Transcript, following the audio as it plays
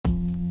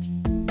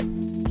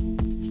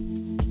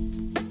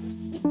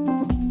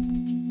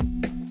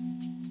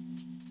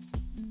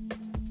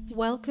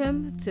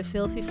Welcome to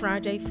Filthy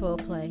Friday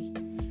Foreplay,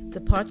 the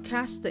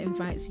podcast that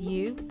invites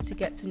you to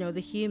get to know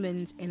the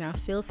humans in our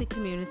filthy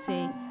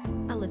community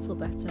a little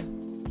better.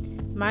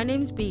 My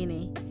name's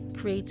Beanie,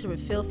 creator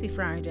of Filthy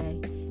Friday,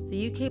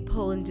 the UK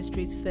pole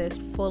industry's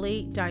first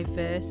fully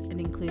diverse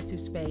and inclusive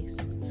space,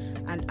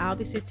 and I'll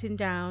be sitting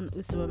down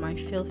with some of my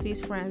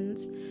filthiest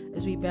friends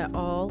as we bear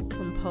all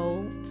from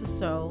pole to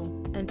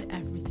soul and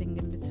everything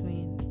in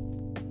between.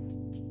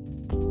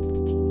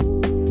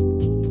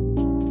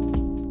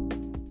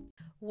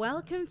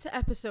 Welcome to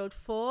episode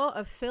 4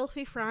 of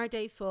Filthy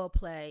Friday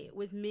Foreplay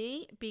with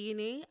me,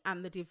 Beanie,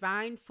 and the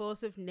divine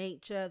force of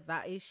nature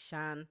that is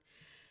Shan.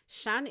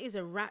 Shan is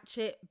a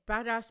ratchet,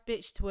 badass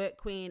bitch twerk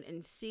queen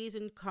and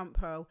seasoned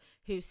compo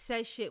who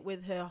says shit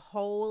with her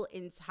whole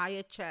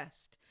entire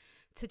chest.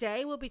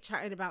 Today we'll be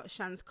chatting about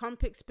Shan's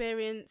comp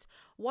experience,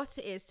 what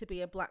it is to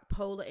be a black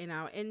polar in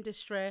our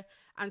industry,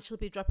 and she'll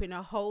be dropping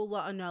a whole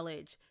lot of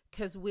knowledge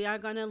because we are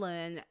going to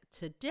learn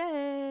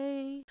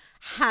today.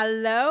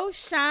 Hello,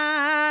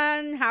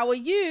 Shan. How are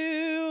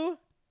you?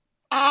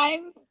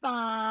 I'm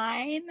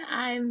fine.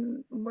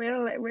 I'm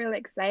real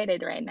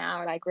excited right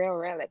now. Like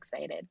real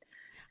excited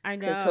I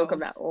to talk know.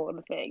 about all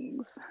the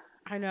things.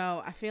 I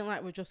know. I feel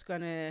like we're just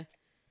going to...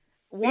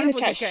 We're One gonna of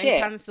us chat is getting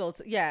shit.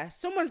 cancelled. Yeah,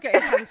 someone's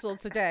getting cancelled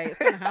today. It's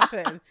going to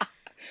happen.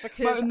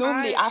 Because But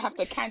normally I have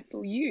to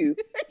cancel you.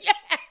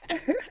 Yeah,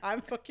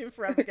 I'm fucking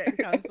forever getting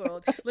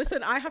cancelled.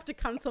 Listen, I have to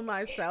cancel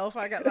myself.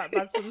 I get that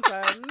bad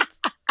sometimes.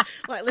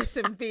 Like,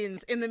 listen,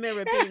 Beans, in the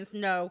mirror, Beans,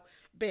 no,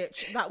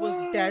 bitch, that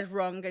was dead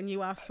wrong and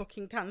you are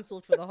fucking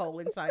cancelled for the whole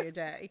entire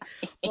day.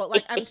 But,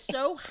 like, I'm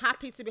so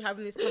happy to be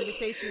having this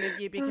conversation with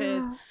you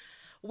because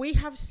we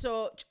have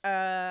such,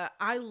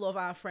 I love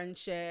our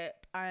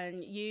friendship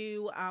and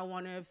you are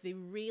one of the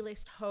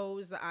realest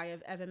hoes that I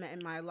have ever met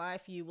in my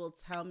life. You will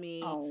tell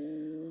me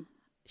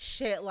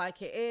shit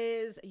like it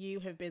is. You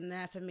have been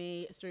there for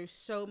me through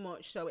so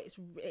much, so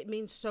it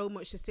means so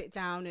much to sit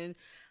down and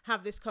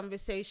have this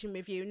conversation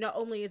with you, not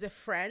only as a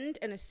friend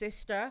and a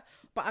sister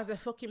but as a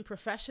fucking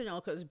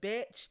professional, because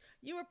bitch,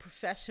 you're a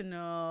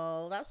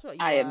professional. That's what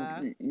you are.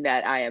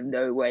 I am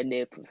nowhere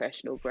near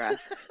professional, bruh.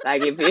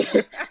 Like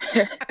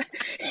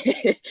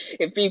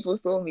if people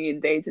saw me in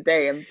day to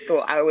day and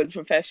thought I was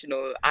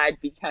professional,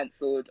 I'd be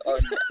cancelled on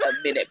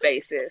a minute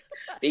basis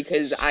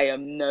because I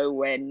am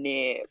nowhere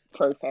near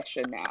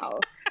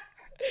professional.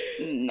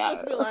 No.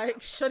 Just be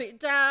like, shut it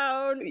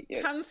down,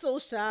 cancel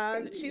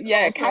Shan. She's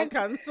also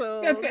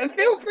cancelled.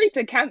 Feel free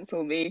to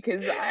cancel me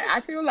because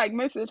I feel like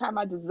most of the time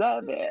I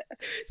deserve it.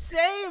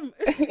 Same.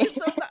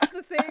 So that's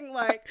the thing.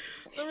 Like,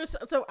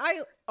 so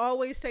I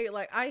always say,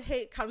 like, I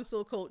hate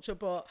cancel culture,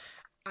 but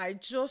I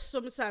just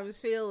sometimes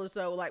feel as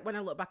though, like, when I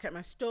look back at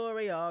my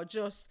story or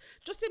just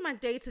in my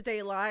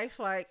day-to-day life,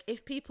 like,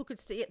 if people could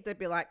see it, they'd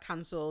be like,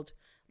 cancelled.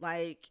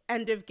 Like,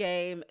 end of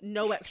game,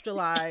 no extra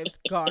lives,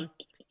 gone.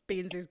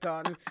 Beans is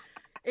gone.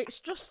 It's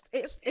just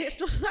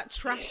that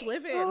trash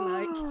living.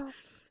 Like,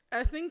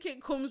 I think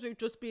it comes with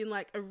just being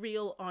like a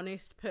real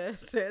honest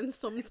person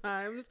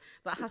sometimes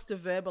that has to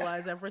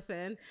verbalize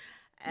everything.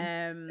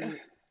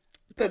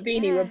 But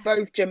Beanie, yeah, we're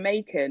both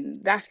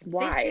Jamaican. That's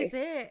why. this is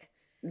it.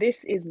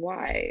 This is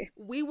why.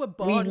 We were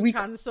born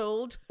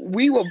cancelled.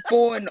 We were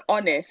born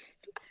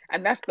honest,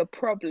 and that's the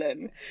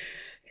problem.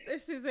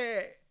 This is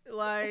it.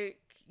 Like,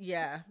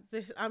 yeah,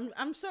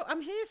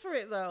 I'm here for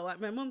it though.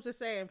 Like, my mum's the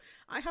same.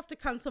 I have to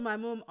cancel my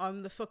mum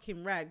on the fucking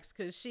regs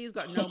because she's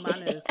got no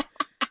manners.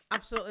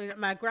 Absolutely.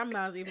 My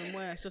grandma's even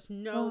worse. Just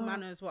no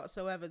manners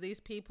whatsoever. These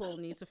people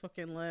need to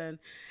fucking learn.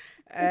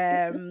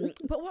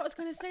 But what I was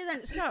going to say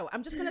then, so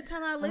I'm just going to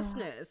tell our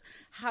listeners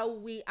how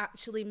we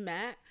actually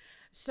met.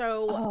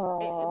 So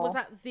it was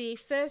at the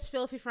first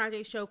Filthy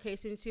Friday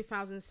showcase in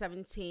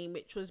 2017,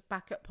 which was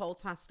back at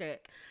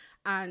Poltastic.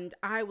 And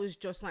I was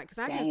just like, because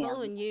I've been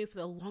following you for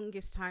the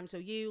longest time. So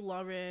you,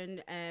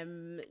 Lauren,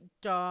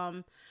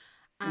 Dom,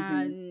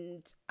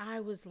 and I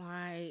was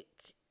like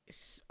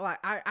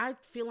I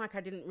feel like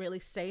I didn't really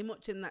say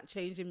much in that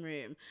changing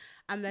room.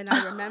 And then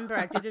I remember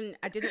I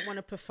didn't want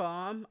to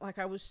perform. Like,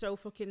 I was so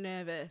fucking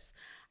nervous.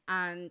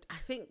 And I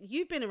think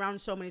you've been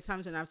around so many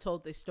times when I've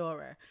told this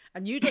story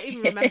and you don't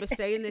even remember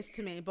saying this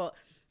to me, but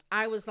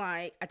I was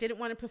like, I didn't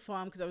want to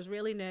perform because I was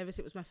really nervous.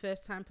 It was my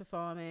first time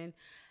performing.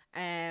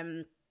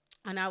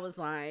 And I was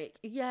like,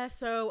 yeah,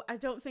 so I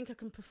don't think I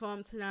can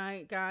perform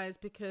tonight, guys,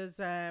 because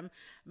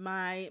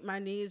my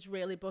knee's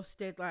really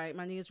busted, like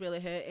my knee's really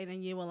hurting.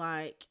 And you were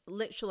like,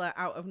 literally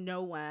out of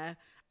nowhere,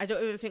 I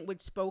don't even think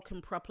we'd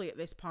spoken properly at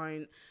this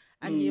point.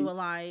 And you were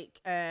like,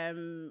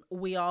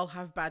 we all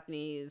have bad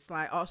knees,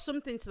 like, or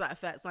something to that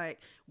effect. Like,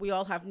 we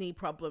all have knee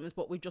problems,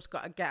 but we've just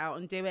got to get out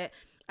and do it.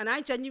 And I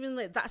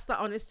genuinely, that's that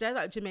honesty,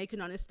 that Jamaican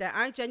honesty.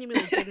 I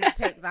genuinely didn't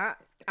take that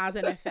as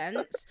an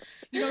offense.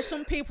 You know,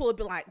 some people would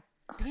be like,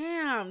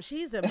 damn,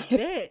 she's a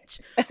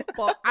bitch.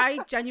 But I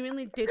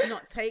genuinely did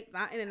not take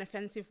that in an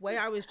offensive way.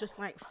 I was just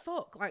like,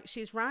 fuck, like,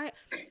 she's right.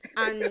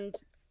 And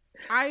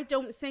I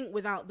don't think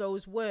without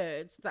those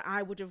words that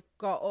I would have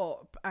got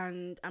up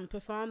and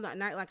performed that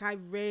night. Like I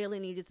really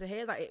needed to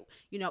hear that.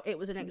 It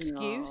was an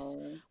excuse.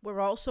 No. We're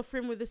all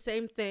suffering with the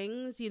same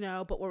things,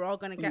 but we're all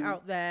going to get Mm,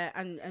 out there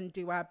and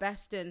do our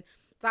best. And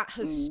that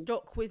has mm.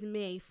 stuck with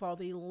me for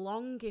the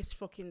longest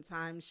fucking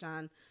time,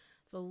 Shan.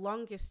 The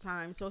longest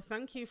time. So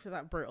thank you for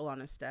that brutal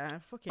honesty. I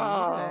fucking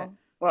needed it. Oh,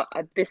 well,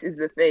 this is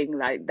the thing.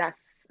 Like,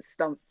 that's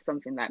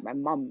something like my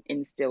mum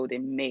instilled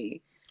in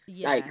me.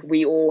 Like, Yeah.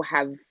 we all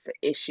have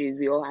issues,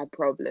 we all have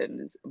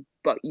problems,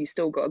 but you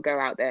still got to go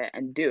out there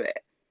and do it.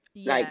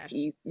 Like, Yeah.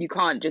 you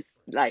can't just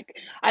like,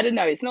 I don't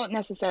know, it's not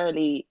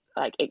necessarily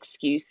like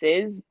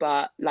excuses,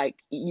 but like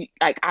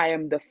I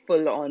am the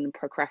full on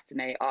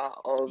procrastinator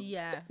of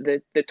Yeah.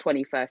 the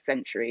 21st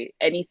century.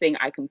 Anything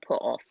I can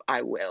put off,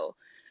 I will.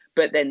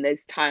 But then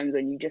there's times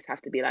when you just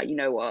have to be like, you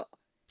know what?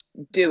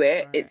 Do That's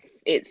it. right.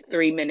 It's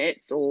 3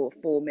 minutes or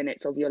 4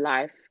 minutes of your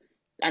life,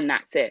 and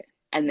that's it.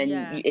 And then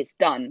Yeah. it's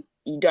done.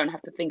 You don't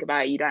have to think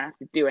about it. You don't have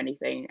to do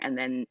anything, and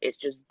then it's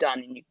just done,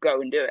 and you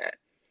go and do it.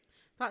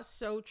 That's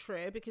so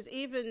true because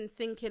even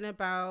thinking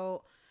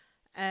about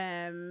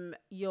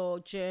your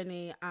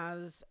journey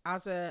as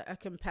a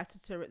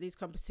competitor at these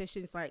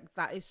competitions, like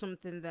that is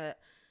something that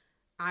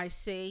I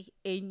see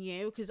in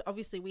you, because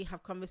obviously we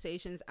have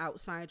conversations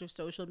outside of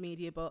social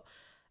media, but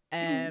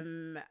Mm.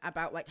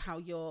 about like how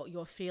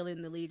you're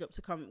feeling the lead up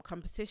to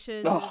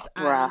Oh, competitions,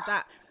 bruh. and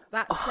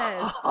that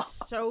says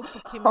so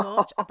fucking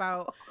much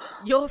about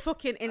your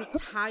fucking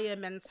entire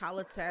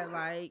mentality.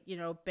 Like,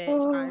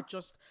 bitch,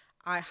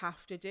 I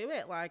have to do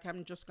it. Like,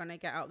 I'm just gonna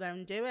get out there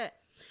and do it.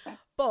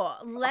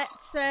 But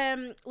let's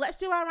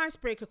do our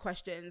icebreaker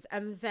questions,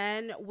 and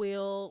then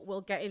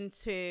we'll get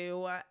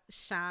into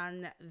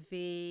Shan,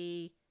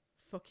 the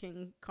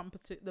fucking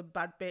competent, the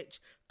bad bitch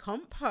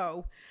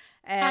compo.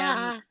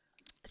 Um, Ah.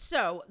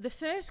 so the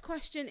first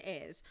question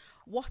is,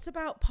 what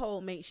about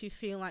pole makes you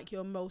feel like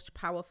your most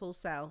powerful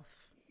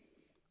self?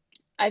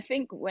 I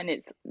think when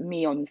it's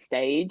me on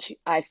stage,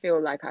 I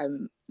feel like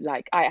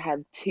I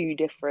have two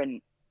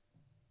different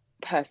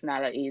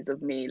personalities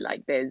of me.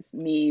 Like, there's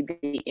me, the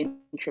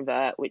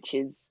introvert, which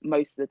is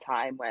most of the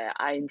time where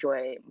I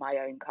enjoy my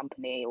own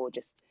company or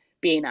just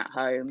being at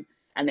home.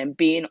 And then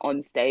being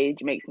on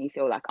stage makes me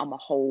feel like I'm a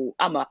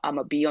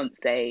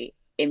Beyonce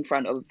in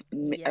front of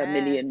a Yes,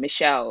 million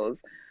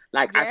Michelles.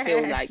 Like, I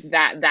feel like yes,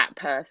 that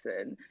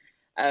person.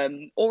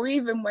 Or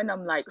even when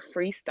I'm like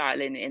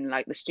freestyling in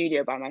like the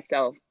studio by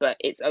myself, but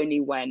it's only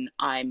when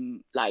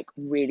I'm like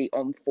really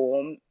on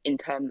form in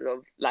terms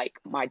of like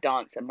my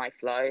dance and my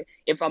flow.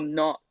 If I'm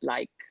not,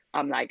 like,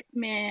 I'm like,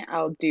 meh,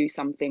 I'll do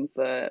something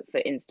for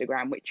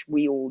Instagram, which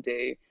we all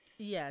do.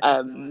 yeah,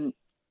 definitely. Um,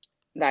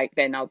 like,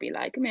 then I'll be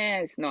like, meh,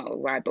 it's not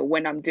all right. But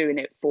when I'm doing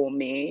it for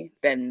me,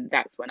 then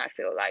that's when I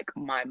feel like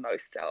my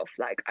most self.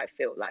 Like, I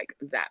feel like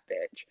that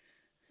bitch.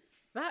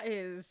 That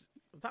is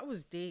that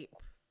was deep.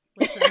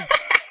 Listen,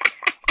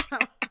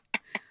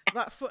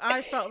 that,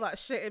 I felt that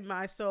shit in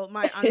my soul.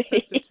 My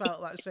ancestors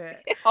felt that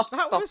shit. I'll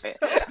That stop was it.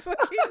 so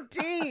fucking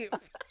deep.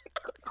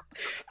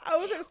 I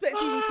was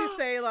expecting you to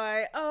say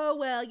like, "Oh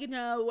well,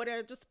 what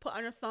I just put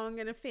on a thong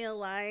and I feel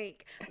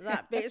like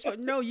that bitch," but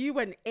no, you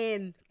went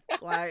in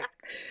like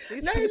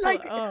these No,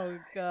 people. like,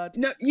 Oh god.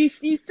 no, you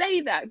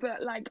say that,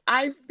 but like,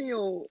 I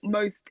feel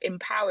most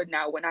empowered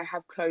now when I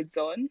have clothes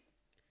on.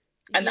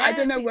 And I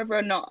don't Yes, know it's whether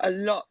or not a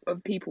lot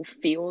of people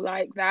feel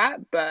like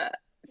that, but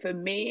for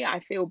me,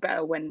 I feel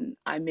better when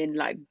I'm in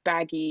like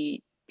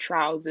baggy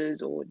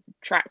trousers or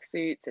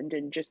tracksuits and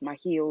then just my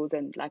heels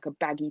and like a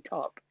baggy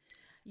top.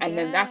 And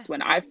then yeah. that's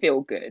when I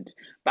feel good.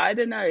 But I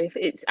don't know if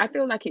I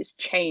feel like it's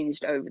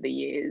changed over the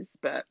years,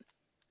 but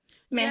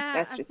meh, Yeah,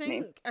 that's I just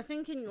me. think I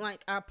think in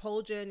like our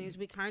pole journeys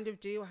we kind of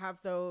do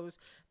have those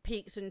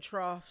peaks and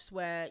troughs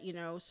where,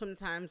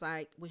 sometimes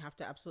like we have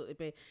to absolutely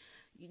be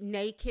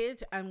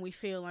naked and we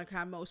feel like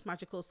our most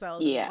magical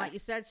selves, and Yeah. like you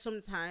said,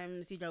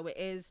 sometimes, it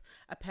is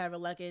a pair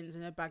of leggings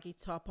and a baggy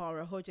top or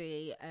a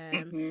hoodie.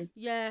 Hmm.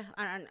 Yeah,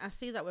 and I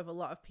see that with a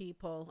lot of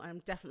people. I'm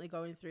definitely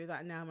going through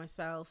that now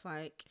myself.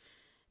 Like,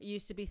 it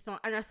used to be thought,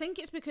 and I think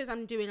it's because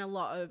I'm doing a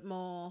lot of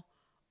more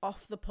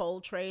off the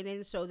pole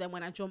training. So then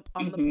when I jump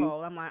on the Hmm.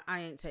 pole, I'm like,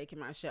 I ain't taking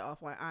my shit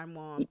off. Like, I'm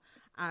warm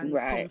and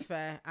Right. comfy,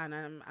 and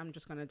I'm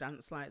just gonna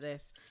dance like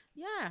this.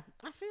 Yeah,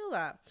 I feel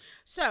that.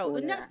 So Oh,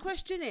 the next yeah.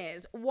 question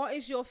is, what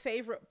is your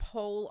favorite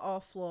pole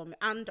or floor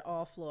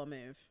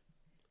move?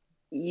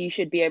 You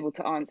should be able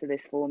to answer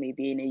this for me,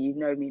 Beanie. You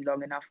know me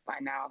long enough by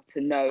now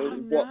to Oh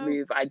know what no,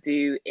 move I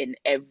do in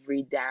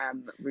every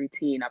damn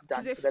routine I've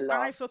because done for if the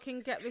I last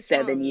fucking get this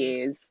 7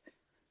 years.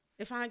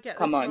 if I get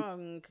Come this on,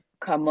 wrong,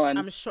 come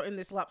on. I'm shutting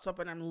this laptop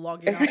and I'm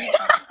logging off.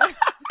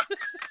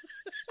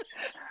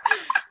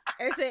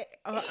 Is it?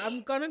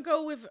 I'm gonna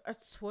go with a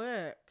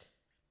twerk.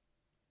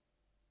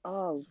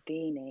 Oh,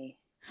 Beanie,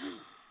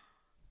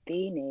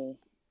 Beanie.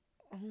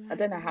 Oh I my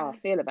don't know how I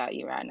god. feel about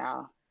you right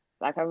now.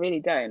 Like, I really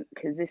don't,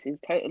 because this is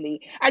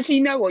totally. Actually,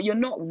 you know what? You're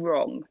not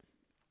wrong.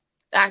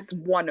 That's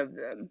one of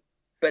them,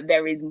 but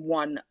there is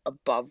one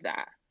above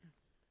that.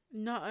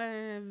 Not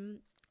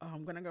oh,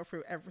 I'm gonna go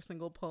through every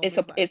single poll It's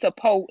move. it's a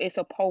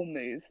pole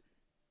move.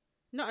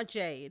 Not a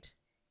jade,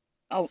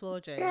 a Oh, floor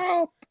jade.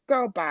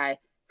 girl, bye.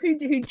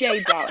 Who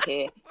jades out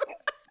here?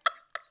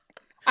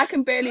 I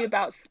can barely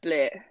about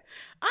split,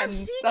 I've and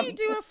seen you some.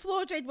 do a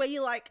floor jade where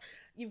you like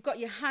you've got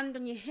your hand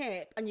on your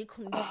hip and you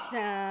come Oh,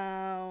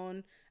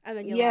 down and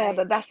then you're yeah,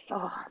 but like, that's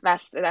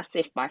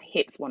if my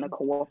hips want to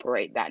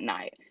cooperate that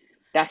night.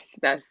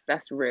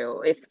 That's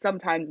real. If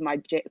sometimes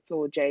my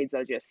floor jades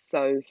are just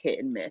so hit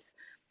and miss,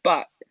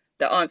 but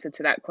the answer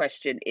to that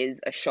question is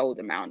a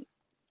shoulder mount.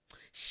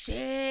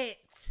 shit.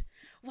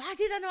 Why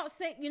did I not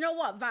think? You know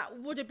what? That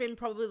would have been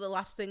probably the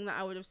last thing that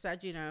I would have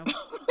said. You know,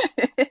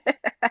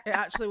 it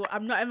actually.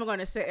 I'm not even going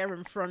to sit here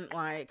in front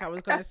like I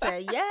was going to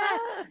say. Yeah,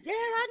 yeah,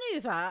 I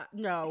knew that.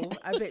 No,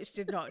 a bitch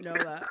did not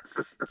know that.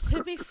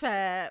 To be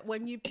fair,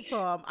 when you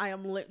perform, I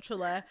am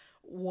literally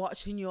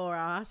watching your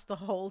ass the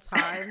whole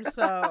time.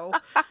 So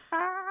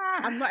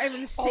I'm not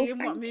even Oh,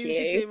 seeing what thank moves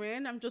you're you.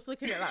 doing. I'm just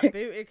looking at that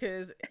booty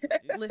because,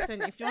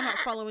 listen, if you're not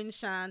following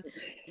Shan,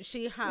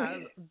 she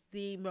has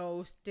the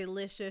most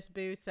delicious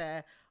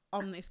booty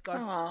on this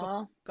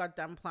Aw,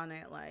 goddamn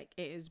planet. Like,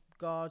 it is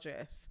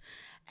gorgeous.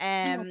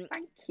 oh,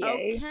 thank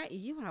you. Okay,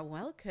 you are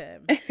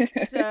welcome.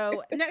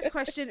 So, next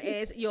question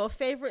is your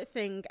favorite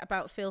thing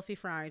about Filthy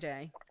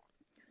Friday?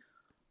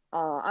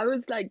 I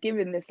was like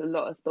giving this a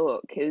lot of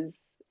thought because,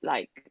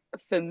 like,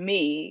 for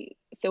me,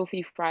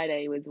 Filthy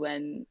Friday was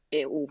when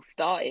it all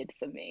started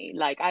for me.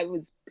 Like, I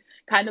was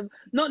kind of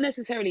not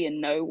necessarily a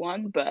no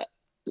one, but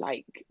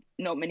like,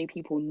 not many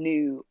people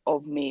knew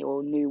of me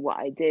or knew what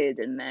I did.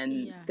 And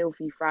then Yeah.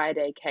 Filthy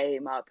Friday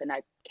came up, and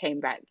I came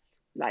back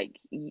like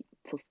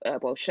for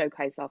well,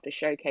 showcase after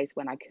showcase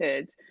when I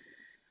could,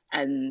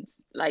 and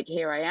like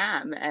here I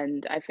am.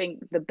 And I think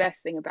the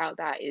best thing about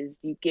that is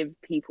you give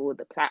people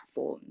the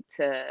platform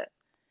to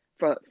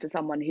for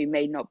someone who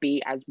may not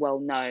be as well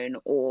known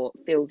or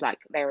feels like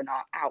they're an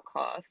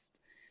outcast,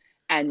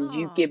 and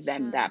you Oh, give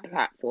them that Shan.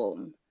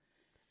 platform.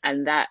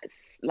 And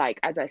that's like,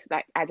 as I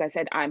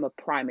said, I'm a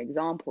prime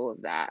example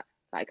of that.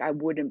 Like, I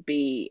wouldn't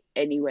be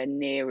anywhere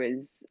near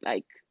as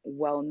like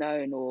well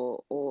known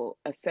or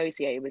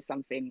associated with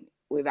something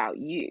without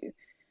you.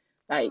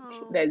 Like,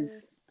 there's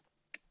Oh.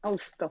 oh,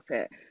 stop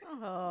it.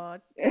 Oh,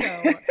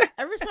 don't.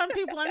 Every time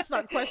people answer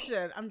that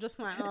question, I'm just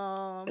like,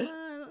 oh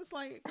man, it's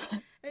like,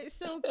 it's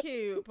so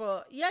cute.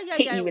 But yeah, yeah,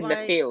 Hit yeah, you in the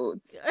like,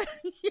 field.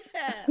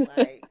 yeah,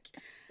 like,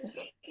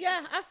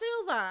 yeah, I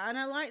feel that and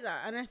I like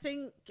that. And I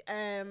think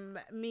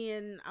me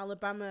and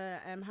Alabama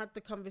had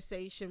the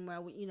conversation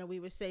where we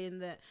were saying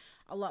that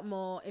a lot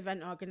more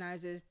event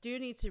organizers do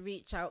need to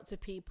reach out to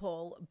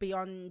people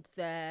beyond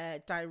their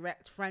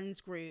direct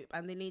friends group,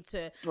 and they need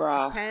to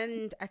Bruh.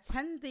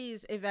 attend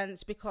these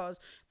events because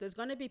there's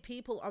going to be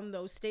people on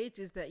those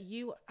stages that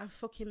you are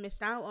fucking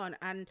missed out on.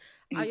 And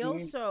I Hmm.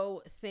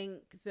 also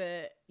think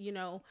that,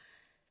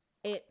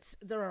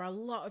 there are a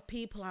lot of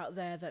people out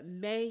there that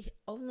may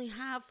only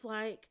have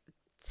like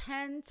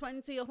 10,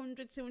 20,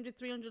 100, 200,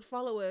 300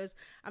 followers,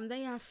 and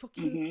they are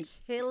fucking Hmm.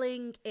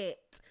 killing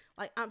it,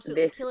 like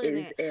absolutely This killing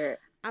is it. it.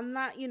 And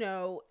that,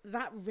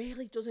 that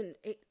really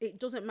it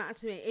doesn't matter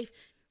to me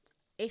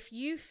if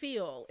you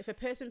feel, if a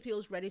person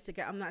feels ready to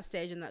get on that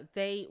stage and that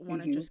they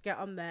want to Hmm. just get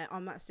on there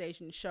on that stage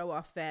and show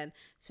off, then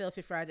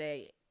Filthy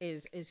Friday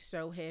is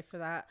so here for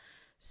that.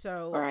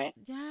 All So right.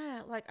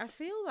 yeah, like I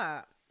feel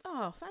that.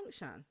 Oh, thanks,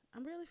 Shan.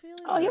 I'm really feeling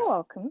Oh, you're that.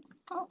 welcome.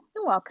 Oh,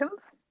 you're welcome.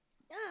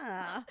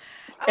 Yeah.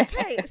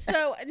 Okay,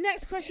 so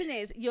next question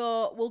is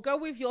we'll go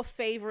with your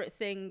favorite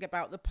thing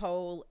about the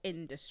pole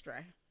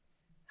industry.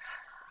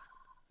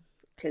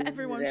 Because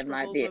Everyone there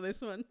might struggles be, with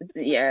this one.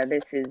 yeah,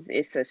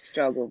 it's a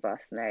struggle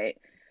bus, mate.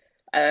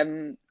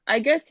 I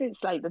guess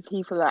it's like the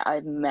people that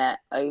I've met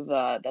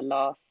over the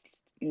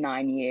last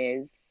 9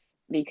 years,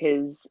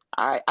 because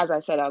as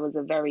I said, I was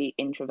a very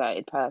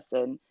introverted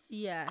person.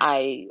 Yeah.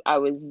 I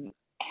was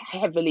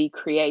heavily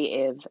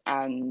creative,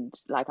 and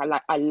like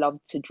I love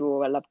to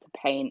draw, I love to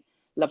paint,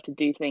 love to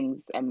do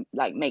things and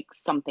like make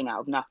something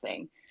out of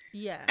nothing.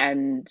 Yeah.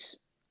 And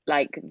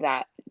like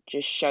that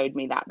just showed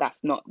me that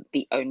that's not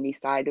the only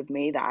side of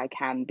me, that I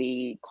can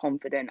be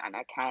confident and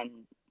I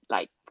can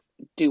like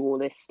do all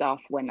this stuff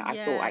when I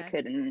thought I Yeah.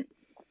 couldn't.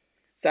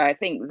 So I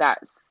think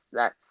that's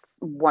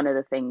one of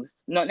the things,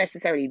 not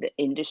necessarily the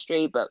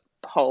industry, but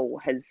pole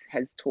has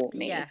taught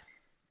me. Yeah.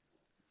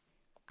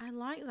 I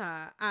like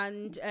that.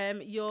 And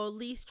your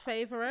least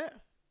favorite?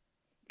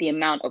 The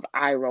amount of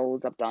eye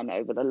rolls I've done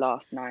over the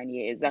last 9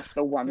 years. That's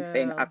the one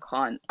thing Girl. I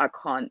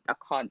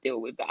can't deal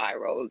with, the eye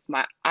rolls.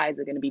 My eyes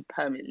are going to be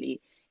permanently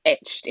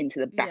etched into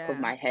the back of Yeah.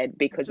 my head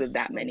because of Just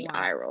that the many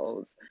eye wax.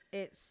 rolls.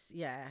 It's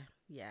yeah,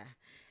 yeah.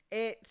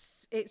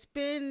 It's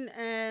been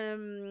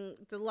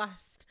the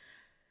last,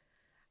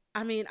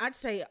 I mean, I'd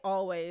say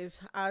always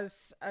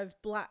as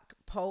black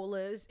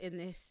polars in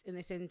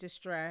this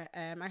industry.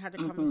 I had a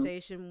Hmm.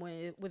 conversation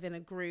within a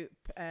group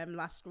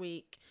last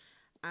week,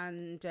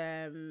 and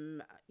a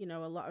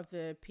lot of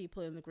the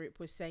people in the group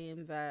were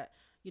saying that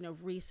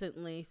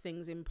recently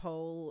things in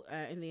pole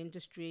in the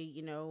industry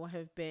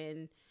have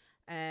been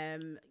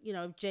You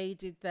know,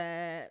 jaded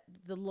the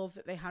love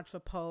that they had for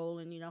pole,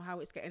 and you know how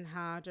it's getting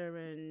harder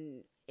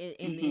and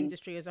in the Mhm.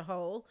 industry as a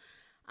whole.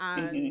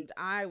 Mhm. And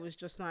I was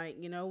just like,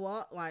 you know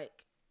what,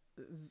 like,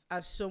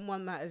 as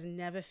someone that has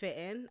never fit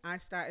in, I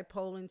started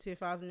pole in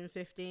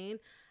 2015,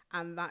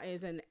 and that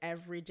is an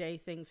everyday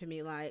thing for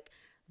me. Like,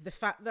 the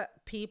fact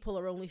that people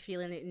are only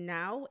feeling it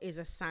now is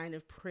a sign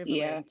of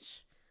Yeah.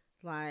 privilege.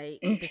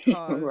 Like,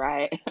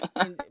 Right.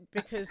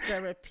 because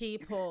there are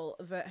people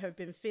that have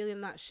been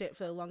feeling that shit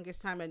for the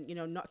longest time, and you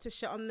know, not to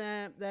shit on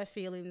their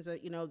feelings, or,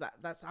 you know,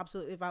 that's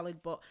absolutely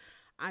valid, but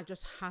I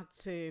just had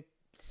to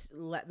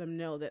let them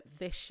know that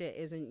this shit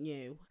isn't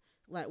new.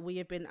 Like, we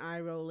have been eye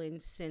rolling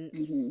since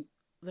Mhm.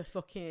 the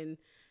fucking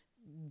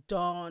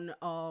dawn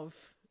of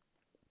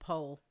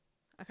pole.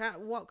 I can't.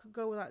 What could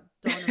go with that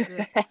dawn of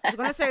the? I was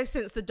gonna say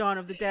since the dawn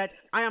of the dead.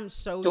 I am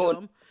so Dawn.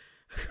 dumb.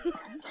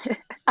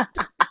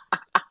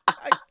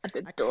 I,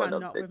 The I dawn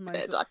of cannot the with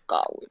dead. myself. I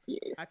got with you.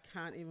 I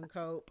can't even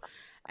cope.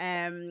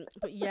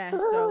 But yeah,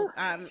 so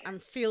I'm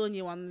feeling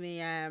you on the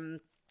and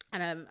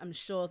I'm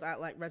sure that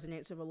like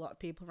resonates with a lot of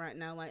people right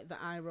now. Like,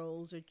 the eye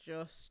rolls are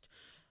just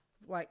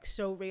like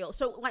so real.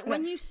 So like,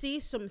 when you see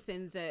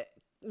something that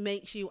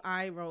makes you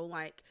eye roll,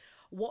 like,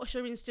 what's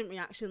your instant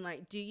reaction?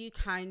 Like, do you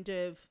kind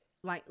of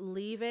like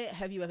leave it?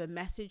 Have you ever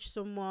messaged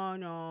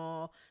someone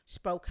or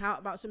spoke out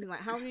about something? Like,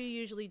 how do you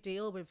usually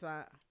deal with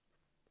that?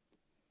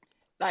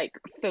 Like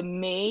for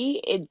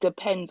me, it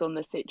depends on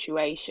the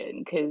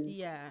situation because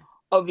Yeah,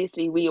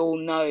 obviously we all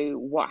know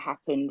what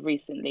happened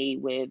recently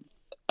with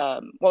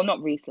well,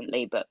 not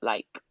recently, but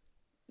like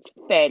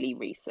fairly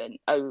recent.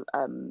 Oh,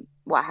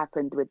 what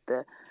happened with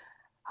the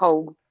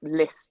whole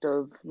list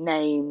of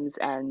names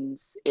and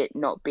it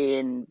not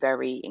being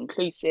very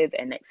inclusive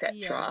and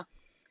yeah, etc.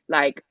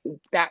 Like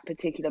that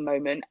particular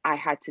moment, I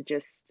had to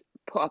just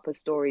put up a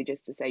story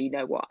just to say, you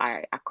know what,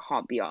 I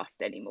can't be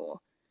asked anymore.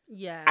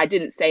 yeah, I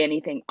didn't say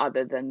anything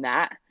other than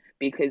that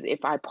because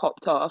if I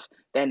popped off,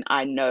 then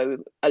I know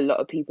a lot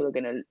of people are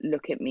going to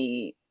look at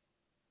me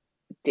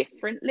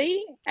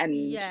differently.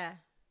 And yeah,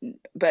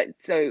 but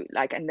so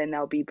like, and then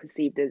they'll be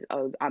perceived as,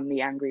 oh, I'm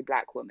the angry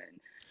black woman.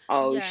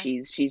 Oh, yeah,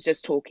 she's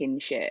just talking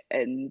shit,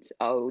 and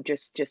oh,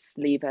 just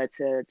leave her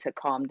to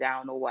calm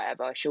down or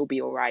whatever. She'll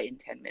be all right in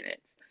 10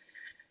 minutes.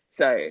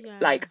 So yeah.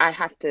 like, I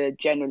have to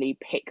generally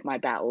pick my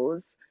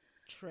battles.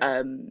 True.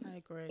 Um, I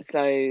agree.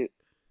 so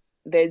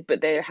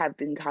there have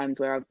been times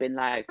where I've been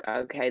like,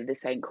 okay,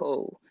 this ain't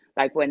cool.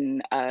 Like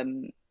when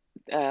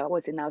what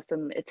was it now,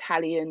 some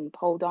Italian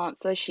pole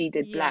dancer, she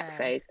did Yeah.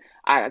 blackface.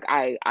 I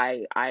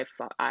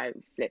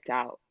flipped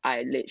out.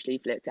 I literally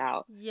flipped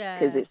out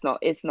because Yeah.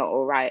 it's not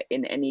all right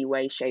in any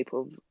way, shape,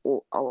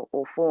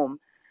 or form,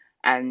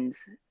 and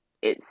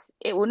it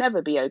will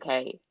never be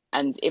okay.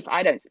 And if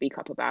I don't speak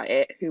up about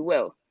it, who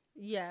will?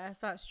 Yeah,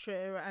 that's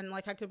true. And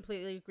like, I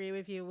completely agree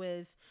with you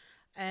with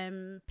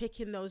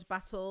picking those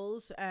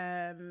battles,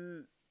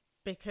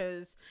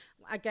 because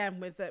again,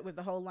 with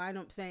the whole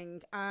lineup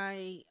thing,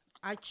 I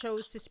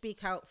chose to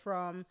speak out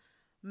from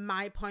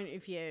my point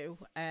of view,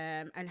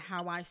 and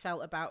how I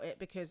felt about it,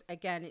 because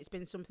again, it's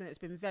been something that's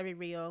been very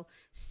real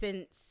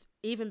since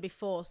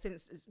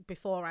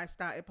before I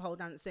started pole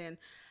dancing.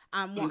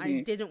 And what I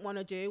Hmm. didn't want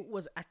to do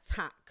was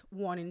attack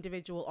one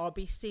individual or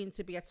be seen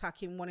to be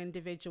attacking one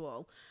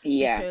individual,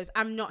 Yeah. because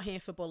I'm not here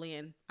for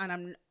bullying,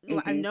 and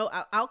I Hmm. know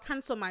I'll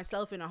cancel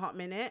myself in a hot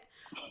minute,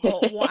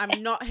 but what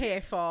I'm not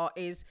here for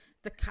is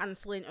the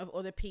canceling of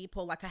other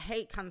people. Like, I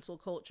hate cancel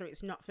culture.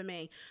 It's not for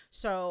me.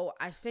 So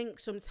I think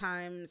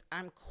sometimes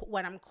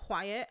when I'm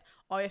quiet,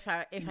 or if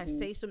I Hmm.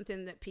 say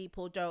something that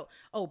people don't,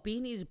 oh,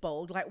 Beanie's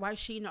bold, like, why is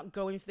she not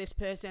going for this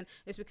person?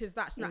 It's because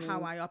that's not how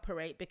Hmm. I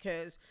operate.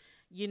 Because,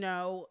 you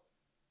know,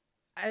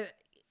 I,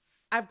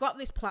 I've got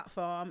this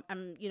platform,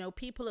 and you know,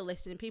 people are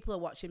listening, people are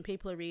watching,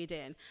 people are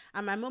reading.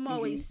 And my mum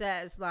always Hmm.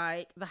 says,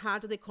 like, the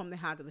harder they come, the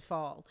harder they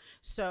fall.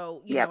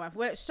 So, you know, Yep. I've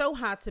worked so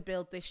hard to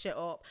build this shit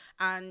up,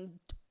 and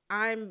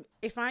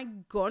if I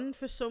gun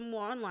for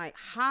someone, like,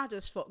 hard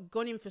as fuck,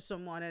 gunning for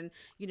someone, and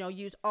you know,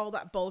 use all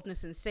that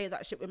boldness and say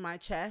that shit with my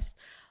chest,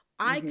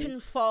 I Hmm. can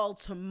fall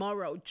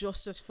tomorrow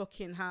just as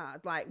fucking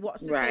hard. Like,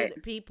 what's to say Right.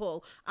 that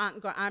people aren't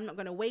going? I'm not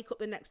going to wake up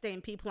the next day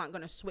and people aren't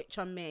going to switch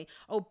on me.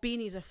 Oh,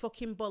 Beanie's a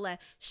fucking bully.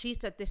 She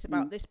said this Mm.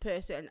 about this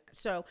person.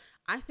 So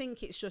I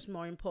think it's just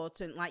more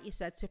important, like you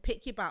said, to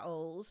pick your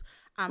battles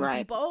and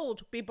be Right.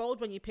 bold. Be bold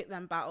when you pick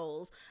them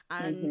battles.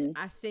 And Hmm.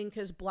 I think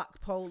as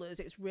black polars,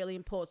 it's really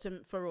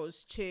important for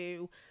us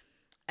to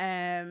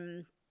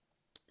um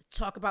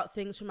talk about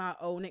things from our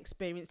own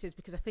experiences,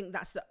 because I think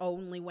that's the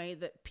only way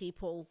that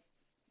people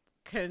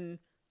can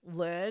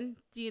learn.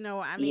 Do you know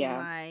what I mean? Yeah.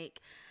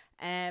 Like,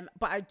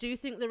 but I do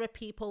think there are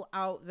people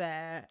out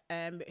there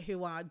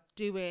who are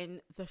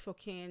doing the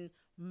fucking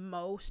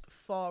most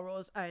for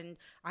us, and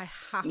I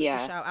have to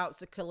Yeah. shout out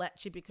to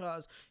Kalechi,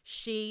 because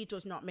she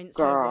does not mince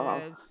her Girl.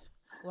 words.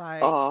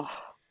 Like, Oh.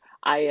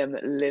 I am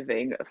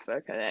living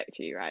for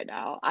Kalechi right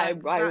now. I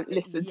Like I that,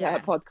 listen to her yeah,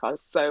 podcast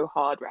so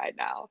hard right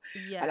now,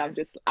 and yeah,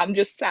 I'm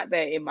just sat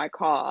there in my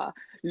car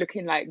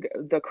looking like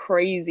the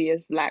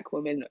craziest black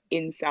woman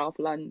in South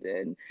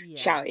London,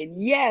 yeah. shouting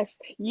yes,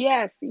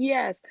 yes,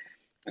 yes,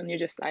 and you're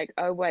just like,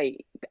 oh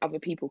wait, other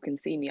people can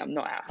see me. I'm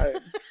not at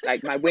home.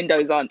 Like my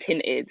windows aren't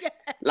tinted. Yeah.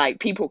 Like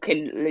people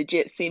can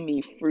legit see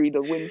me through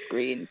the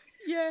windscreen.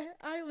 Yeah,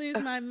 I lose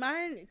my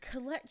mind.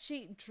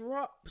 Kalechi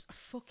drops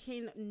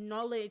fucking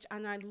knowledge,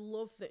 and I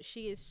love that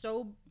she is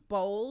so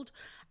bold,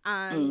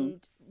 Mm.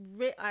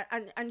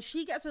 and and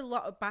she gets a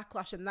lot of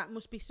backlash, and that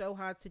must be so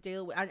hard to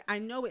deal with. I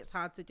know it's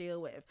hard to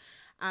deal with,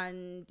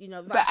 and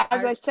But that's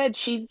as I I said,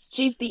 she's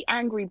the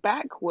angry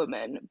black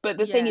woman. But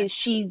the thing yeah, is,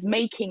 she's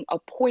making a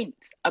point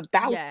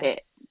about it,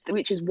 yes,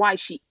 which is why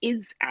she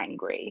is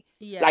angry.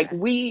 Like yeah,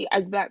 we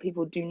as black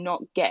people do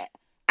not get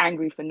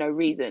angry for no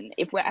reason.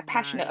 If we're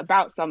passionate right,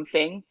 about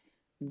something,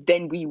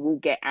 then we will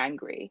get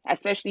angry.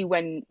 Especially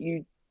when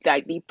you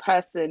like the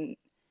person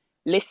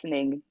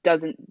listening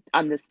doesn't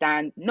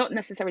understand, not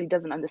necessarily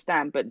doesn't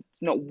understand, but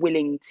it's not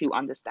willing to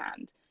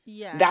understand.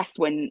 yeah, That's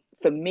when,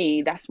 for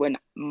me, that's when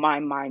my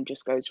mind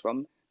just goes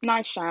from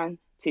nice Shan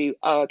to,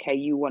 oh, okay,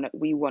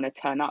 we want to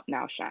turn up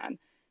now, Shan,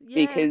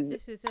 yeah. because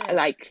This is it.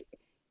 like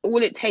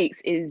all it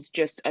takes is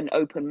just an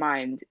open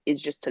mind,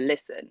 is just to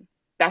listen.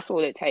 That's all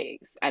it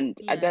takes. And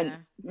I don't, Yeah,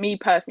 me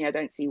personally, I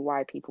don't see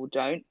why people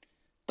don't,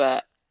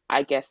 but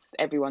I guess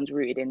everyone's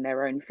rooted in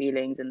their own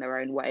feelings and their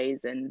own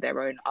ways and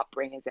their own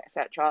upbringings,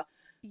 etc.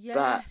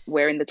 But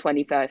we're yes. in the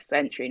 21st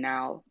century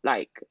now.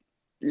 Like,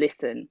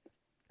 listen,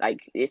 like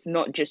it's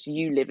not just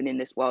you living in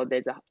this world.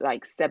 There's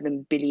like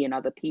 7 billion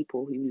other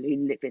people who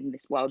live in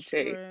this world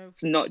too. True,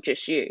 It's not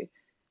just you.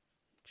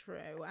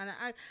 true. And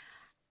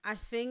I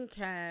think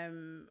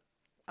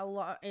a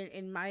lot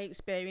in my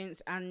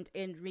experience and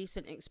in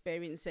recent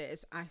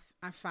experiences,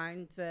 I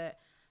find that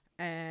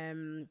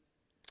um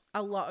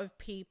a lot of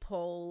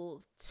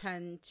people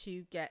tend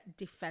to get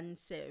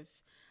defensive,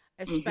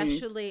 Mhm.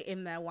 especially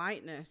in their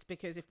whiteness.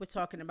 Because if we're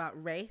talking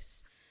about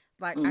race,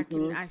 like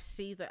Mhm. I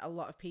see that a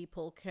lot of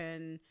people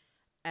can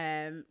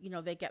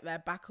they get their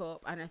back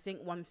up. And I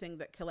think one thing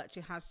that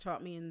Kalechi has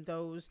taught me in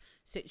those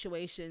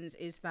situations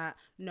is that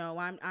no,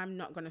 I'm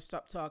not gonna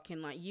stop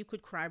talking. Like you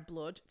could cry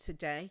blood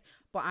today,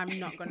 but I'm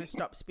not gonna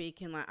stop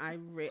speaking. Like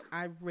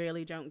I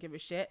really don't give a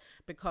shit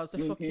because the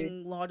Mhm.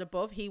 fucking Lord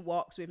above, he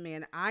walks with me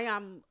and I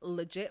am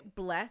legit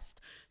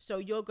blessed. So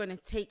you're gonna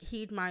take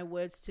heed my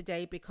words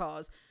today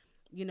because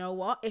you know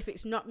what? If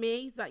it's not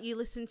me that you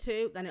listen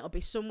to, then it'll be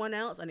someone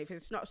else. And if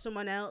it's not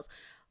someone else,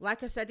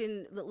 like I said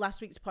in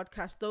last week's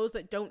podcast, those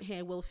that don't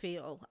hear will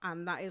feel.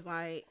 And that is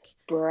like,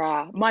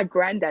 Bruh, my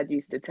granddad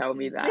used to tell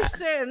me that.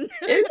 listen,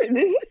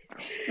 This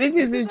this is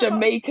is a a hot.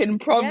 Jamaican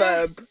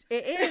proverb. Yes,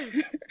 it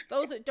is.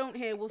 Those that don't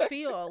hear will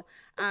feel.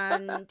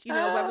 And,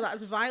 whether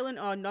that's violent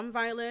or non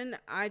violent,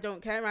 I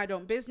don't care. I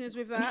don't business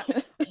with that.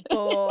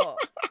 But,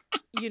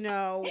 you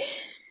know,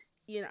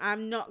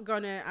 I'm not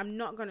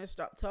gonna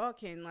stop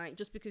talking. Like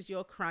just because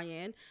you're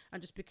crying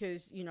and just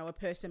because a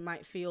person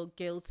might feel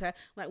guilty,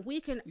 like we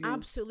can Mm.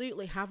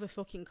 absolutely have a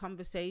fucking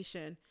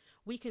conversation.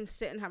 We can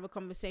sit and have a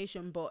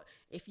conversation, but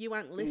if you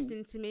aren't Mm.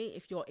 listening to me,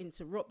 if you're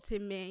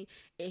interrupting me,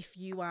 if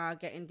you are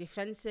getting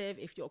defensive,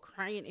 if you're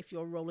crying, if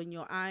you're rolling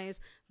your eyes,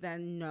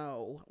 then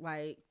no.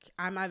 Like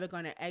I'm either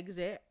gonna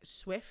exit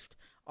swift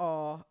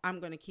or I'm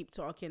gonna keep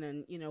talking,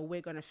 and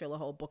we're gonna fill a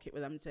whole bucket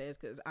with them tears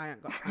because I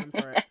ain't got time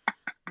for it.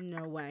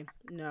 No way,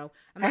 no.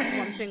 And that's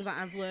one thing that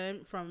I've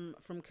learned from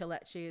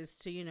Kalechi is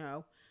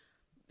to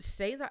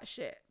say that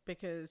shit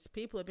because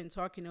people have been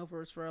talking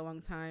over us for a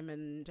long time,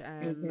 and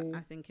I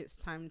Mhm. think it's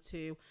time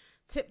to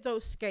tip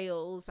those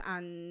scales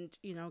and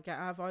get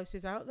our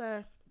voices out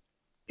there.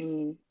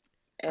 Mm.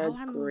 Oh,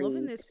 I'm loving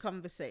Agreed. this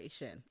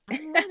conversation.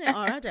 I'm loving it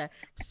already. I'm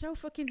so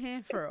fucking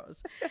here for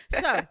us.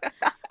 So,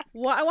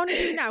 what I want to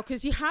do now,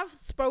 because you have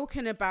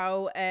spoken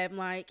about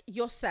like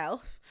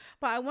yourself,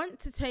 but I want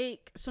to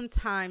take some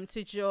time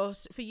to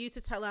just for you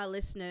to tell our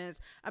listeners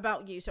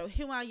about you. So,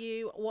 who are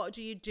you? What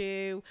do you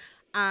do?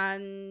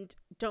 And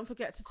don't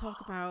forget to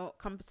talk about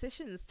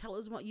competitions. Tell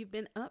us what you've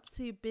been up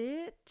to,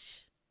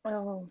 bitch.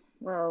 Oh,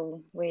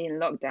 well, we're in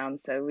lockdown,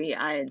 so we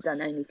I ain't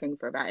done anything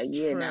for about a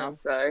year now,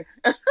 True.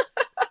 so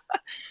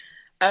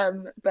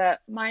but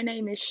my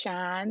name is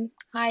Shan.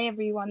 Hi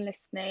everyone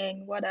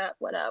listening. What up,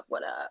 what up,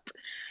 what up?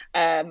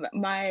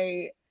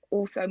 My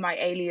also my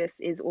alias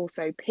is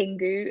also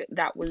Pingu.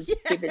 That was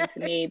given to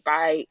me Yes.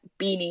 by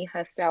Beanie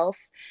herself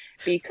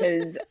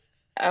because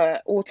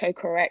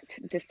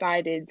autocorrect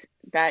decided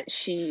that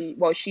she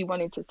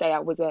wanted to say I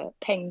was a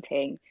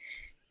painting.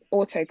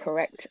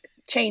 Autocorrect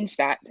changed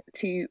that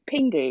to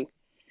Pingu.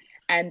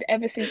 And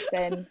ever since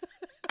then,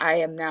 I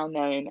am now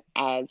known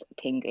as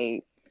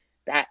Pingu.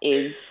 That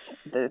is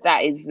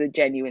the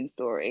genuine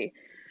story.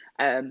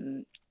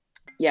 Um,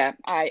 yeah,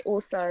 I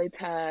also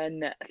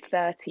turn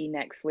 30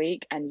 next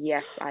week, and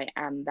yes, I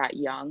am that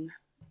young.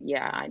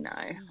 Yeah, I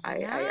know.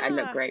 I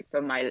look Yes. great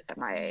for my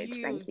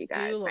age. Thank You you do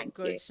guys. look Thank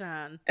good, you.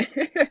 Shan.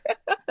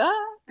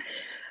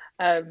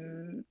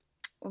 um,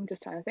 I'm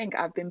just trying to think.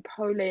 I've been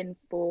polling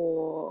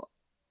for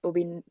it'll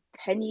be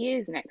 10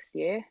 years next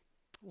year.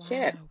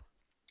 Shit.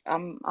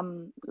 Wow.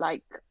 I'm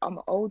like I'm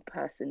an old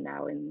person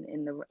now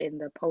in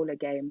the polar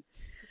game.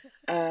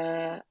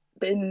 Uh,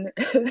 been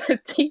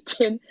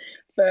teaching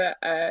for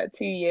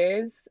 2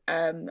 years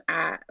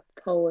at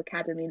Pole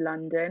Academy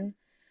London,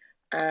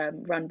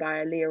 run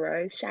by Leah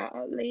Rose. Shout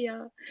out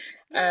Leah.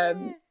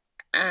 Um, Yeah.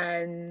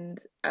 and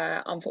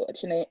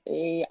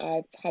unfortunately,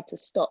 I've had to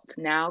stop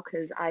now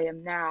because I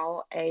am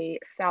now a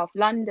South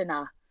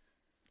Londoner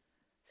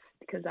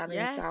because I'm in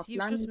Yes, South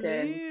you've just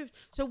London. moved.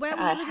 So where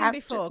were I you living have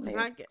before? just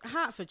Because moved.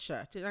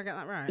 Hertfordshire. Did I get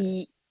that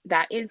right?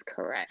 That is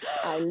correct.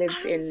 I lived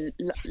I'm in.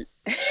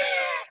 yes.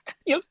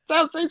 You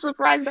sound so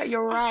surprised that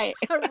you're right.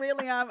 I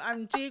really am.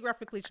 I'm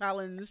geographically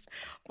challenged,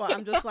 but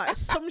I'm just like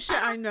some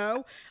shit I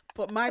know,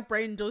 but my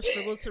brain does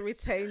struggle to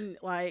retain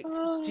like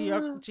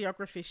Ah.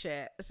 geography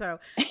shit. So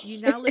you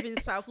now live in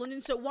South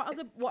London. So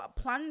what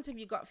plans have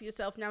you got for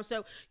yourself now?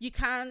 So you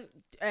can't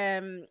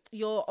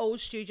your old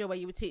studio where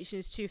you were teaching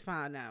is too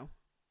far now.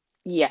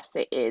 Yes,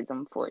 it is,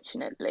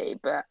 unfortunately,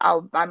 but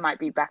I might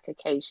be back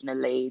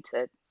occasionally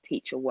to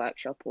teach a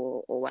workshop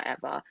or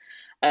whatever.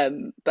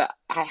 But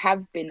I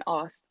have been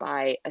asked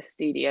by a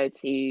studio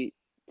to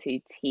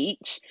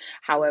teach.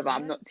 However,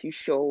 I'm Yeah. not too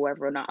sure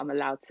whether or not I'm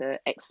allowed to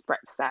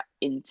express that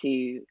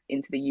into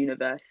the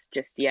universe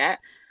just yet.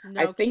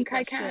 I No, keep think I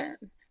that shit. can,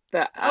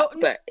 Oh,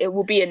 but it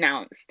will be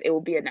announced. It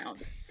will be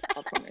announced.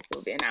 I promise it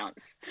will be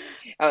announced.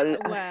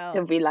 It'll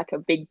well, be like a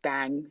big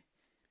bang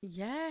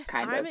yes,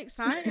 kind I'm of.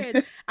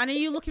 excited. And are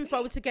you looking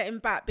forward to getting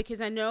back?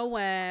 Because I know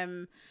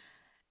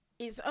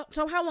it's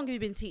so. How long have you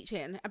been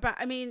teaching? About,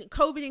 I mean,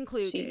 COVID two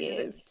included. Is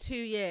it years. 2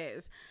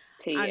 years?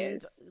 two And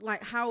years.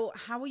 like, how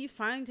are you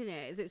finding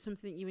it? Is it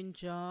something you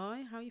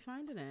enjoy? How are you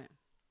finding it?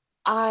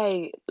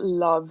 I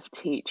love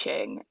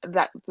teaching.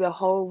 That the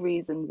whole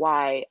reason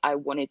why I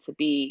wanted to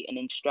be an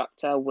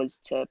instructor was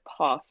to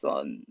pass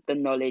on the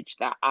knowledge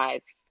that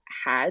I've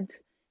had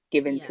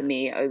given to Yeah.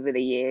 me over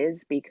the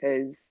years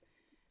because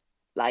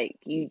like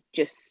you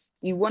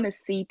want to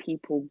see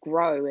people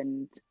grow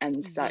and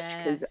such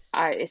because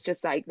I Yes. it's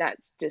just like that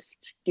just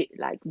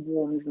like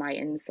warms my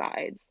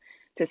insides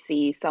to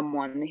see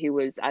someone who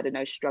was I don't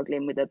know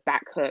struggling with a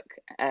back hook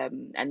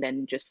and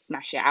then just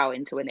smash it out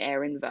into an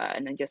air invert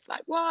and then just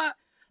like what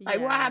Yeah.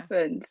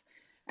 happened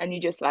and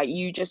you just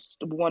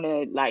want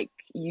to like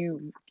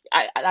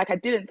I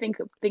didn't think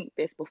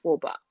this before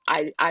but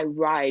I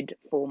ride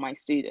for my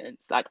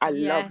students like I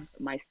love Yes.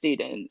 my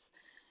students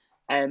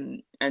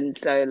and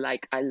so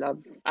like I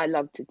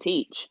love to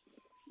teach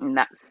and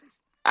that's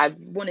I've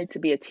wanted to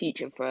be a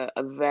teacher for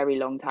a very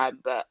long time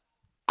but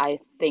I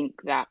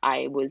think that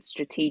I was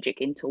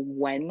strategic into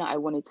when I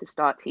wanted to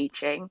start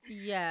teaching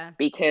Yeah.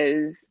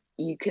 because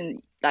you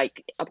can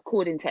like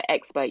according to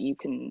expert you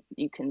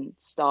can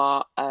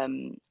start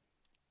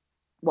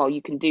well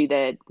you can do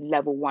the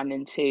level 1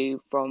 and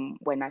 2 from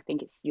when I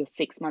think it's your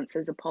 6 months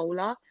as a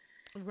polar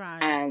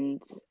Right.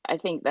 and I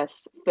think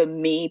that's, for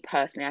me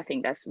personally, I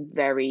think that's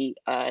very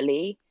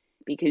early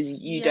because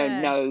you don't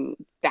Yeah. know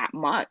that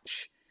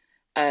much.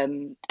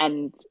 And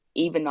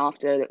even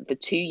after the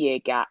 2 year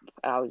gap,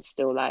 I was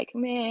still like,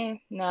 meh,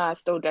 no, I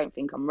still don't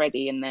think I'm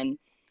ready. And then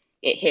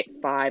it hit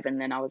 5, and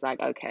then I was like,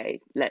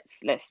 okay,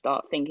 let's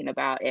start thinking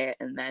about it.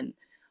 And then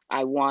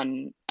I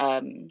won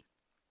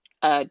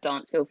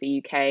Dance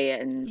Filthy UK,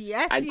 and I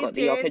Yes, you got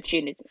the did.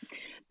 opportunity.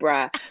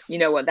 Bruh, you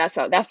know what? That's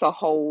a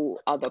whole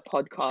other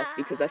podcast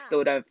because Ah.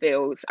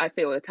 I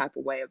feel a type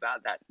of way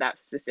about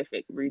that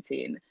specific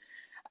routine.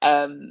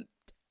 Um,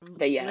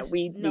 but yeah, Listen,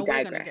 we no,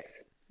 we're gonna digress. get.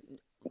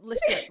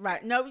 Listen,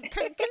 right? No,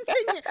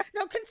 continue.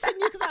 No,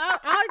 continue, because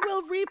I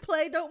will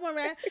replay. Don't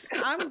worry.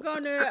 I'm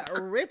gonna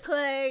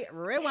replay,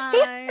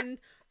 rewind,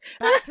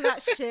 back to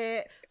that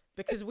shit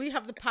because we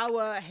have the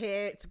power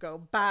here to go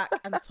back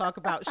and talk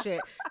about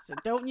shit. So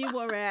don't you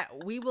worry.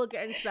 We will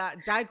get into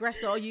that.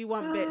 Digress all you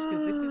want, bitch,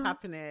 because this is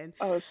happening.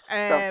 Oh,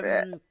 stop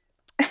it. Um.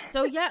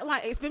 So yeah,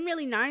 like it's been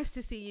really nice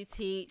to see you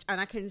teach, and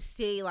I can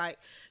see like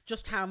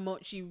just how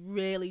much you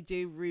really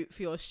do root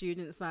for your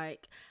students.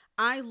 Like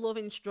I love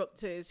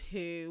instructors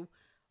who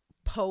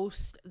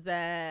post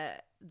their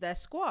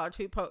squad,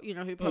 who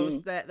Mm,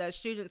 post their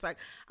students. Like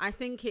I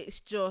think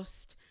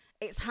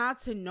it's hard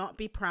to not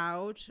be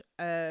proud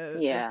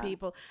of yeah.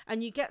 people,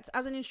 and you get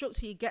as an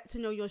instructor you get to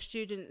know your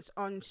students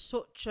on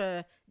such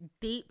a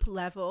deep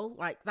level.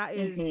 Like that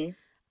is Mhm.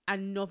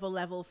 another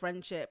level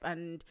friendship.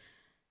 And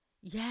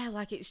yeah,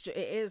 like it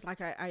is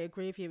like I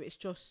agree with you. It's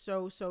just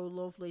so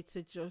lovely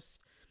to just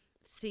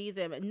see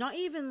them, and not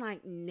even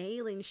like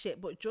nailing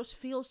shit, but just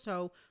feel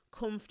so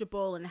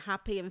comfortable and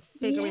happy and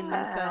figuring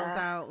themselves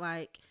Yeah. out.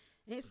 Like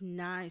it's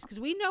nice because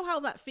we know how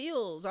that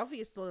feels.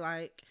 Obviously,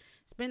 like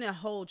it's been a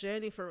whole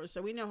journey for us,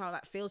 so we know how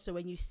that feels. So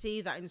when you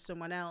see that in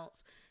someone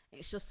else,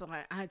 it's just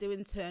like I do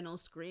internal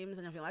screams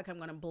and I feel like I'm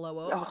gonna blow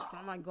up. Oh, It's,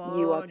 oh my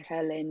you are god,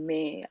 telling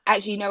me.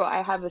 Actually, you know what?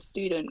 I have a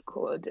student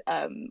called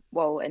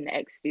well, an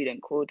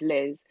ex-student called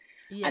Liz,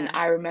 and yeah,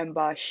 I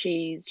remember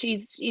she's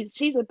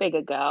a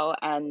bigger girl,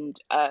 and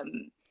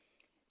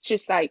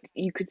just like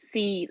you could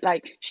see,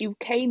 like she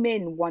came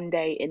in one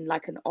day in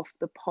like an off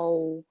the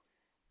pole,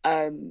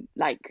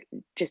 like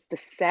just the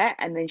set,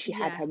 and then she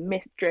had Yeah. her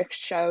midriff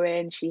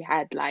showing. She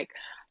had like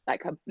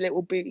her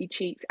little booty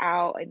cheeks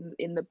out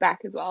in the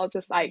back as well. I was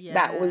just like,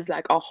 that Yeah. was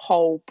like a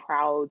whole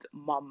proud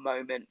mum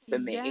moment for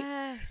me.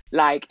 Yes.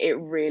 Like it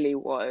really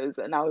was.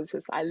 And I was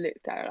just, I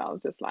looked at her and I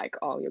was just like,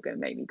 oh, you're gonna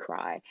make me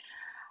cry.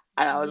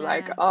 And I was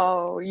like, Yeah.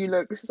 oh, you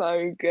look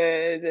so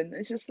good. And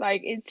it's just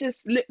like, it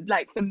just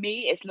like for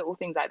me, it's little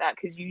things like that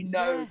because you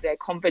know their Yes.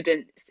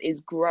 confidence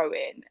is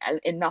growing and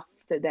enough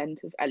to them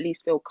to at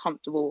least feel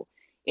comfortable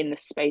in the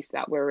space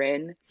that we're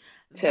in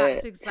to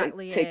That's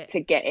exactly it. to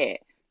get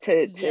it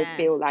to Yeah.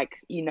 feel like,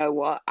 you know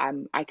what,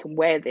 I can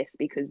wear this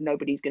because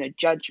nobody's going to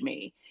judge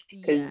me, Yeah.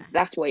 because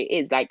that's what it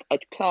is. Like a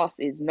class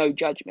is no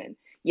judgment.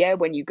 Yeah,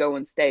 when you go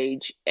on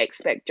stage,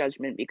 expect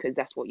judgment because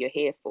that's what you're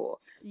here for.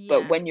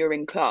 But Yeah. when you're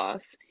in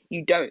class,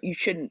 you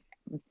shouldn't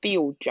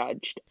feel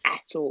judged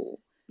at all.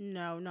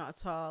 No, not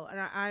at all. And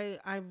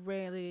I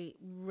really,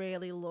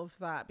 really love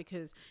that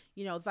because,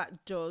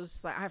 that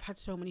does, like, I've had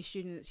so many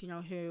students,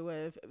 who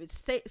have, it's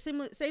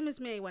same as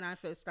me when I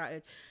first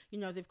started,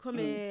 they've come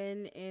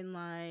Mm. in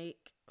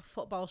like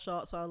football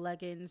shorts or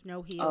leggings, no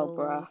Oh,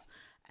 bruh, heels,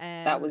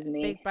 that was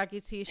me. big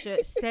baggy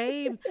t-shirt,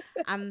 same.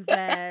 And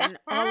then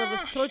all of a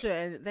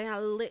sudden they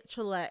are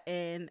literally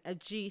in a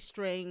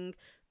G-string,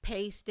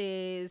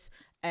 pasties,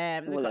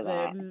 they've All got of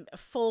the that.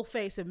 full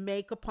face of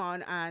makeup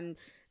on and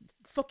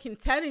fucking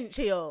 10-inch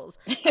heels.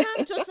 And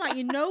I'm just like,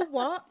 you know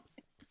what?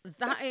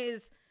 That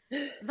is,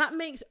 that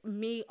makes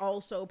me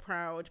also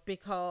proud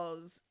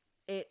because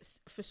it's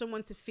for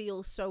someone to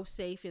feel so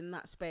safe in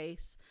that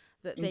space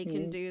that they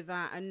can Hmm. do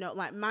that and not,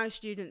 like, my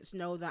students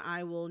know that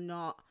I will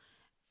not,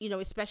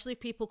 especially if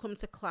people come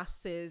to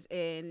classes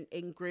in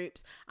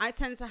groups. I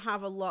tend to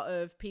have a lot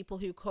of people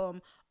who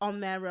come on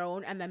their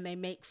own and then they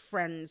make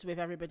friends with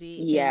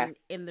everybody Yeah.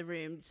 in the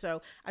room.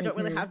 So I don't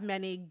really Hmm. have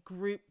many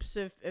groups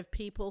of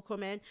people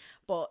come in,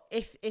 but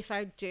if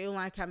I do,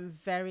 like, I'm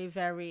very,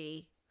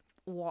 very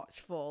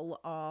watchful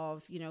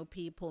of,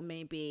 people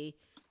maybe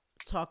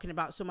talking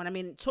about someone. I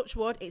mean, touch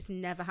wood, it's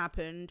never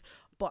happened,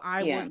 but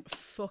I Yeah. would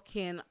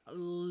fucking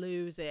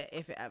lose it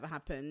if it ever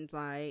happened.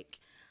 Like,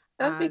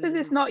 That's because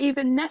it's and not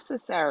even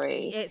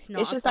necessary. it's It's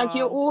not just at like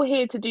you're all. all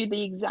here to do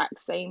the exact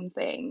same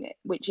thing,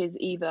 which is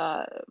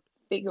either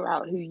figure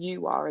out who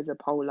you are as a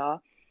polar,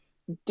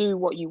 do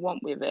what you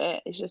want with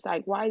it. It's just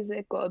like, why is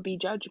there got to be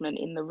judgment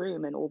in the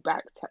room and all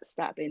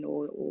backstabbing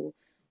or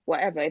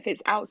whatever? If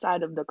it's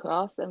outside of the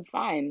class, then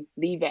fine,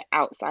 leave it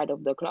outside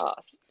of the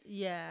class.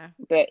 Yeah.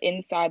 But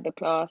inside the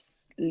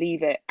class,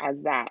 leave it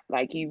as that.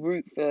 Like you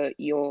root for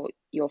your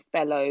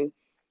fellow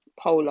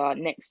polar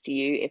next to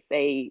you if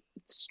they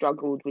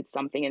struggled with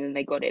something and then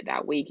they got it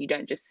that week. You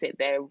don't just sit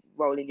there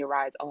rolling your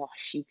eyes, oh,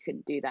 she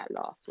couldn't do that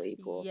last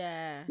week, or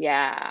Yeah.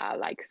 yeah,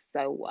 like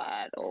so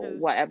what, or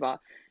Because, whatever.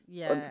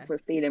 yeah. We're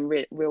feeling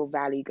real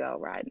valley girl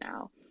right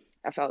now.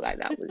 I felt like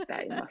that was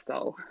that in my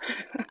soul.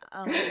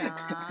 Oh my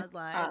God.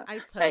 Like, I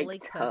Like totally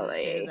couldn't do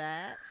totally,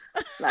 that.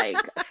 like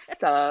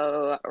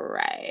so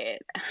right.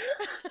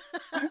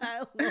 I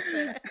love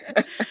it.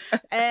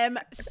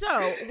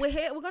 So we're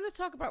here. We're going to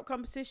talk about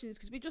competitions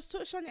because we just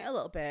touched on it a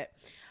little bit,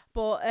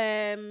 but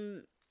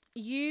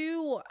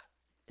you,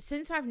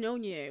 since I've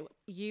known you,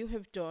 you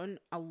have done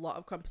a lot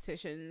of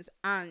competitions,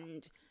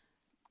 and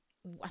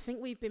I think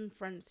we've been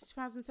friends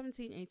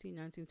 2017, 18,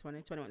 19,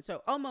 20, 21.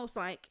 So almost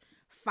like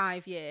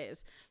 5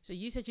 years. So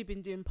you said you've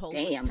been doing pole for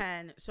Damn.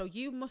 10. So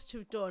you must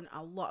have done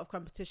a lot of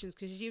competitions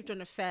because you've done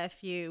a fair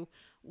few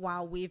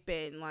while we've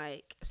been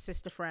like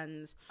sister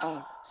friends.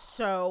 Oh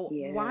So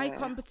why yeah.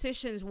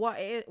 competitions? What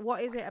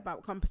is it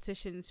about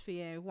competitions for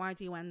you? Why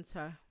do you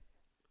enter?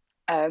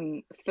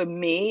 For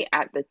me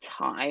at the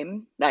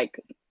time, like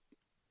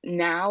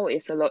now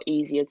it's a lot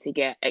easier to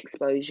get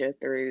exposure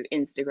through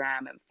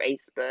Instagram and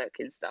Facebook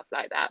and stuff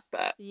like that.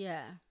 But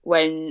Yeah.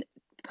 when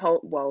pole,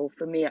 well,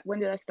 for me, when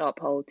did I start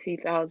pole?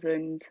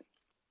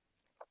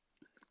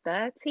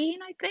 2013,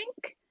 I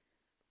think.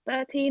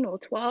 13 or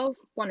 12,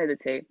 one of the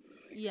two.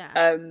 Yeah.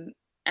 Um,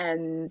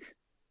 and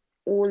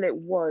all it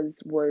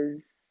was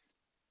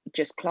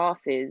just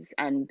classes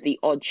and the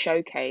odd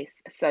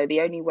showcase. So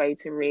the only way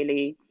to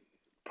really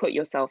put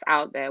yourself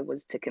out there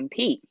was to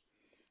compete.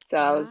 So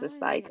I was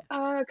just like, Right.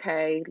 oh,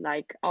 okay,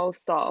 like I'll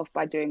start off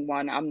by doing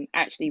one. I'm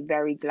actually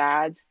very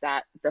glad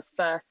that the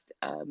first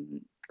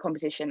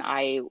competition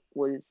I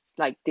was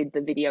like did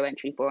the video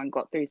entry for and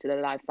got through to the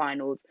live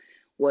finals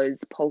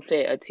was Pole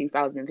Theatre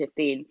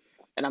 2015.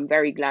 And I'm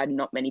very glad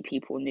not many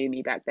people knew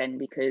me back then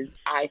because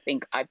I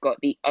think I've got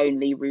the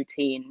only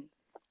routine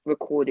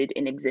recorded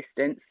in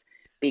existence,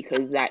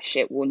 because that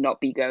shit will not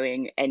be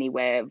going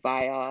anywhere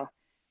via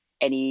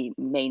any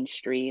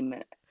mainstream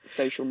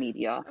social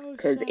media Oh,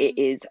 because it Shan.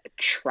 is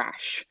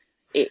trash.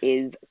 It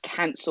is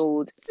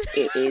cancelled.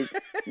 It is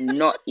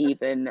not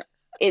even,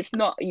 it's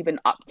not even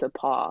up to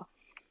par.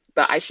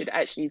 But I should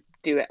actually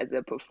do it as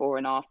a before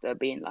and after,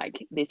 being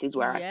like, this is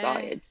where I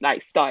started. Like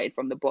Yes. started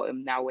from the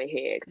bottom, now we're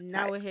here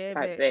Now type we're here,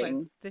 type bitch. Like,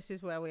 thing. this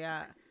is where we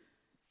are.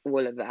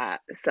 all of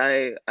that.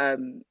 So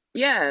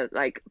yeah,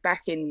 like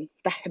back in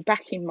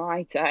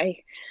my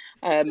day,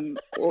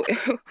 or,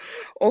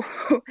 or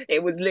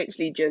it was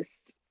literally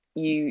just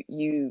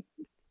you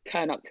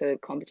turn up to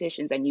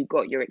competitions and you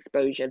got your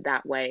exposure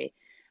that way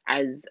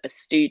as a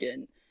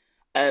student.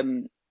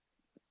 Um,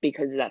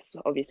 because that's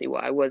obviously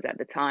what I was at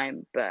the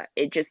time, but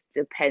it just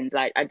depends.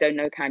 Like I don't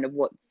know kind of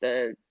what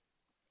the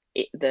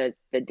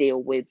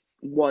deal with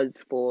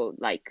was for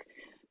like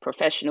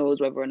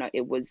professionals, whether or not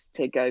it was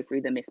to go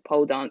through the Miss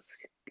Pole Dance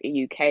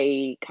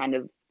UK kind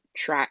of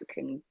track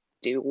and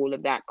do all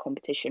of that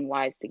competition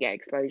wise to get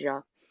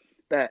exposure.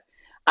 But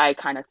I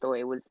kind of thought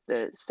it was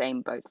the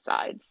same both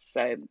sides.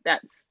 So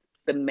that's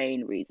the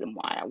main reason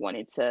why I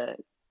wanted to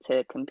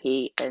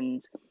compete.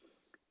 And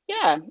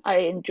yeah, I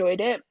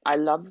enjoyed it. I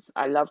love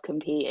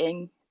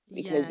competing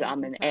because Yeah, you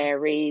I'm can an tell.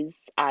 Aries.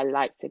 I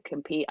like to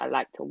compete. I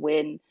like to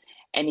win.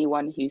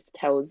 Anyone who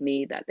tells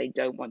me that they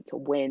don't want to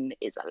win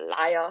is a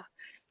liar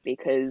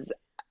because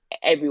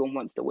everyone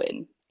wants to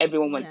win.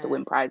 Everyone wants to Yeah.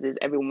 win prizes.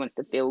 Everyone wants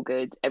to feel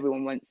good.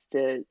 Everyone wants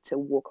to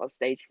walk off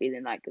stage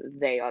feeling like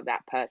they are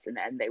that person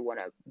and they want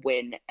to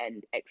win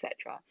and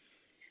etc.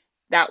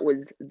 That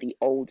was the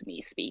old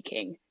me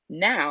speaking.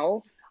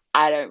 Now,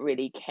 I don't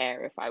really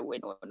care if I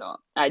win or not.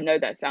 I know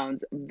that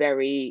sounds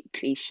very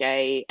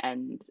cliche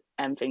and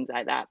things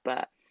like that,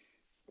 but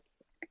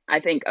I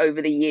think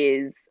over the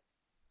years,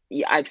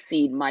 yeah, I've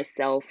seen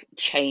myself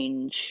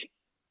change,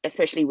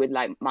 especially with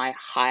like my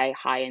high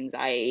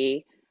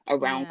anxiety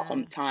around Yeah.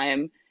 comp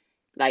time.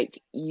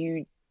 Like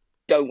you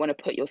don't want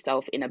to put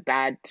yourself in a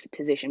bad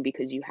position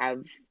because you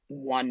have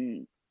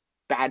one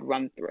bad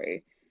run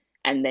through,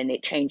 and then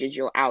it changes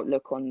your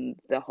outlook on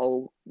the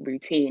whole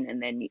routine,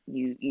 and then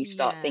you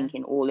start Yeah.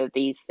 thinking all of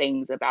these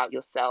things about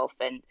yourself,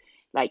 and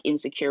like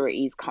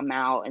insecurities come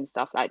out and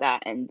stuff like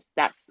that, and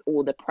that's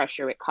all the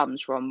pressure it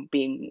comes from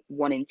being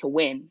wanting to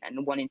win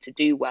and wanting to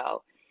do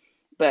well.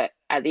 But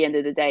at the end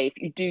of the day, if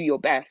you do your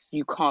best,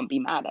 you can't be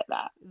mad at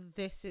that.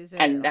 This is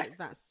it. And Like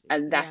that's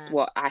that's yeah.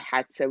 what I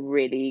had to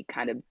really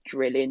kind of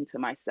drill into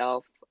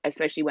myself,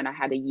 especially when I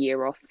had a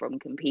year off from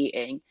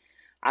competing.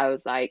 I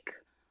was like,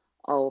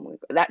 oh my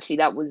God. Actually,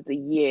 that was the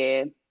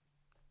year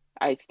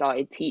I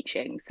started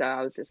teaching. So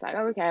I was just like,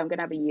 oh, okay, I'm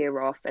gonna have a year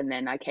off. And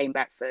then I came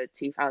back for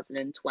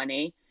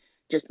 2020,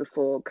 just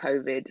before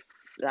COVID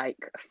like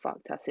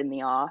fucked us in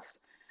the ass.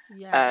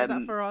 Yeah. Was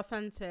that Um, for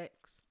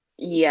Authentics?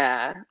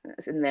 yeah.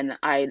 And then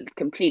I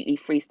completely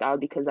freestyled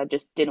because I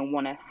just didn't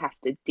want to have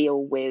to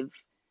deal with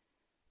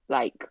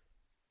like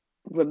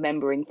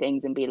remembering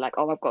things and be like,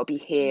 oh, I've got to be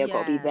here, I've got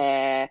to be Yeah.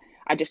 there.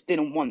 I just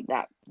didn't want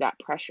that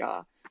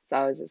pressure. So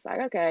I was just like,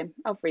 okay,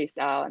 I'll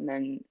freestyle. And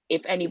then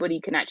if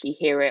anybody can actually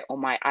hear it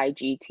on my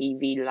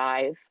IGTV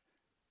live,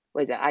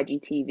 was it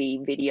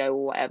IGTV video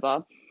or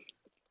whatever,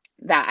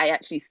 that I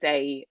actually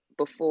say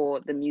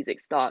before the music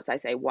starts, I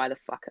say, why the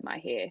fuck am I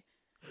here?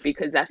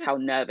 Because that's how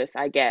nervous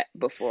I get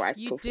before I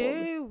You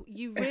perform. do.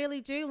 You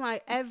really do.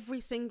 Like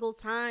every single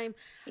time.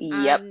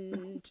 Yep,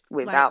 And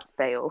like without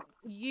fail.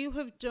 you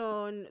have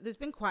done, there's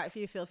been quite a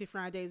few Filthy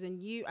Fridays,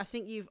 and I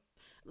think you've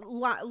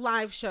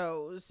live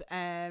shows.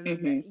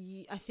 Hmm.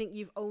 I think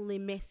you've only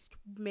missed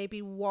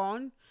maybe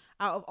one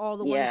out of all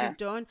the ones Yeah. you've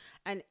done,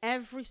 and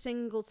every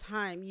single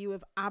time you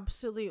have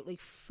absolutely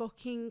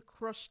fucking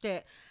crushed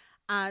it.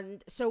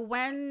 And so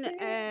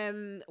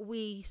when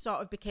we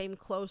sort of became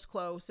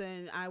close,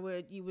 and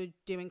you were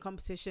doing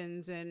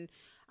competitions, and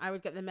I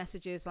would get the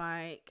messages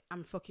like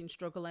I'm fucking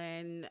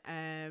struggling,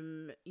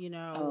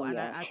 Oh and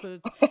yeah. I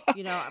could,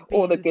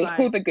 All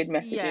like, the good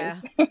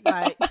yeah, messages.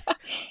 like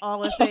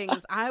all the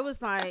things. I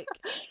was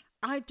like,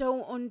 I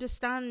don't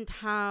understand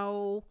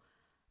how.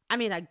 I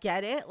mean, I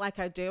get it, like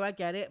I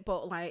get it,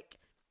 but like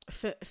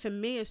for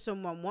me as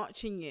someone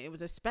watching you,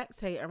 as a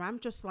spectator, I'm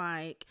just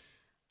like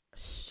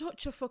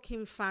such a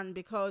fucking fan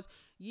because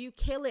you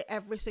kill it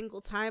every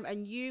single time.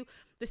 And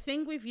the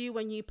thing with you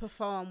when you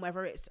perform,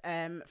 whether it's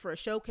for a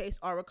showcase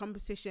or a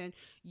competition,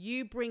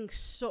 you bring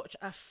such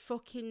a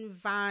fucking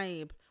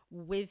vibe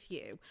with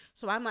you.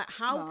 So I'm like,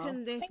 how Oh,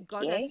 can this thank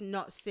goddess you.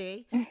 not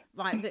see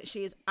like that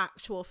she is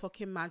actual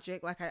fucking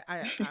magic? Like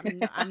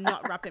I'm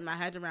not wrapping my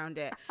head around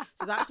it.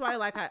 So that's why,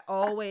 like, I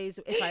always,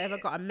 if I ever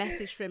got a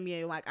message from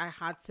you, like I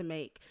had to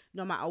make,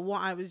 no matter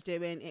what I was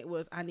doing, it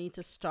was I need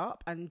to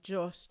stop and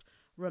just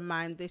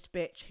remind this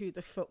bitch who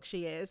the fuck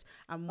she is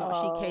and what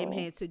she came Oh,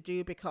 here to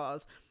do,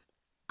 because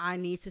I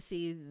need to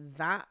see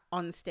that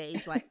on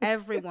stage. Like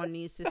everyone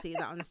needs to see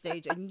that on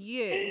stage, and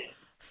you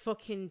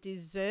fucking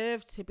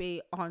deserve to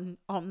be on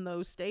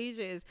those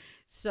stages.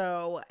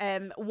 So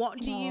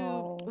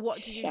oh,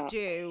 what do you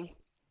do shucks.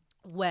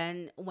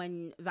 when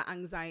that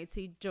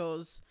anxiety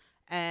does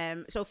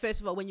so first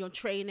of all, when you're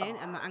training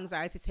and the Oh.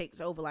 anxiety takes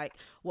over, like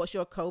what's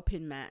your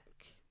coping mech?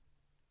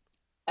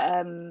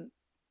 Um,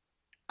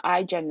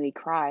 I generally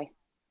cry.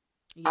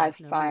 I Yeah,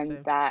 no, me find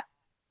too. that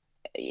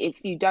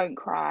if you don't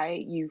cry,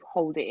 you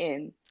hold it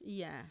in,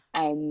 Yeah.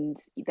 and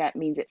that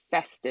means it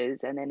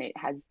festers, and then it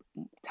has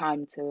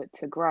time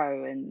to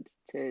grow and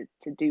to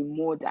do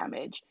more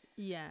damage.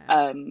 Yeah.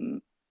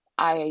 Um,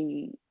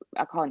 I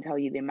I can't tell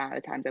you the amount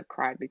of times I've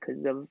cried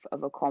because of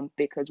a comp,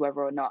 because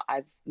whether or not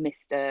I've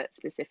missed a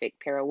specific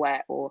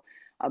pirouette or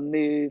a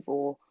move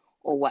or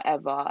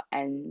whatever,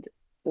 and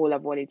all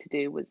I've wanted to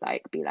do was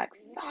like be like,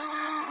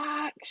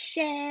 fuck,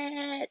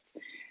 shit,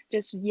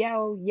 just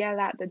yell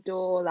at the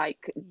door,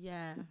 like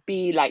Yeah.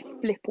 be like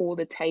flip all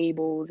the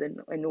tables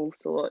and all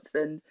sorts.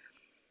 And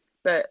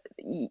but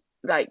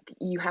like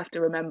you have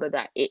to remember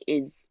that it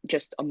is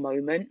just a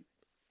moment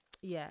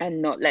Yeah.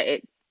 and not let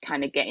it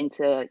kind of get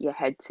into your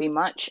head too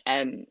much.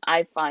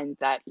 I find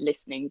that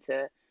listening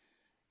to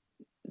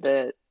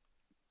the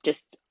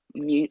just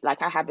mute,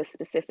 like I have a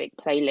specific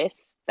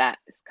playlist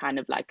that's kind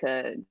of like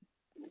a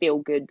feel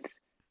good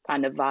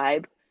kind of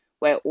vibe,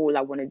 where all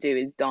I want to do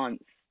is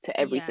dance to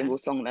every Yeah. single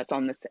song that's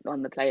on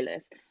the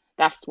playlist.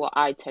 That's what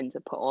I tend to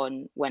put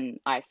on when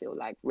I feel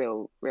like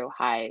real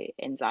high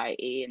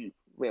anxiety and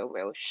real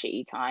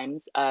shitty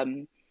times.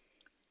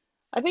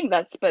 I think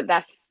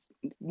that's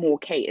more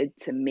catered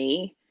to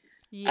me,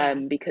 Yeah.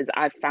 because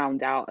I've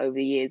found out over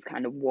the years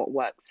kind of what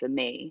works for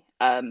me.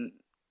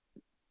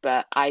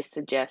 But I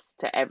suggest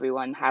to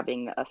everyone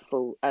having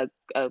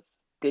a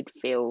good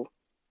feel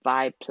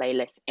vibe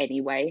playlist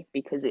anyway,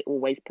 because it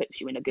always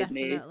puts you in a good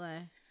mood.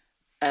 Definitely.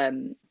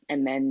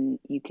 And then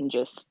you can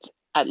just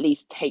at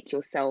least take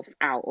yourself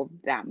out of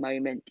that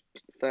moment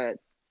for,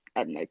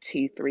 I don't know,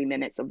 2-3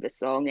 minutes of the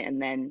song,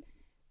 and then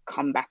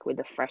come back with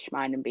a fresh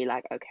mind and be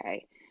like,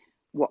 okay,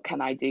 what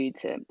can I do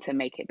to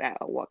make it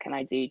better? What can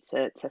I do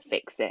to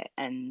fix it,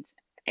 and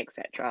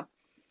etc.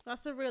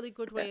 That's a really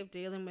good way of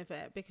dealing with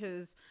it,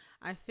 because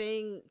I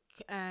think,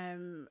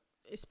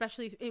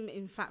 especially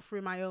in fact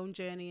through my own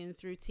journey and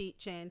through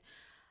teaching,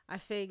 I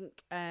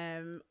think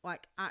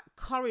like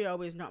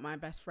choreo is not my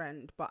best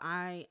friend, but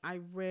I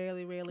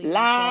really enjoy.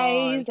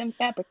 Lies and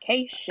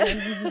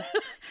fabrication.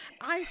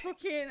 I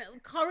fucking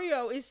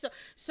choreo is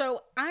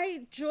so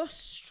I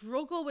just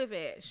struggle with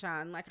it,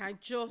 Shan. Like I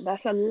just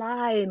That's a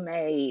lie,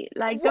 mate.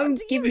 Like, what don't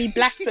do give you me mean?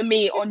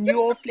 blasphemy on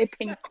your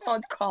flipping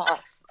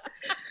podcast.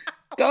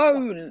 What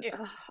Don't. if?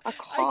 Ugh, I I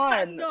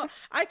can't. cannot.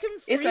 I can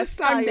It's a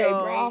Sunday,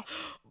 freestyle, bruh.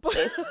 but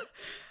It's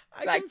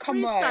I like, can come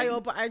freestyle,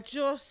 on. but I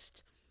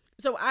just.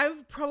 So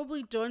I've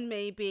probably done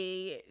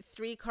maybe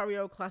 3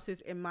 choreo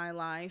classes in my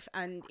life,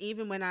 and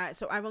even when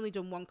so I've only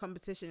done one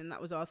competition, and that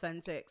was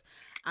Authentics,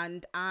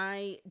 and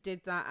I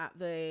did that at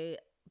the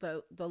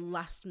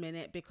last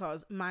minute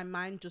because my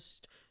mind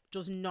just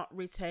does not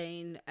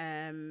retain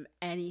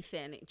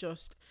anything. It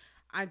just,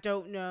 I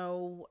don't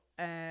know.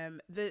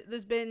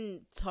 There's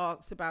been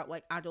talks about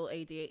like adult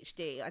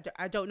ADHD.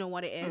 I don't know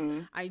what it is.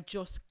 Mm. I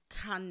just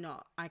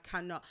cannot. I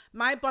cannot.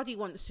 My body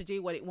wants to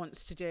do what it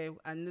wants to do,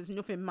 and there's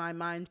nothing my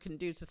mind can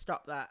do to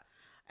stop that.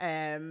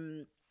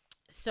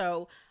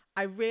 So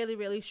I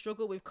really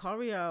struggle with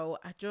choreo.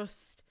 I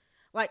just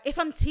like, if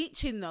I'm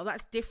teaching though,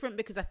 that's different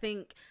because I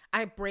think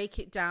I break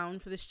it down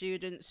for the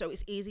students, so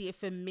it's easier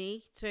for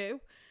me too.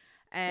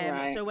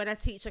 Right. So when I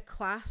teach a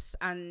class,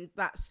 and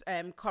that's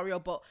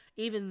choreo, but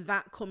even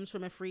that comes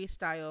from a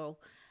freestyle.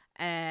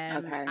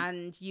 Okay.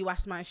 And you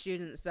ask my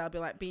students, they'll be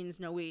like, Beans,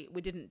 no, we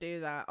didn't do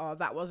that, or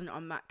that wasn't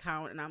on that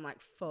count, and I'm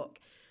like, fuck.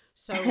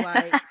 So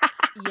like,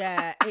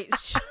 yeah,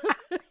 it's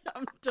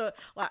I'm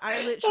like,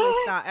 I literally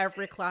start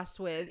every class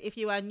with, if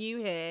you are new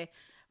here,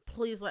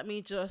 please let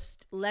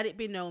it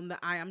be known that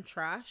I am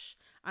trash.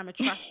 I'm a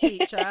trash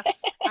teacher.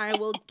 I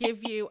will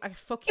give you a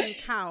fucking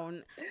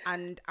count,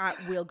 and I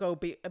will go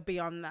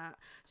beyond that.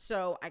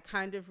 So I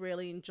kind of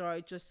really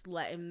enjoy just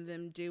letting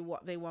them do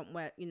what they want,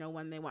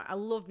 when they want. I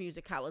love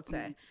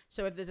musicality.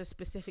 So if there's a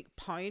specific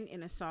point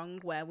in a song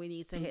where we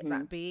need to hit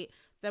that beat,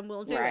 then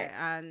we'll do it.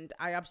 And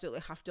I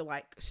absolutely have to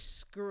like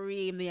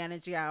scream the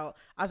energy out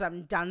as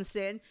I'm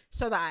dancing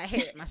so that I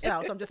hit it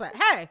myself. So I'm just like,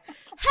 hey,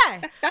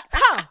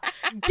 huh,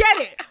 get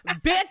it,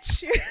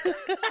 bitch.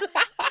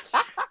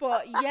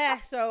 But yeah,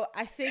 so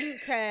I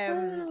think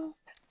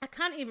I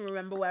can't even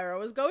remember where I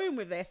was going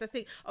with this. I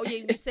think, oh yeah,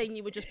 you were saying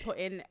you were just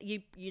putting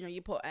you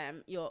put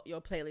your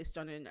playlist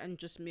on and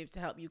just moved to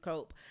help you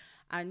cope.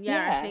 And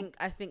yeah,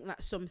 I think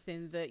that's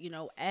something that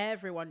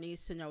everyone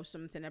needs to know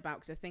something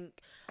about, because I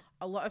think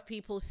a lot of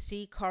people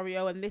see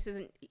choreo, and this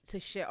isn't to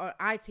shit on.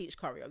 I teach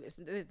choreo.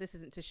 This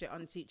isn't to shit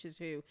on teachers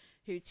who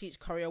teach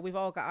choreo. We've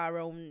all got our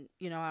own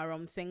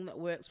thing that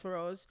works for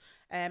us.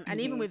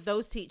 And even with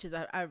those teachers,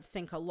 I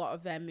think a lot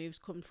of their moves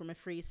come from a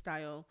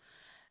freestyle.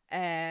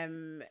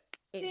 It's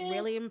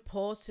really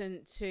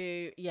important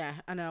to,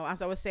 I know,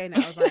 as I was saying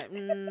it, I was like,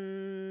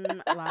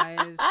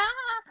 lies,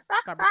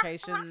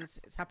 fabrications,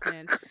 it's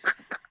happening.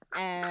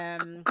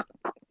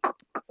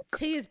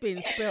 Tea has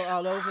been spilled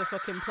all over the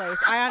fucking place.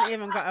 I haven't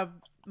even got a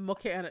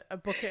bucket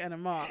and a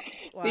mop.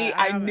 Like, See,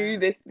 I knew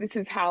this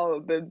is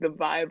how the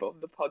vibe of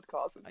the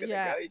podcast was gonna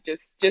go.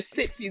 Just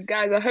sip, you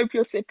guys. I hope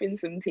you're sipping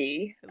some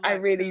tea. Like, I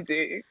really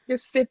do.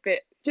 Just sip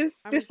it.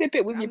 Just sip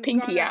it with your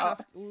pinky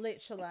out.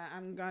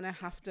 I'm gonna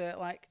have to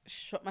like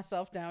shut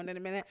myself down in a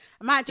minute.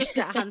 I might just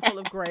get a handful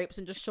of grapes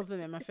and just shove them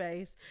in my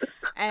face.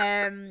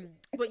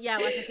 But yeah,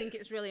 like I think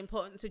it's really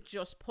important to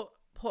just put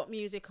put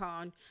music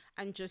on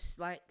and just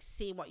like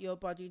see what your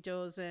body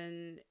does.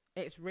 And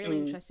it's really Mm.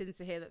 interesting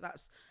to hear that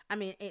that's, I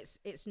mean,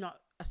 it's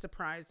not a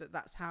surprise that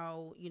that's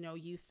how, you know,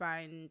 you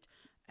find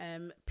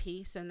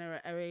peace and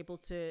are able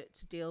to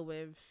deal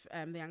with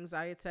the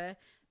anxiety,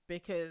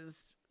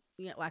 because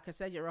yeah, like I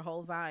said, you're a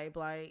whole vibe.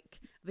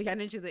 Like the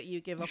energy that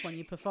you give off when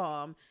you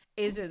perform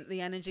isn't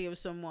the energy of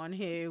someone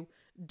who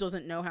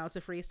doesn't know how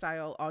to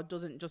freestyle or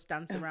doesn't just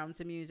dance Ugh, around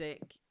to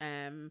music.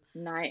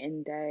 night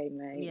and day,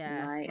 mate.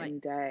 Yeah, Night like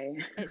and day.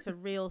 it's a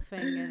real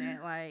thing, and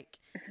it like,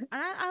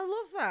 and I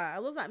love that. I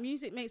love that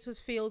music makes us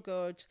feel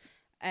good,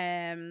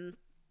 um,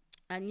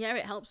 and yeah,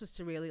 it helps us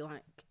to really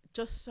like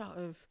just sort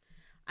of.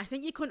 I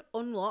think you can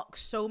unlock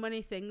so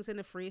many things in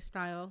a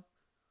freestyle,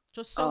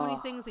 just so many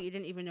Oh, things that you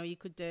didn't even know you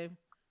could do,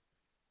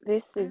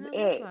 this is and I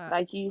love it. that.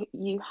 Like you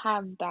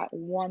have that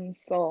one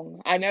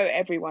song. I know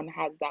everyone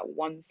has that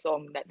one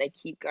song that they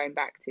keep going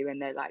back to,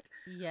 and they're like,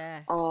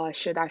 Yes. "Oh,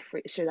 should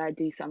I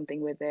do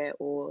something with it,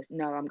 or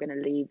no, I'm gonna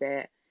leave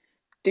it."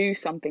 Do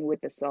something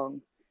with the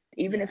song,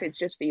 even if Yeah. it's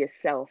just for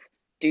yourself.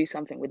 Do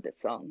something with the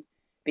song,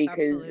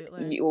 because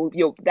Absolutely.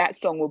 you'll that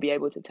song will be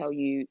able to tell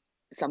you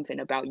something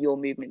about your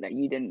movement that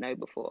you didn't know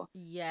before.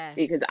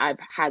 Because Yes. I've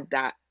had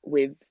that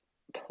with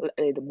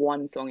the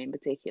one song in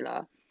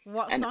particular,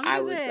 What and song I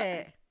is was like,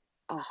 it?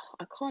 oh,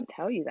 I can't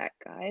tell you that,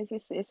 guys.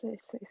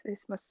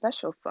 It's my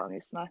special song.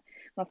 It's my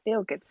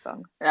feel good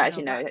song. I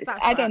know Actually, no,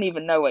 that's I what don't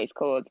even know what it's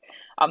called.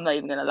 I'm not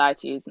even gonna lie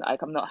to you. It's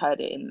like I've not heard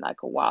it in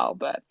like a while,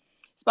 but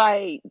it's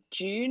by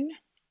June,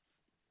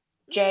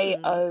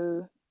 Hmm.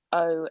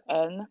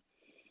 Joon,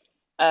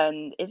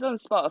 and it's on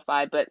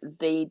Spotify. But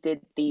they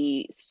did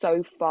the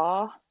So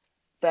Far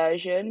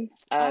version.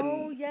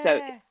 Oh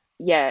So yeah.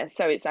 yeah,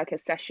 so it's like a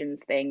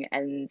sessions thing,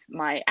 and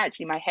my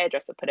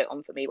hairdresser put it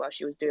on for me while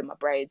she was doing my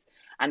braids,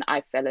 and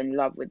I fell in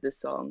love with the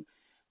song,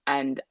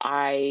 and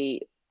I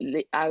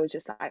was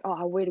just like, oh,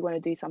 I really want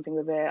to do something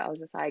with it. I was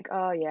just like,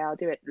 oh yeah, I'll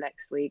do it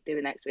next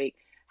week.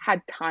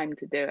 Had time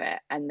to do it,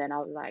 and then I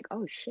was like,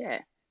 oh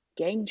shit,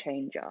 game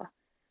changer.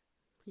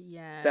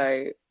 Yeah.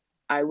 So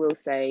I will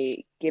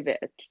say, give it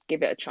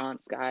a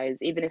chance, guys.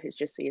 Even if it's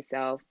just for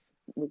yourself,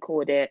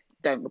 record it,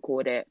 don't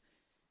record it,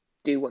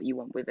 do what you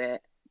want with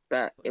it,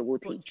 but it will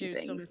But teach you do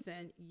things.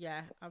 something.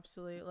 Yeah,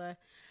 absolutely.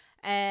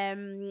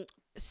 Um,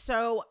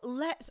 so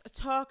let's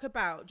talk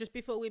about, just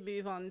before we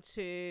move on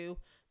to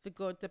the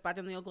good, the bad,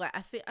 and the ugly.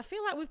 I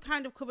feel like we've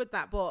kind of covered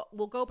that, but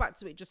we'll go back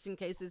to it just in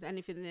case there's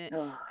anything that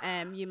Oh,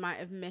 you might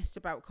have missed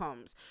about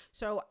comms.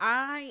 So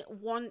I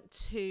want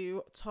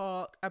to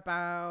talk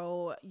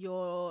about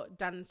your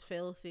dance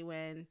filthy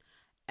win,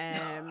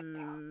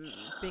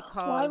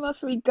 why because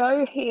must we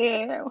go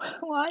here?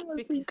 Why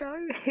must we bec- go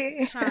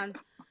here? Shan,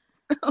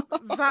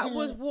 that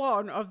was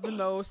one of the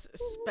most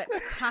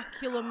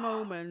spectacular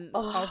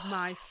moments Oh, of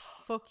my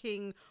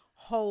fucking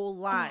whole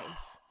oh,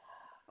 life.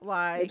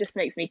 it Like, just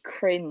makes me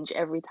cringe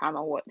every time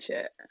I watch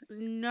it.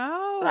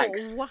 Like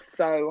no.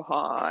 so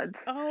hard.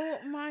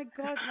 Oh my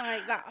God.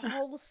 Like, that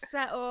whole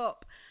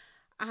setup.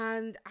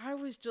 And I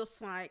was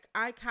just like,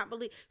 I can't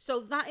believe.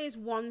 So, that is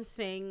one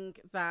thing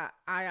that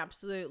I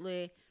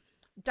absolutely.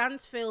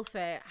 Dance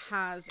Filthy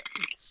has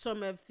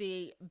some of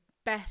the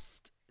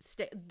best,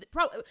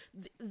 probably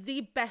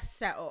the best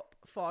setup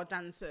for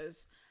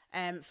dancers,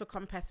 for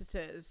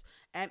competitors.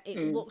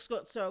 It Mm, looks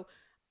good. So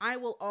I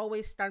will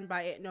always stand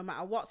by it, no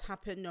matter what's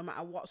happened, no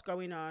matter what's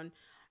going on.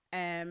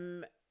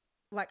 Um,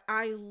 like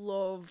I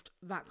loved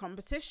that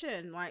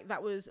competition. Like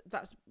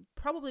that's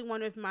probably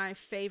one of my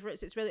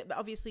favorites. It's really,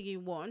 obviously you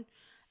won.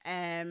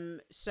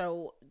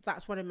 So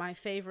that's one of my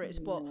favorites,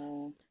 but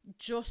yeah.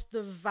 just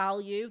the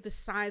value, the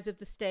size of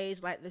the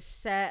stage, like the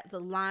set, the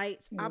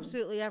lights, Mm,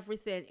 absolutely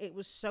everything. It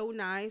was so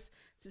nice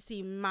to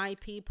see my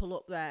people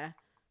up there.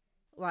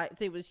 Like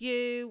there was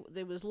you,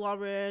 there was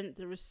Lauren,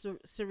 there was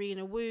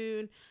Serena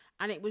Woon,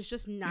 and it was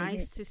just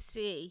hmm. nice to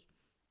see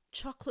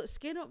Chocolate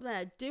Skin up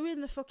there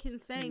doing the fucking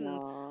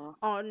thing No.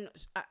 on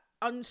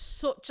on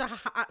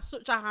at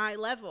such a high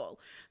level.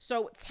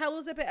 So tell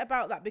us a bit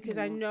about that, because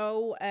I No.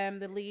 know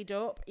the lead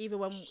up, even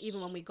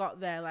when we got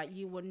there, like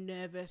you were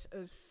nervous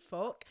as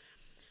fuck.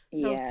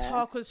 So Yeah.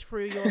 talk us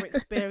through your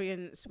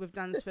experience with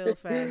Dance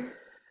Filthy.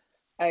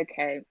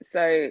 Okay,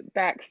 so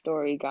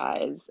backstory,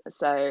 guys.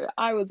 So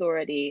I was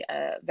already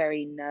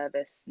very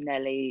nervous,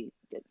 Nelly,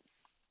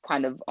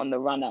 kind of on the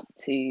run up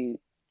to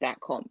that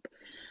comp.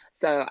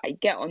 So I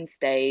get on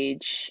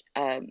stage,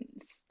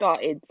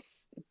 started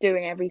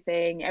doing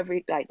everything,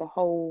 like the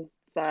whole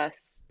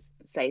first,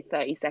 say,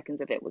 30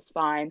 seconds of it was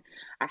fine.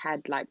 I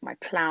had like my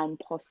clown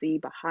posse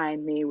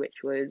behind me,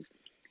 which was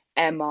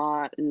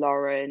Emma,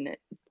 Lauren,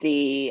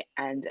 Dee,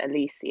 and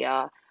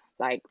Alicia,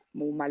 like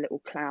all my little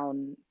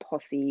clown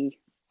posse,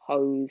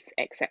 hoes,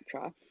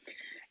 etc.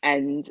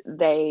 And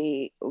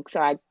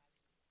so I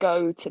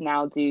go to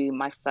now do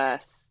my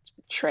first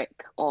trick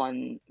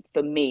on,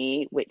 for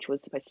me, which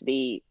was supposed to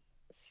be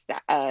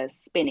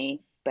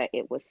spinny, but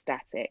it was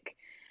static.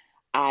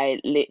 I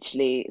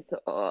literally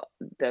thought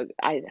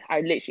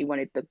I literally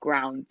wanted the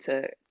ground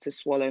to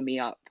swallow me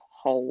up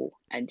whole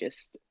and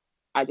just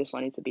I just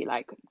wanted to be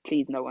like,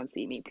 please no one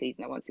see me, please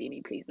no one see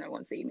me, please no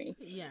one see me.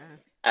 Yeah.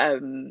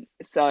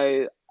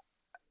 So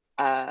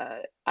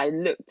I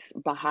looked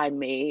behind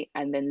me,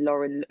 and then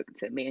Lauren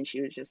looked at me, and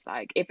she was just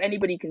like, if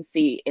anybody can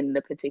see in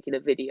the particular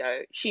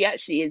video, she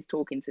actually is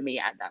talking to me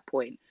at that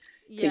point,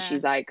 because Yeah.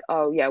 she's like,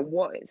 oh yeah,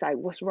 what? It's like,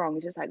 what's wrong?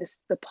 It's just like this.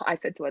 I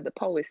said to her, the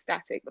pole is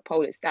static. The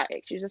pole is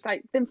static. She was just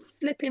like, then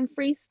flipping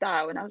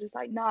freestyle, and I was just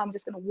like, no, I'm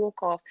just gonna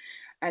walk off,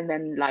 and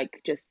then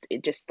like just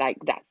like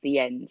that's the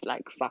end.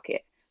 Like fuck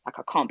it. Like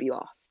I can't be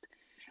asked.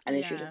 And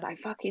then she was just Yeah. like,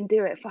 fucking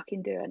do it.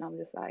 And I'm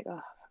just like,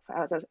 oh.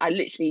 I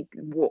literally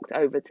walked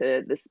over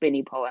to the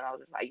spinny pole, and I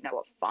was just like, you know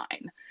what,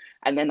 fine.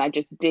 And then I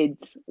just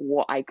did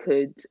what I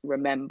could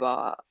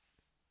remember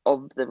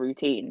of the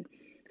routine.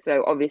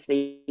 So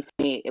obviously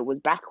for me, it was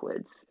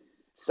backwards.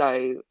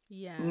 So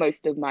Yeah.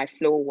 most of my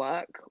floor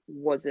work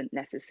wasn't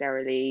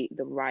necessarily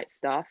the right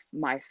stuff.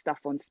 My stuff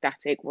on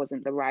static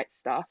wasn't the right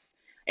stuff,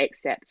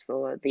 except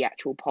for the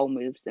actual pole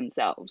moves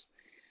themselves.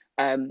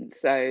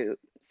 So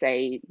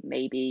say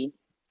maybe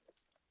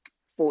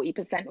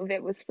 40% of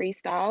it was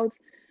freestyled.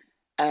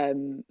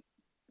 Um,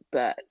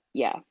 but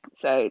yeah,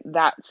 so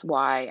that's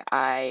why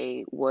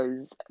I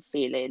was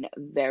feeling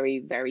very,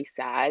 very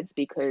sad,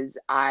 because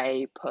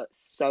I put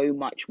so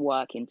much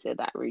work into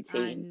that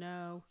I routine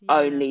know.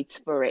 Yeah. only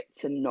for it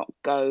to not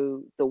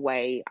go the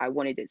way I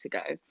wanted it to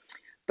go.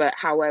 But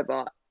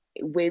however,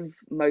 with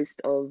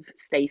most of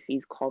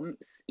Stacey's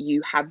comps,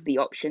 you have the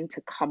option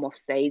to come off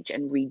stage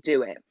and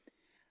redo it.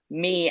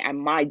 Me and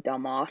my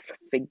dumbass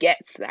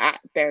forgets that,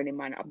 bearing in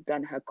mind I've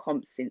done her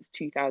comps since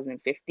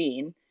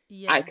 2015.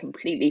 I Yeah.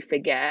 completely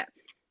forget,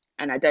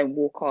 and I don't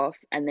walk off,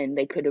 and then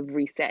they could have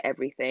reset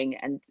everything,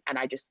 and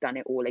I just done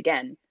it all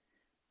again.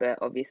 But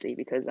obviously,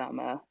 because I'm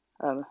a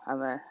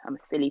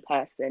silly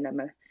person, I'm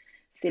a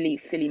silly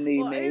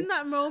moo Well, moo. in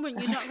that moment,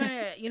 you're not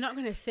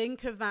gonna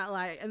think of that.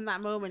 Like in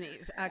that moment,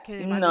 it's I can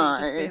imagine it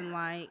just No, being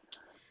like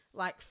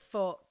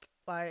fuck,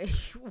 like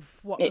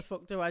what the it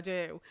fuck do I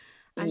do?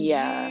 And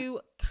yeah,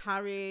 you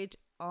carried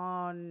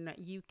on.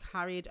 You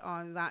carried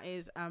on. That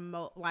is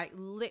like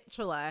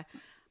literally.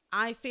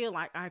 I feel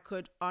like I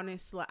could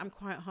honestly, I'm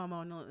quite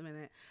hormonal at the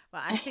minute,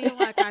 but I feel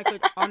like I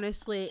could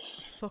honestly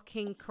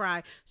fucking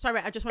cry.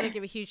 Sorry, I just want to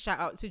give a huge shout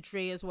out to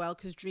Dree as well,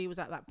 because Dree was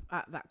at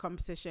that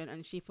competition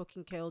and she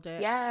fucking killed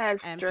it.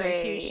 yes, So a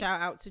huge Dre.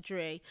 shout out to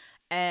Dree.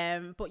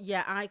 But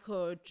yeah, I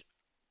could.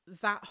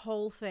 That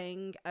whole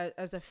thing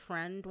as a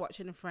friend,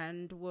 watching a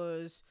friend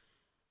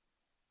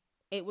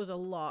it was a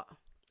lot,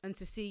 and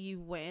to see you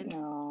win,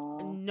 No,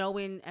 and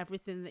knowing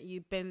everything that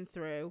you've been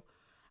through,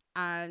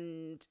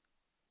 and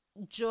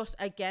just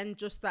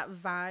that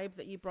vibe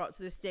that you brought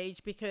to the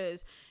stage,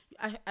 because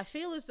I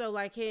feel as though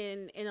like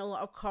in a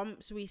lot of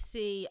comps we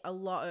see a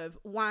lot of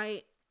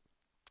white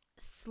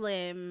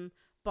slim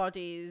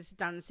bodies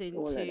dancing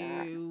all of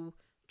that. to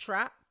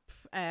trap,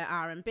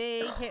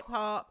 R&B, hip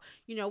hop.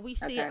 We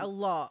see it Okay. a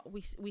lot.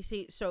 We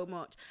see it so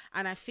much,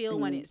 and I feel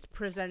when Mm, it's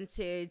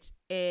presented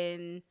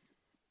in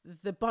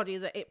the body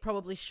that it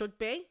probably should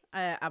be,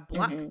 a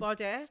black mm-hmm.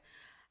 body,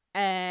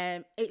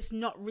 it's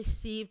not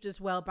received as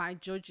well by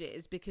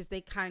judges, because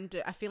they kind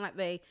of, I feel like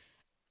they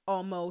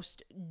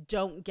almost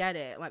don't get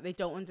it, like they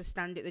don't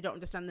understand it, they don't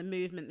understand the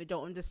movement, they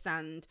don't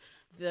understand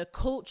the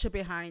culture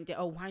behind it.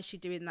 Oh, why is she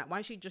doing that? Why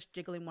is she just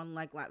jiggling one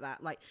leg like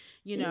that? Like,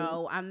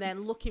 Mm, and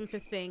then looking for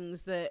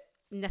things that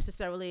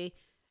necessarily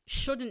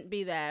shouldn't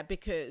be there,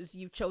 because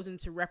you've chosen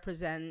to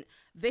represent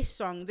this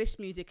song, this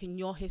music, and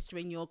your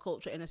history and your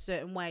culture in a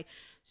certain way.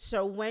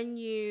 So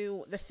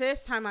the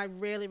first time I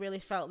really, really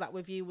felt that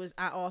with you was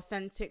at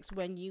Authentics,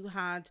 when you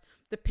had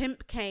the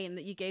pimp cane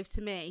that you gave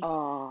to me.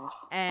 oh,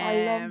 I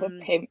love the Um,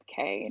 pimp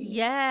cane.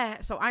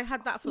 yeah, so I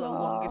had that for the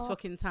longest Oh.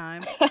 fucking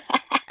time.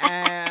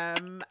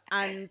 And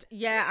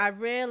yeah,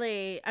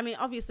 I mean,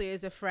 obviously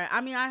as a friend,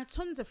 I mean, I had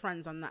tons of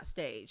friends on that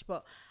stage,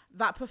 but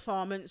that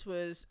performance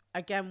was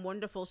again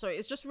wonderful. So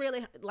it's just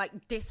really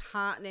like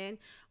disheartening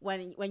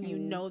when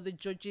Mm, the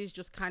judges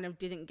just kind of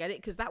didn't get it,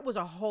 because that was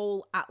a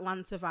whole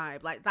Atlanta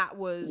vibe. Like that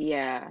was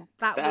yeah,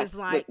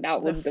 like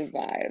that was the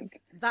vibe.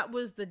 that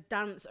was the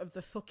dance of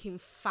the fucking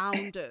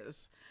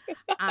founders.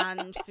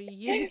 And for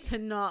you to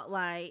not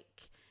I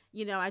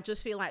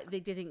just feel like they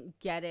didn't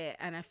get it.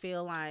 And I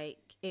feel like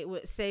it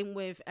was same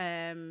with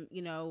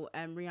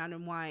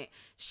Rhiannon White.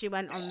 She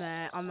went on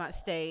there on that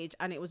stage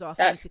and it was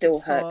That authentic as still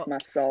hurts my fuck.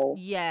 soul.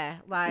 Yeah,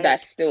 That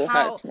like still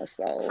hurts my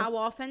soul. how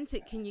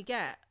authentic can you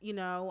get,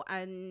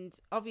 and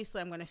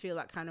obviously I'm going to feel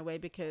that kind of way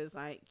because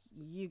like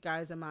you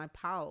guys are my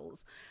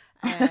pals.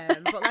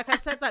 But like I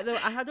said, like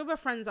I had other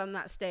friends on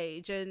that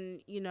stage,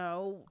 and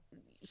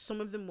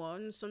some of them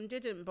won, some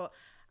didn't. But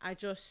I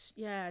just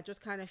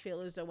kind of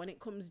feel as though when it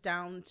comes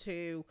down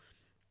to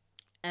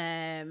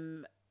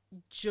um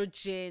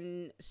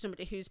judging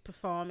somebody who's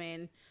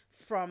performing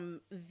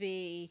from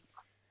the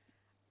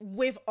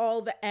with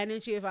all the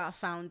energy of our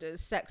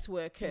founders, sex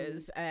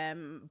Mm, workers,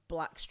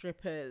 black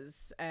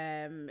strippers,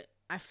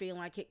 I feel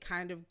like it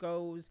kind of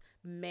goes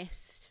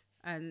missed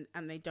and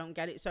they don't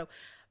get it. So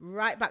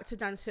right back to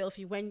Dance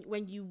Filthy, when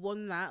you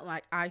won that,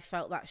 like I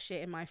felt that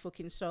shit in my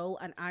fucking soul,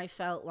 and I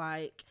felt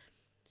like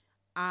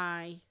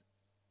I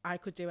I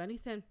could do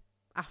anything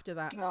after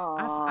that.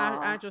 I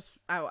Aww. just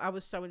I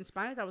was so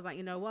inspired. I was like,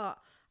 you know what,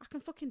 I can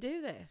fucking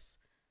do this.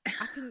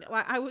 I can,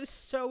 like, I was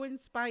so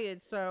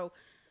inspired. So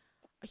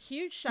a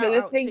huge But shout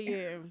the out to thing,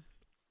 you.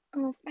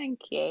 oh, thank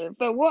you.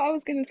 But what I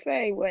was gonna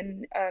say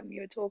when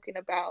you were talking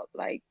about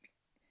like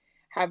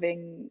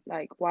having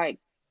like white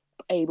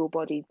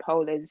able-bodied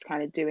polars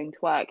kind of doing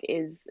twerk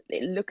is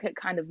look at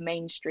kind of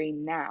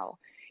mainstream now.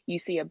 You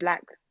see a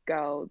black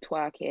girl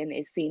twerking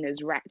is seen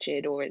as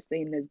ratchet or it's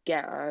seen as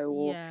ghetto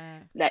or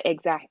Yeah, like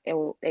exact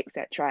or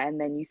etc. And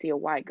then you see a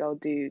white girl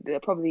do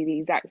probably the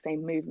exact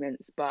same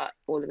movements, but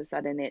all of a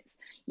sudden it's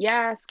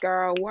yes,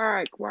 girl,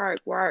 work, work,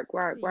 work,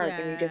 work, work,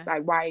 and you're just yeah,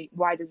 like,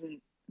 why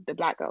doesn't the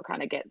black girl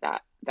kind of get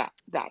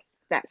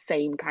that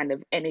same kind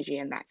of energy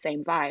and that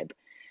same vibe?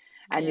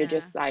 And you're yeah,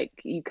 just like,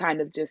 you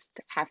kind of just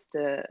have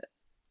to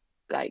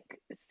like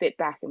sit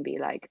back and be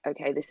like,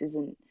 okay, this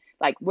isn't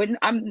like when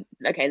I'm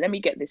okay, let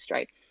me get this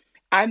straight.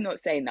 I'm not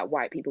saying that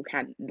white people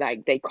can't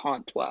like they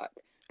can't twerk.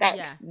 yeah,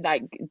 That's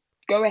like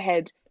go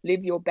ahead,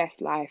 live your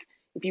best life.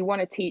 If you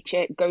want to teach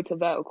it, go to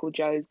Vertical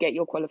Joe's, get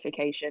your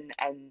qualification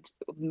and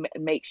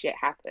make shit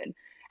happen.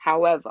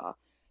 However,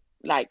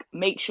 like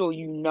make sure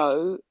you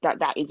know that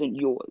that isn't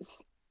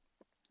yours.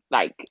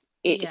 Like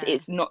yeah,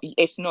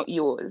 it's not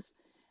yours.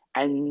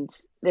 And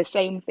the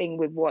same thing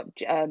with what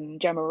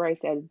Gemma Rowe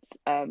said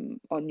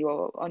on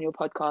your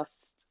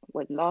podcast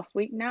what last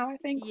week now I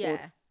think or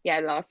yeah, yeah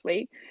last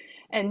week,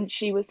 and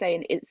she was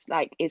saying it's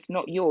like it's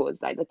not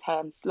yours. Like the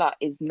term slut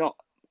is not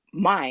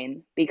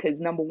mine because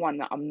number one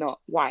that I'm not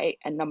white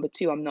and number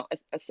two I'm not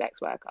a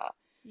sex worker.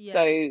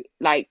 yeah, So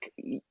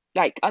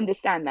like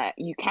understand that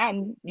you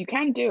can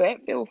do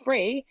it. Feel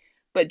free,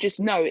 but just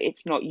know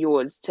it's not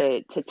yours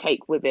to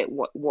take with it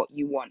what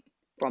you want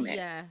from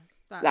it. yeah.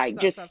 Like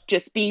That's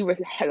just be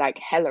like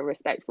hella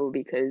respectful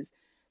because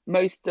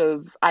most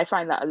of I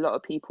find that a lot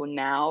of people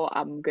now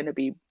I'm gonna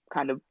be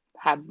kind of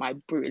have my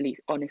brutally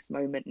honest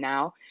moment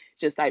now,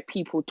 just like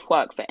people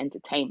twerk for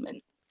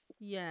entertainment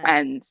yeah,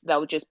 and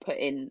they'll just put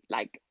in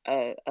like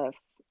a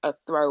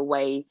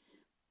throwaway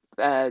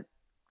uh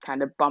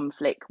kind of bum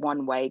flick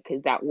one way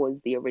because that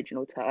was the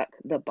original twerk,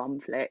 the bum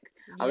flick.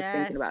 I was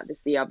thinking about yes.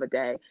 this the other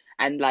day,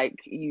 and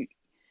you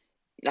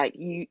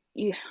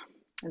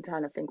I'm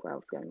trying to think where I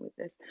was going with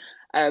this.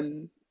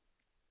 um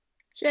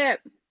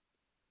Shit.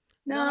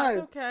 No, that's No.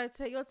 okay.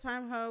 Take your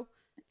time, ho.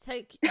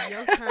 Take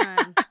your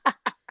time.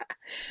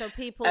 So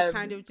people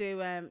kind Um, of do,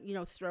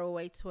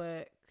 throwaway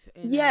twerks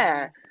in,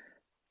 yeah.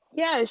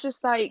 Yeah, it's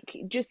just like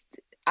just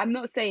I'm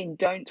not saying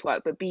don't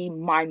twerk, but be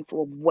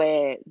mindful of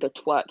where the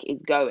twerk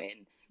is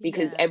going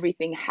because yeah,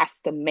 everything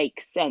has to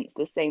make sense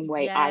the same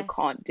way I yes,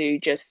 can't do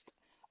just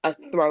a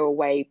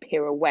throwaway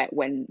pirouette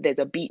when there's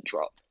a beat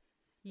drop.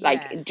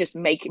 Like yeah, just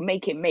make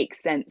it make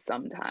sense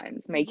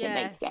sometimes. Make it yeah.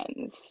 make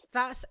sense.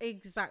 That's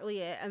exactly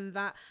it. And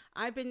that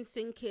I've been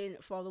thinking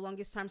for the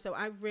longest time. So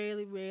I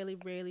really, really,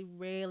 really,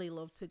 really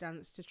love to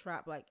dance to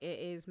trap. Like it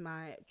is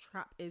my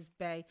trap is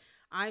bay.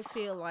 I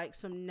feel like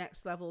some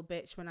next level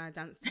bitch when I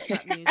dance to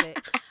trap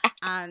music.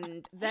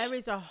 And there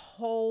is a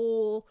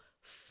whole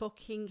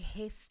fucking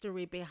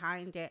history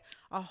behind it,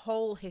 a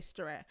whole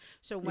history.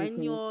 So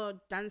when Mhm. you're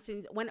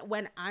dancing,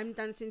 when I'm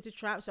dancing to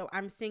trap, so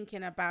I'm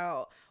thinking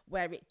about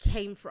where it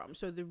came from.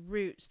 So the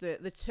roots,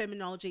 the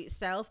terminology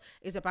itself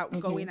is about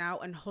going Mhm. out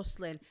and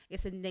hustling.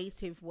 It's a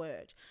native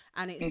word,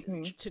 and it's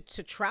Mhm.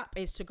 to trap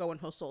is to go and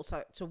hustle,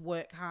 to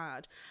work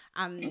hard,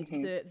 and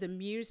Mhm. the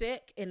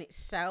music in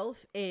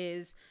itself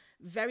is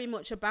very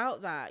much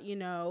about that.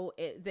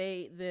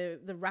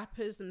 The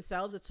rappers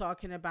themselves are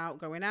talking about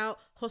going out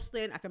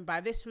hustling. I can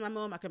buy this for my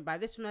mom, I can buy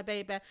this for my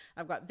baby,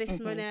 I've got this Mhm.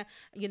 money,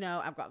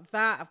 I've got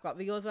that, I've got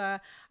the other.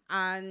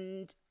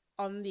 And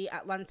on the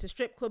Atlanta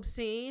strip club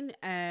scene,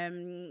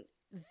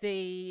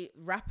 the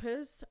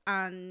rappers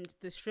and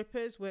the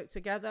strippers work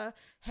together.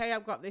 Hey,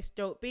 I've got this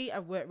dope beat,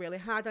 I've worked really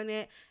hard on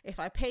it, if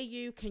I pay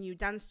you, can you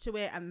dance to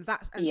it? And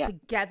Yeah.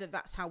 together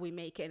that's how we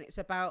make it. And it's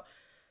about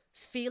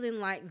feeling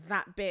like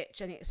that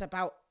bitch, and it's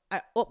about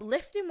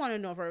uplifting one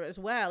another as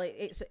well.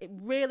 It's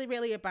really,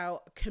 really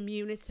about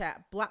community,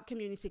 black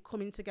community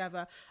coming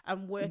together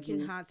and working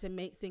Mhm. hard to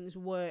make things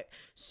work.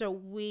 So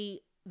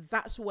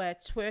that's where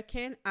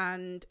twerking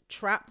and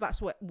trap,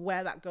 that's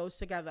where that goes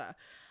together.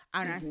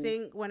 And I Mhm.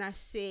 think when I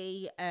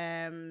see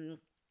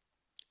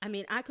I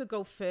mean, I could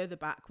go further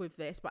back with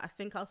this, but I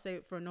think I'll save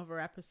it for another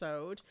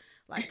episode.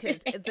 Like,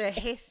 because the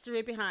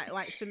history behind,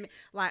 like, for me,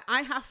 like,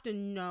 I have to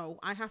know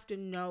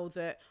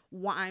that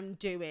what I'm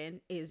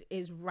doing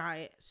is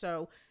right.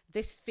 So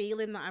this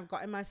feeling that I've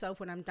got in myself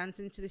when I'm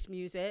dancing to this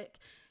music,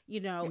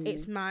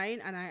 it's Mhm.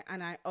 mine, and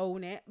I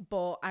own it.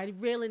 But I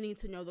really need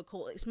to know the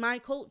culture. It's my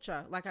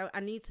culture. Like, I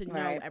need to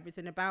know Right.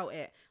 everything about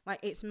it. Like,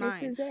 it's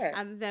This mine. is it.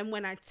 And then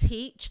when I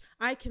teach,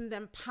 I can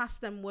then pass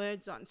them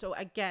words on. So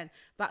again,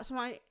 that's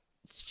why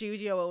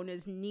studio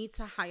owners need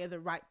to hire the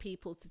right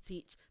people to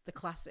teach the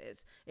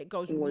classes. It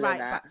goes All of right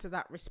that. back to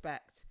that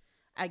respect.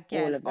 all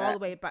Again, of all that. the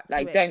way back to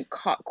Like, it. don't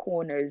cut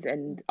corners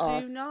and Do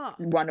ask not.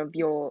 one of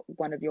your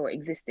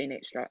existing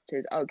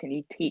instructors, oh, can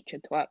you teach a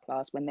twerk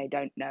class, when they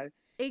don't know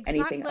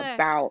anything Exactly.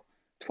 about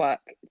twerk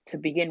to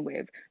begin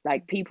with.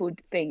 Like, people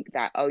think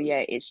that, oh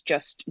yeah, it's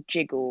just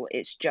jiggle,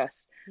 it's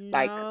just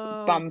like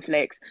No. bum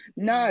flicks.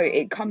 No,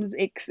 No.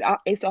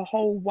 it's a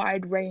whole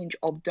wide range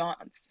of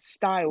dance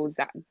styles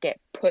that get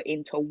put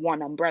into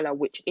one umbrella,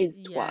 which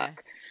is twerk.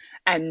 Yes.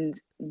 And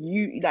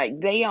you,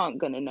 like, they aren't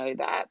going to know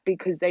that,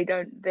 because they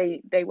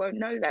won't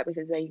know that,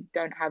 because they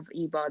don't have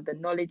either the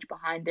knowledge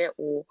behind it,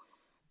 or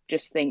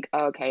just think,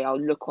 oh, okay, I'll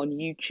look on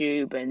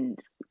YouTube and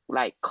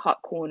like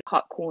cut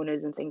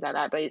corners and things like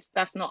that. But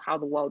that's not how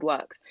the world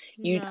works.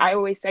 I No.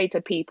 always say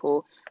to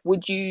people,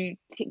 would you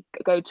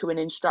go to an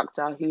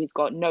instructor who's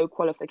got no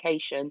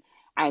qualification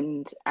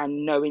and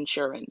no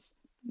insurance?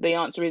 The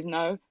answer is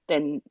no.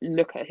 Then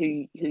look at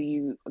who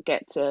you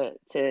get to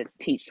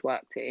teach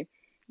work to,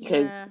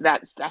 because Yeah.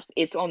 that's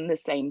it's on the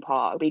same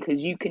part,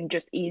 because you can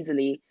just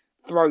easily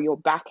throw your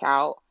back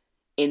out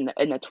in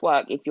a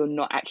twerk if you're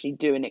not actually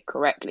doing it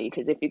correctly,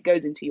 because if it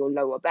goes into your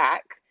lower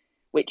back,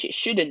 which it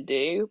shouldn't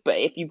do, but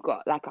if you've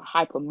got like a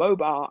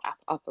hypermobile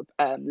upper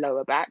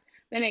lower back,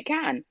 then it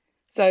can.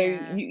 So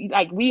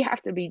Yeah. we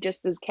have to be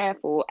just as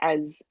careful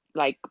as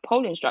like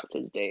pole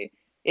instructors do.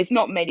 It's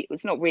not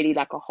really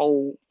like a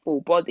whole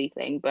full body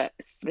thing, but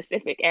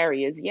specific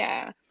areas,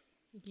 yeah.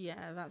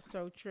 Yeah, that's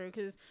so true.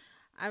 Because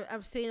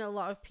I've seen a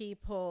lot of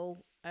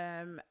people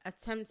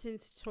attempting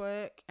to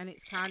twerk, and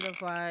it's kind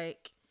of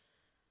like,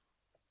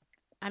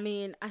 I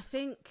mean, I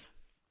think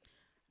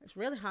it's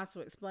really hard to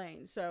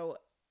explain. So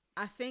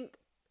I think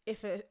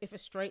if a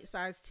straight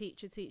size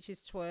teacher teaches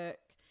twerk,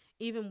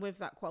 even with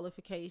that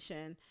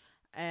qualification,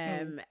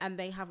 Mm, and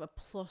they have a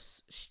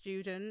plus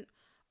student,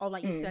 or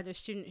like you mm, said, a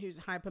student who's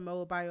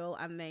hypermobile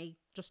and they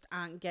just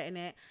aren't getting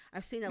it.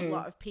 I've seen a mm.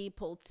 lot of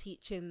people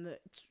teaching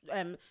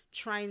that,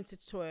 trying to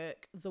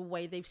twerk the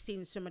way they've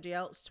seen somebody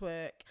else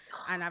twerk,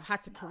 and I've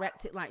had to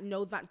correct it. Like,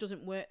 no, that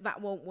doesn't work.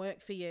 That won't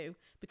work for you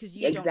because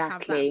you don't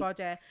have that Exactly.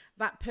 body.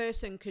 That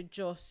person could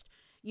just,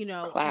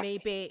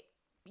 Claps.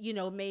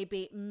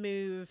 maybe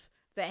move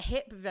their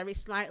hip very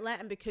slightly,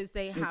 and because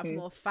they have Mhm.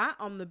 more fat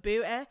on the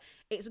booty,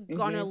 it's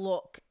gonna Mhm.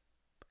 look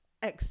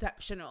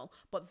exceptional,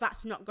 but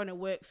that's not going to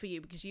work for you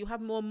because you have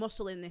more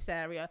muscle in this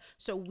area,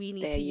 so we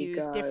need There to you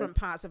use go. different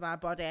parts of our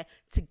body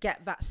to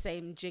get that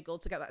same jiggle,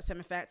 to get that same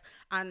effect.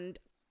 And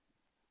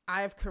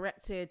I've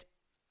corrected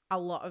a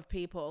lot of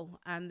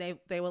people, and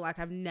they were like,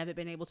 I've never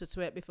been able to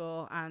twerk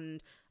before,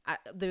 and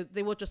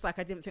they were just like,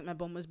 I didn't think my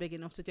bum was big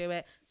enough to do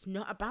it. It's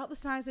not about the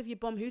size of your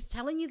bum. Who's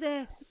telling you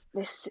this?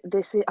 This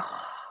is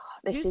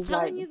this Who's is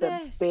like telling you the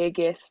this?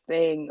 biggest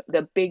thing,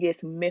 the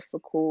biggest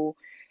mythical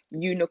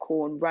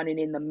unicorn running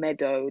in the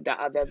meadow that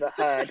I've ever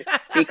heard,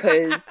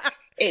 because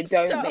it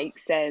don't Stop. make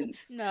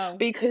sense. No.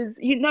 Because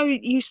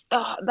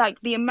like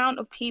the amount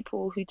of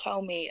people who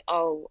tell me,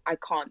 oh, I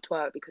can't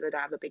twerk because I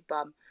don't have a big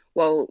bum.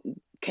 Well,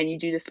 can you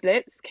do the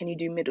splits? Can you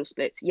do middle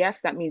splits?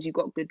 Yes, that means you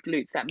got good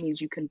glutes. That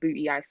means you can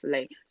booty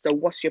isolate. So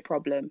what's your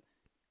problem?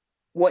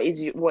 What's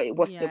Yeah.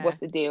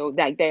 the deal?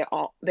 Like,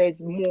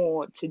 there's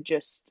more to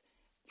just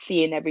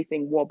seeing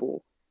everything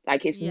wobble.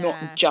 Like, it's not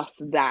Yeah.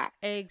 just that.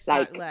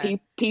 Like,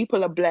 Exactly.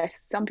 people are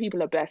blessed. Some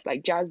people are blessed.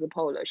 Like Jazz the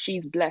Polar,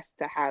 she's blessed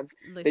to have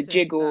the Listen,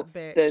 jiggle,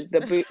 that bitch.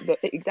 the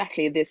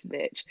exactly this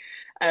bitch,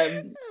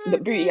 the Oh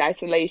booty god.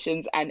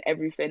 isolations and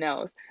everything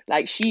else.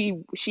 Like,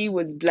 she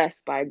was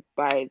blessed by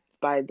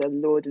the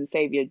Lord and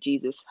Savior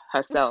Jesus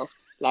herself.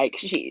 Like,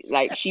 she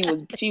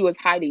was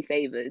highly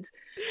favored,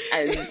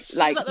 and She was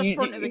like at the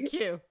front of the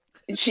queue.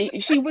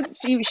 she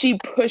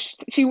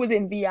was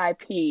in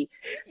VIP,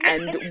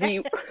 and we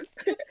Yes.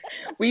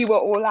 we were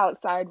all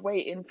outside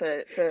waiting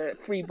for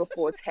 3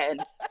 before 10.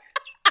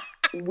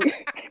 We,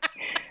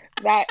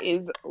 that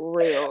is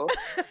real,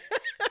 Oh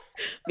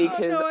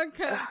because no, I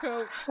can't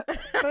cope.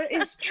 but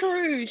it's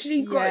true.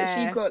 Yeah.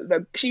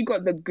 She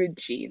got the good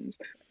genes.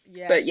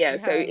 Yeah, But yeah,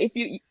 she so if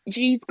has.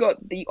 she's got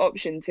the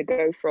option to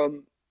go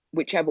from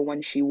whichever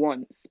one she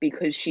wants,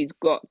 because she's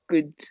got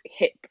good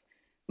hip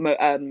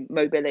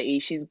mobility,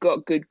 she's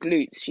got good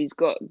glutes, she's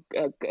got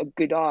a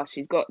good ass,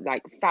 she's got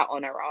like fat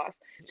on her ass,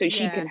 so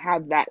she Yeah. can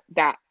have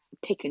that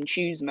pick and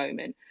choose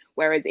moment.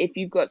 Whereas if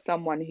you've got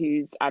someone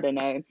who's, I don't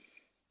know,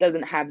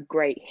 doesn't have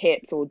great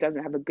hips or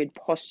doesn't have a good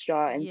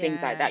posture and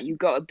things like Yeah. that, you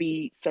got to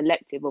be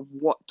selective of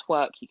what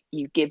twerk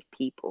you give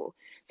people.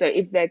 So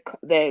if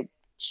they're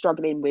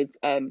struggling with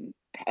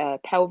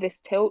pelvis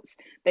tilts,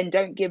 then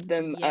don't give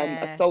them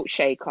a salt Yes.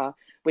 shaker,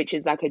 which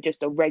is like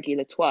just a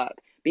regular twerk,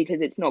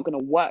 because it's not going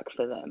to work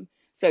for them.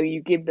 So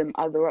you give them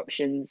other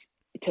options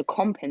to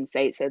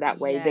compensate, so that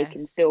way they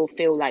can still Yes.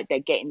 feel like they're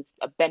getting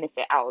a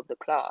benefit out of the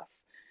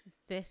class.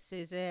 This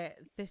is it.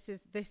 This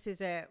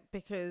is it.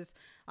 Because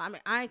I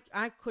mean,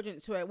 I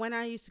couldn't do it when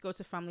I used to go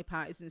to family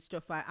parties and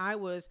stuff. Like,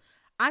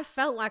 I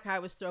felt like I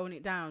was throwing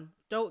it down.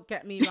 Don't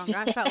get me wrong.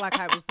 I felt like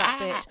I was that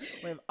bitch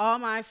with all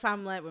my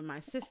family, with my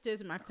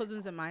sisters and my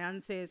cousins and my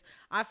aunties.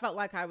 I felt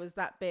like I was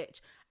that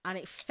bitch. and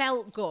it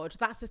felt good.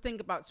 That's the thing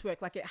about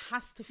twerk. Like, it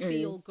has to Mm.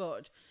 feel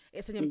good.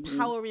 It's an Mhm.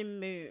 empowering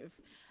move.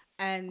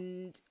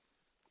 And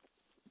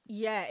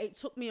yeah, it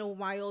took me a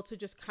while to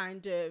just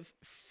kind of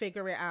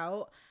figure it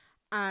out.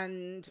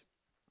 And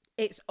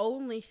it's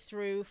only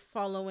through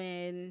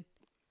following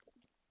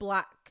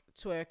black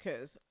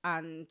twerkers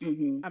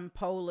Mhm. and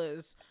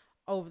polers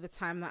over the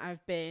time that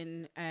I've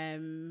been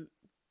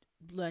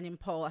learning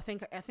pole. I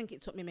think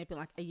it took me maybe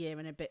like a year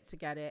and a bit to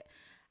get it.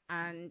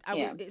 And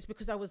Yeah. it's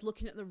because I was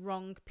looking at the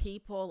wrong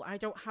people. I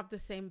don't have the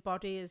same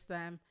body as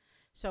them.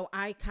 So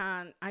I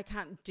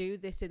can't do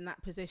this in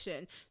that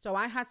position. So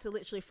I had to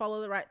literally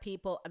follow the right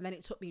people, and then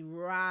it took me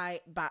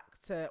right back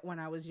to when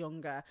I was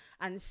younger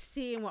and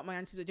seeing what my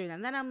aunties were doing.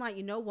 And then I'm like,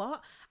 you know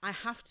what? I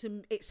have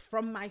to. It's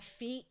from my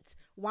feet.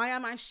 Why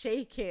am I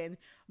shaking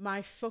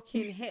my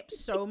fucking hips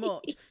so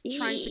much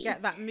trying to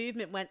get that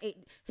movement when it,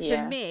 for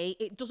Yeah. me,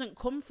 it doesn't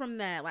come from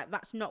there. Like,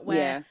 that's not where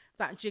Yeah.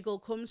 that jiggle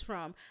comes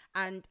from.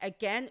 And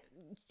again,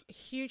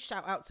 huge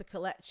shout out to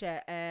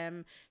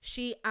Kalecha.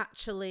 She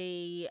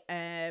actually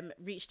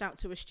reached out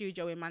to a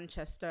studio in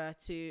Manchester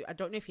to, I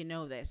don't know if you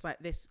know this, like,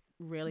 this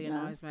really No.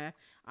 annoys me.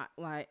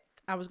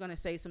 I was going to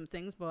say some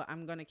things, but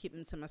I'm going to keep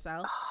them to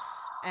myself.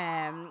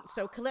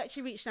 So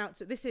Kalechi reached out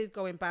to, this is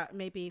going back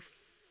maybe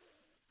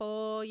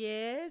 4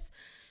 years.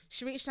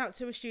 She reached out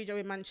to a studio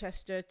in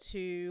Manchester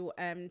to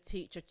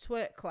teach a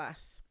twerk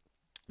class.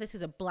 This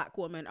is a black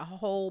woman, a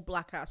whole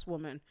black ass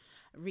woman,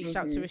 reached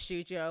out to a Mhm.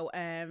 studio,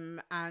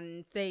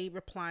 and they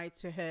replied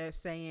to her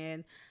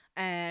saying,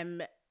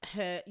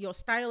 her your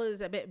style is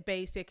a bit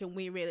basic, and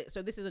we really,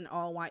 so this is an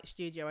all white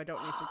studio. I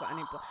don't know if we've got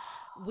any,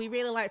 we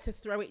really like to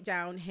throw it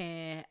down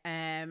here,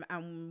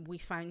 and we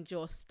find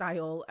your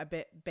style a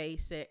bit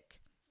basic.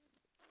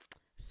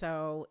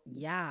 So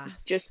yes,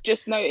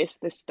 Just notice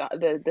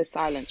the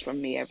silence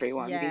from me,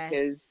 everyone, yes,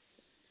 because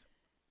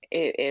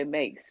it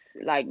makes,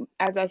 like,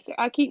 as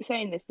I keep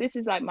saying this. This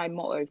is like my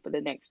motto for the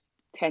next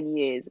 10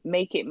 years.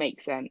 Make it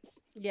make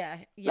sense. yeah,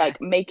 yeah.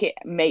 Like, make it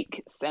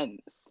make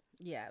sense.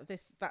 Yeah,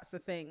 that's the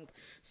thing.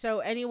 So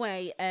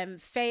anyway,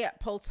 Faye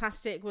at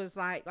Poltastic was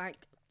like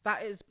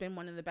that has been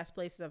one of the best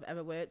places I've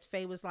ever worked.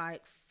 Faye was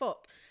like,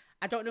 fuck.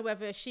 I don't know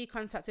whether she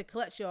contacted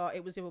Colette or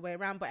it was the other way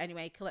around, but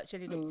anyway, Colette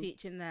ended up Mm.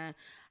 teaching there.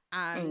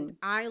 And Mm.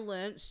 I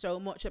learned so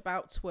much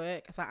about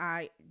twerk that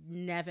I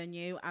never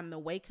knew. And the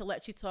way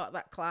Colette taught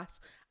that class,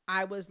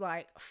 I was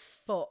like,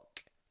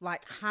 fuck.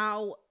 Like,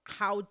 how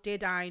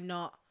did I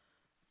not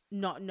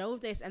know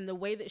this? And the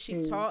way that she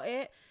Mm. taught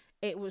it,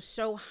 it was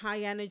so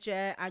high energy,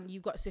 and you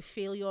got to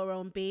feel your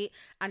own beat.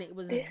 And it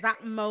was This.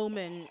 that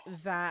moment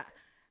that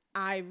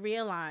I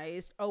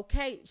realized,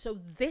 okay, so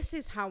this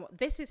is how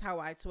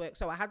I twerk.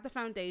 So I had the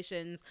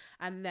foundations,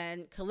 and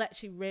then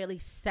Kalechi really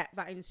set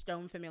that in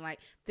stone for me. Like,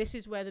 this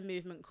is where the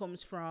movement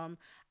comes from,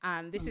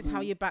 and this is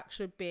how Mhm. your back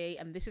should be,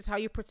 and this is how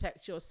you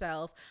protect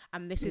yourself,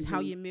 and this is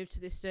how Mhm. you move to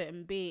this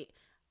certain beat.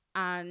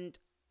 And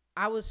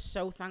I was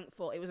so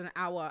thankful. It was an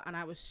hour and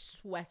I was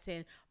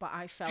sweating, but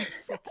I felt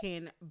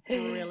fucking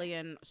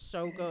brilliant,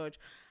 so good.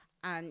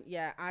 And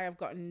yeah, I have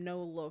got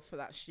no love for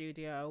that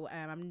studio.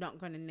 I'm not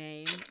going to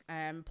name.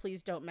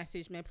 Please don't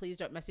message me. Please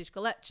don't message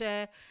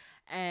Collector.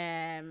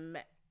 Um,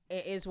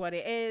 it is what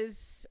it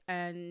is,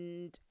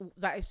 and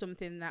that is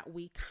something that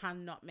we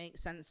cannot make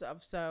sense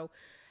of. So,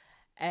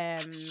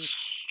 um,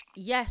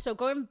 yeah, so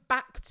going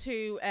back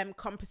to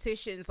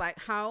competitions, like,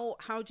 how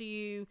do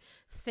you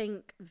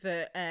think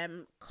that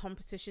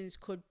competitions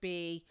could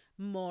be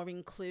more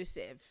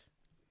inclusive?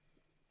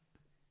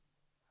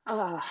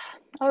 Ah,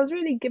 I was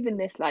really giving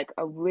this like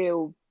a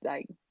real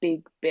like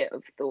big bit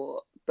of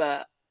thought,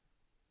 but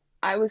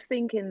I was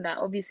thinking that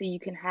obviously you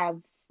can have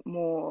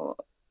more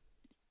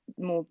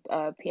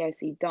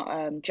POC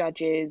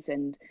judges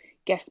and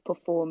guest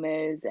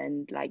performers,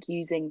 and like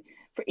using,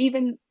 for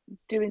even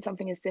doing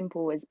something as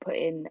simple as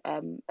putting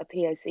a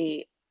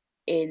POC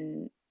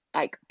in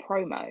like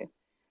promo.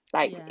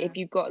 Like, Yeah. if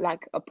you've got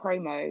like a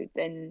promo,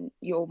 then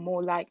you're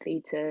more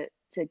likely to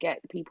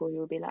get people who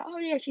will be like, oh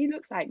yeah, she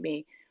looks like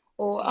me,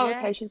 or oh,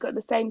 okay, she's Yes. got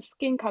the same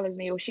skin color as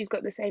me, or she's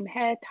got the same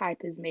hair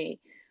type as me,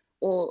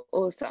 or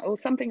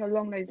something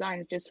along those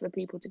lines, just for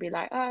people to be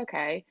like, oh,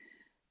 okay,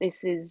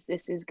 this is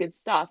good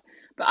stuff.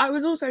 But I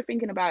was also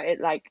thinking about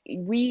it, like,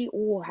 we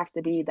all have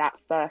to be that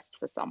first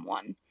for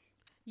someone.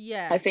 I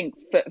Yeah. think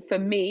for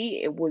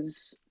me, it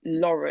was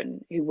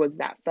Lauren who was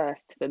that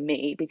first for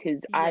me,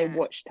 because I Yeah.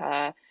 watched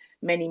her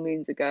many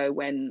moons ago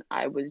when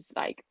I was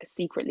like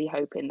secretly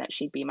hoping that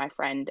she'd be my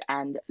friend,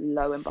 and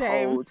lo and Same.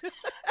 behold,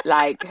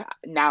 like,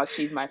 now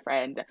she's my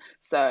friend.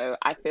 So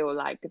I feel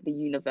like the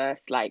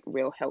universe like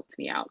real helped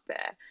me out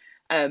there.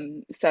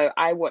 So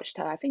I watched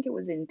her, I think it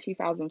was in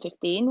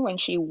 2015 when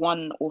she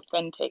won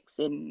Authentics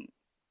in,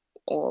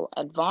 or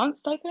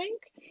Advanced, I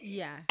think.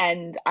 Yeah.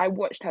 And I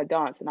watched her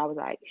dance and I was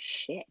like,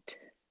 shit.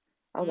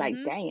 I was like,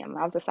 Mhm. damn.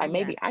 I was just like, Yeah.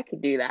 maybe I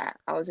could do that.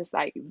 I was just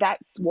like,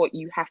 that's what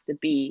you have to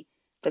be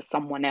for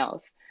someone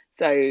else.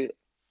 So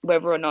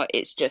whether or not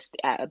it's just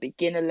at a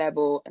beginner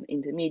level, an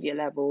intermediate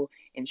level,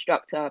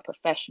 instructor,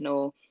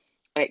 professional,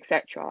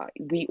 etc.,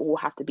 we all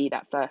have to be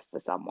that first for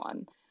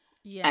someone.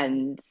 Yeah.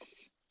 And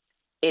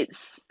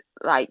it's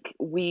like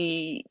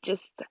we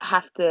just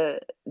have to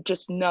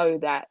just know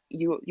that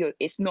you're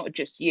it's not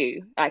just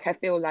you. Like I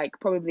feel like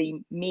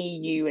probably me,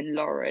 you and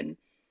Lauren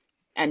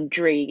and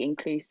Dree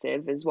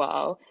inclusive as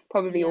well,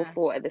 probably all Yeah.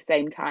 thought at the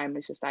same time.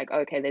 It's just like,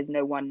 okay, there's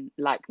no one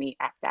like me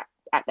at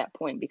that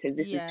point, because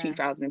this was Yeah.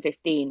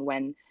 2015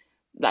 when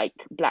like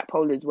black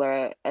polars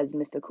were as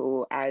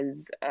mythical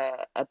as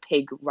a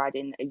pig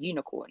riding a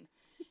unicorn.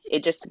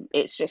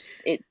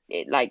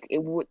 It like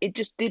it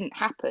just didn't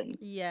happen,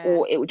 Yeah.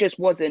 or it just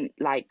wasn't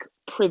like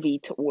privy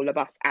to all of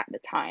us at the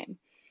time.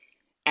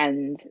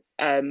 And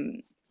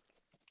um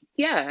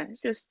yeah,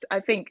 just I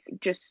think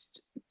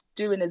just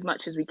doing as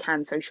much as we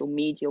can social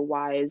media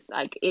wise,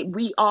 like it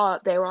we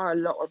are there are a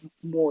lot of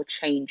more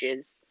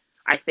changes,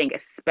 I think,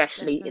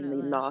 especially in the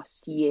Definitely.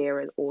 last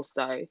year or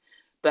so.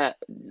 But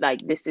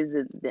like this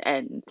isn't the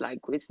end. Like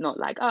it's not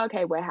like, oh,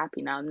 okay, we're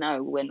happy now.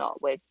 No, we're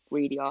not. We're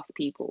greedy after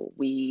people.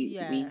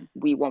 Yeah.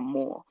 We want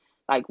more.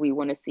 Like we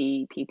want to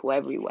see people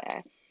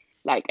everywhere.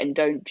 Like, and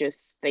don't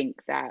just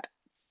think that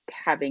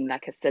having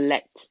like a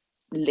select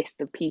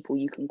list of people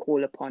you can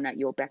call upon at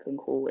your beck and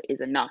call is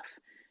enough,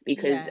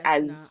 because Yeah, it's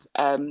not. as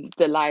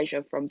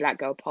Delija from Black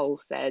Girl Pole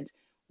said,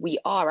 we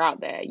are out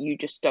there, you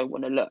just don't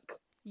want to look.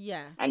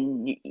 Yeah.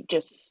 And you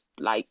just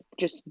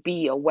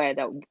be aware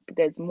that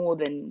there's more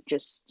than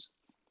just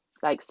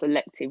like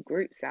selective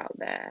groups out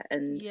there,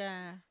 and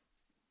Yeah.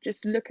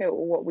 just look at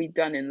what we've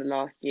done in the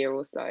last year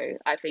or so.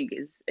 I think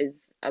is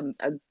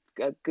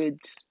a good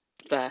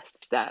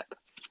first step.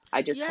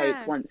 I just hope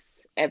Yeah.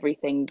 once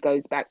everything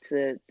goes back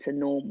to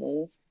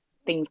normal,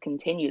 things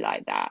continue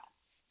like that.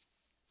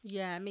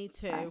 Yeah, me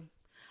Uh, too.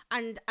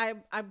 And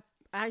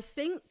I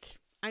think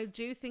I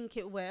do think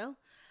it will.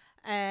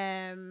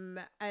 And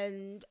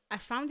I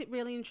found it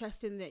really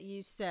interesting that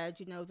you said,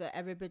 that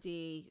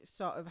everybody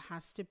sort of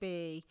has to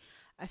be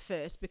a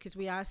first, because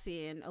we are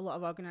seeing a lot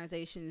of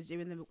organizations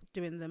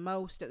doing the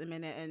most at the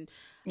minute. And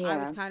I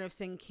was yeah, kind of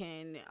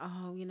thinking,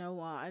 oh, you know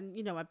what?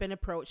 And I've been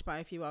approached by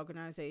a few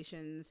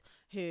organizations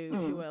who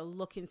mm, are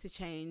looking to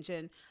change,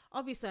 and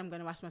obviously I'm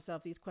going to ask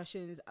myself these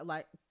questions,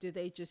 like, do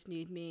they just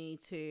need me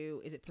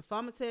to, is it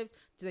performative?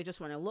 Do they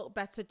just want to look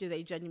better? Do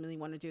they genuinely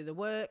want to do the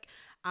work?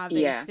 Are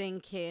they yeah,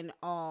 thinking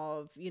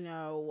of,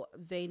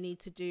 they need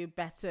to do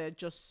better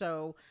just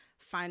so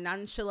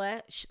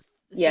financially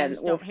yeah,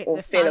 things don't hit or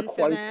the fill a fan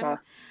for them?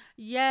 quota.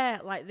 Yeah,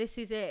 like this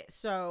is it.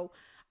 So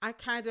I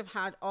kind of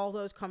had all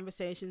those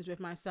conversations with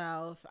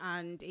myself,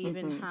 and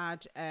even Hmm.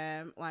 had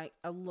like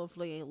a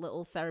lovely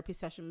little therapy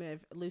session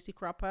with Lucy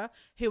Cropper,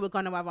 who we're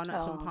going to have on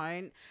at some Oh,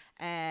 point,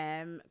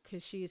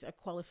 because she's a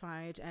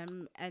qualified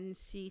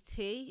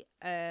NCT.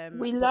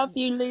 we But love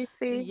you,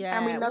 Lucy,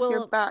 and we yeah, love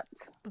your butt.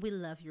 we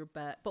love your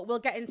butt, but we'll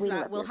get into We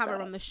that. love We'll your have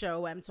her butt. on the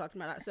show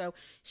talking about that. So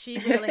she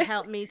really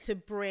helped me to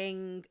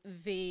bring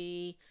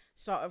the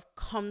sort of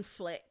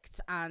conflict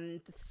and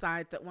the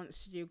side that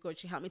wants to do good.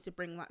 She helped me to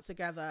bring that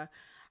together,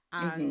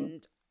 Hmm.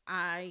 and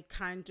I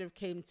kind of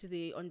came to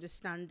the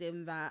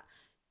understanding that,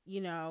 you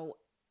know,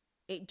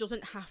 it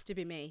doesn't have to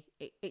be me.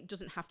 It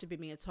doesn't have to be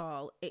me at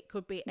all. It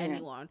could be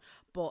Yeah, anyone,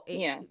 but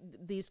yeah.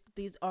 these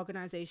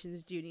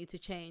organizations do need to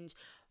change.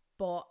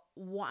 But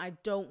what I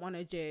don't want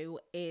to do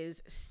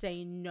is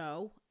say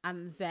no,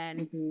 and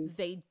then Hmm.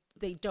 they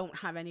don't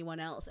have anyone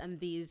else, and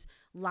these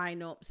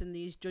lineups and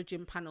these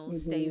judging panels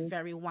stay Hmm.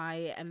 very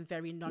white and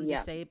very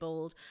Yeah,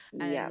 non-disabled.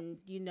 yeah. And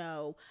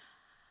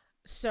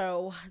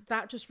so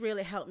that just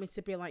really helped me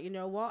to be like, you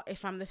know what,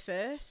 if I'm the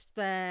first,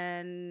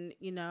 then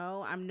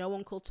I'm no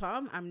Uncle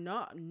Tom. I'm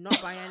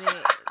not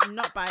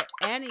by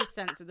any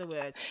sense of the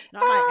word,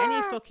 not by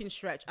any Ah! fucking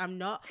stretch. I'm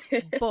not.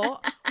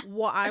 But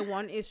what I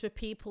want is for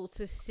people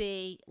to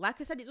see,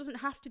 like I said, it doesn't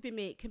have to be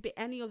me, it can be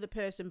any other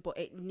person, but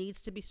it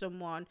needs to be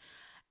someone.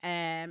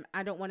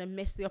 I don't want to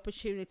miss the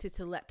opportunity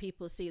to let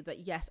people see that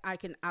yes, I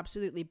can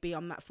absolutely be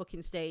on that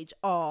fucking stage,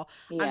 or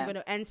I'm Yeah. going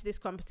to enter this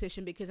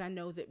competition because I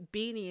know that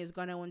Beanie is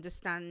going to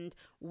understand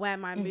where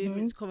my Hmm.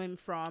 movement's coming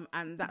from,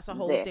 and that's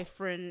This.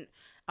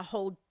 a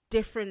whole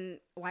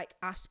different like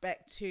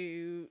aspect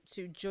to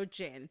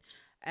judging.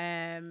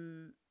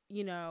 And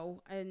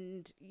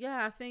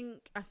yeah, I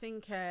think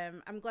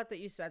I'm glad that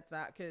you said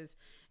that, because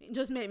it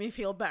just made me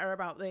feel better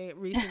about the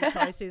recent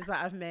choices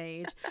that I've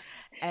made.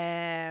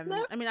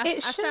 No, I mean,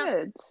 it I felt,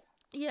 should.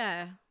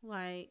 yeah,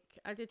 like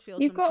I did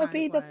feel You've some got to kind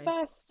be of the way.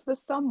 first for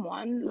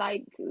someone.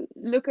 Like,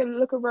 look at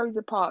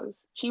Rosa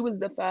Parks. She was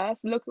the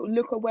first. Look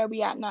at where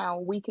we at now.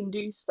 We can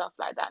do stuff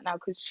like that now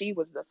because she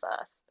was the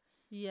first.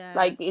 Yeah.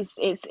 Like, it's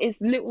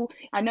little.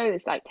 I know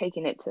it's like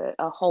taking it to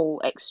a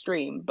whole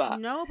extreme,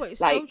 No, but it's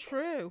so like,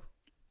 true.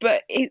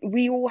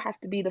 we all have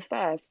to be the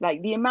first.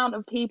 Like the amount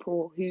of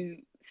people who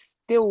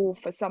still,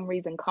 for some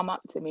reason, come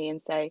up to me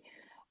and say,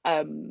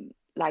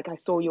 like I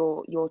saw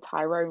your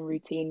Tyrone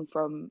routine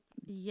from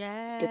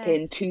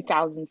flipping Yes.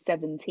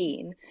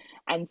 2017,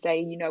 and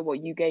say, you know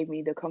what, you gave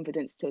me the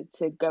confidence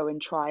to go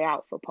and try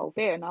out for Pole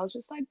Theatre. And I was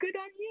just like, good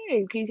on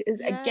you.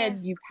 Because Yeah. again,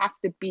 you have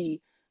to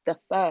be the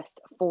first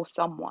for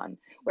someone,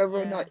 whether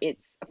or not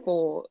it's Yes.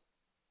 for,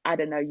 I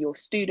don't know, your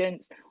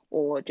students,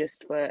 or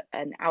just for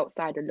an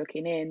outsider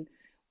looking in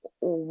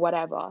or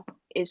whatever.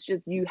 It's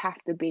just you have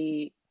to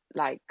be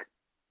like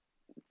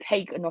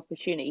take an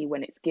opportunity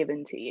when it's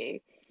given to you.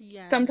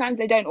 Yeah. Sometimes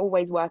they don't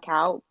always work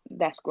out,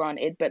 that's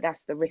granted, but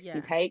that's the risk you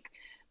Yeah. take.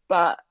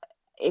 But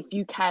if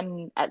you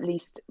can at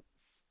least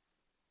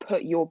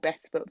put your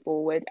best foot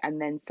forward and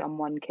then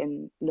someone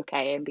can look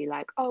at it and be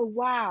like, oh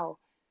wow,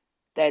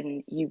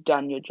 then you've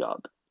done your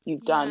job.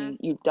 Yeah.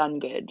 You've done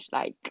good.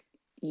 Like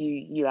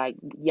you like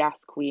yes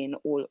queen,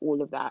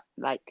 all of that.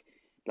 Like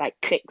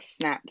clicks,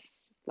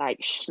 snaps, like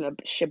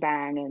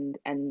shebang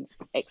and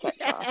etc.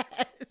 Yes.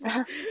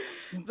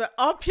 The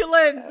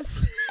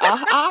opulence.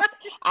 Up,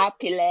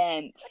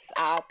 opulence.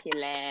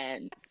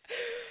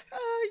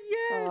 Oh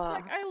yes,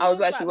 like I I was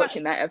love actually that.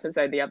 watching That's that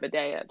episode the other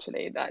day.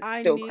 Actually, that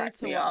I still need cracks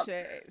to me watch up.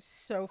 it. It's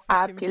so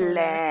fucking funny.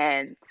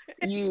 Opulence,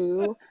 It's,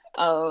 you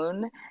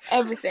own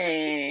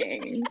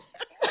everything.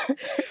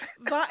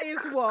 that is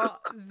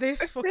what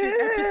this fucking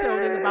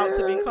episode is about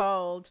to be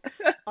called.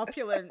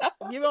 Opulent.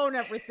 You own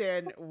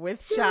everything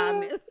with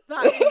Shan.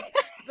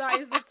 That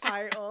is the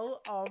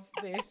title of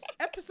this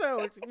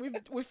episode.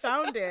 We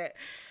found it.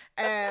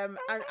 And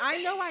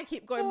I know I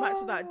keep going back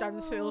to that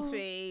Dan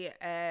Filthy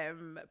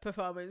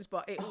performance,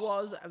 but it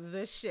was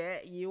the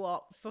shit. You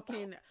are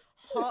fucking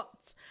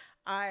hot.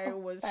 I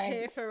was here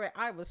Thanks. for it.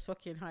 I was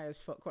fucking high as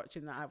fuck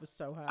watching that. I was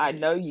so I high.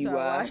 know you So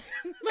were,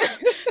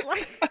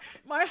 like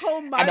my whole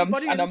and mind,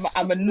 body, and soul.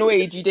 I'm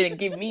annoyed you didn't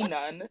give me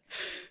none.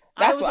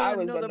 I That's was what on I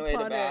was another annoyed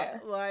planet.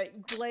 about.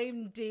 Like,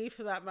 blame D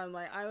for that, man.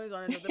 Like, I was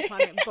on another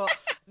planet. But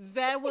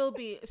there will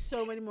be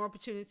so many more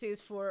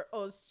opportunities for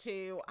us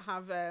to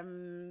have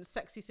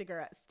sexy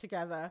cigarettes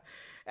together.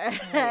 Oh,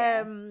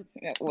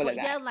 yeah. All But of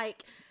yeah, that.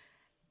 like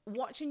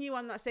watching you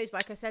on that stage,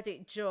 like I said,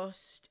 it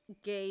just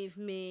gave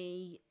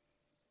me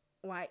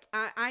like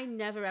I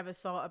never ever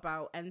thought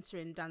about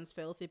entering Dance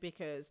Filthy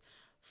because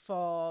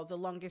for the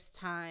longest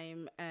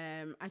time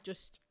I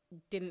just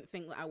didn't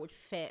think that I would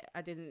fit.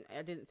 I didn't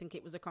think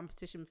it was a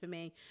competition for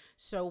me.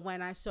 So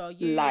when I saw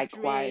you, Dre,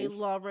 Likewise.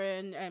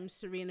 Lauren,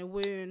 Serena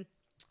Woon,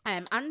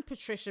 and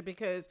Patricia,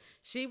 because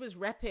she was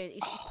repping.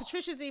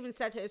 Patricia's even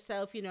said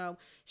herself,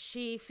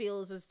 she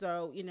feels as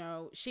though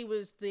she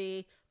was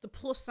the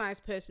plus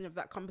size person of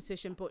that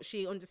competition, but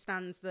she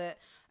understands that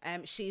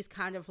she's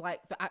kind of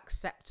like the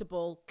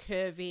acceptable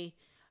curvy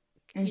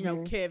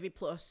Mhm. curvy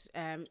plus.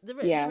 There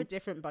Yeah. are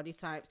different body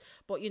types,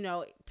 but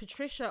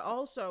Patricia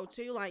also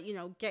too, like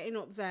getting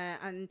up there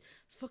and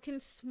fucking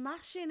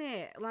smashing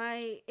it.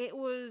 Like it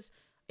was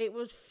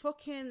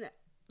fucking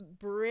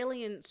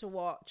brilliant to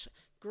watch.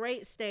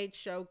 Great stage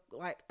show.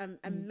 Like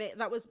Mm.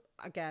 that was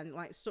again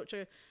like such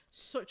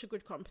a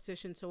good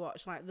competition to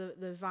watch. Like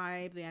the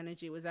vibe, the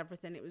energy was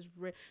everything. It was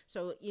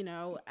so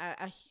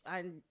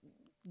and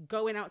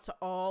going out to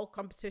all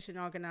competition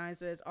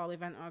organizers, all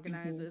event Mhm.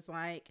 organizers,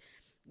 like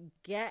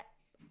get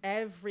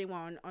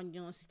everyone on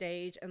your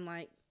stage. And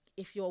like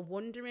if you're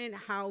wondering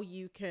how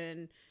you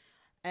can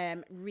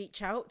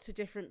reach out to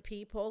different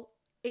people,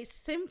 it's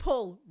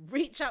simple.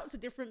 Reach out to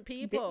different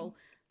D- people.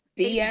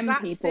 It's DM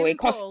that people.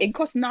 simple. It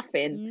costs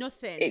nothing.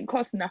 Nothing. It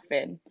costs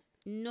nothing.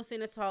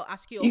 Nothing at all.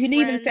 Ask your You can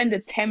even send a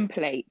friends.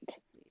 template.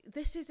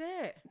 This is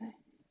it.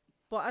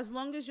 But as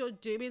long as you're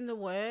doing the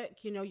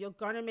work, you're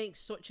gonna make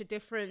such a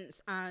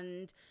difference.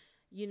 And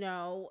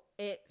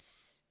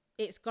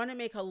it's gonna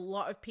make a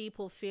lot of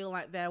people feel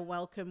like they're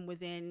welcome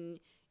within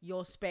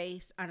your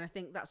space. And I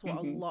think that's what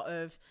a Mhm. lot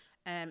of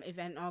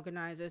event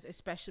organizers,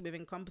 especially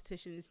within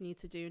competitions, need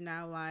to do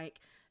now. Like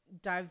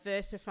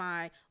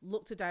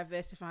look to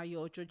diversify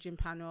your judging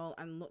panel,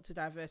 and look to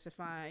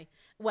diversify.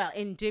 Well,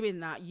 in doing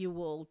that, you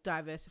will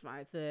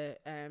diversify the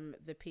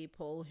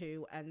people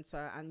who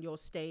enter, and your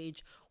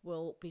stage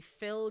will be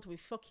filled with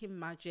fucking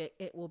magic.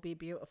 It will be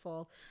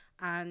beautiful,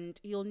 and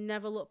you'll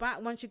never look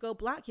back. Once you go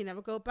black, you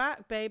never go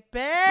back, baby.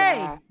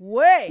 Wow.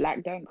 Wait,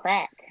 Black don't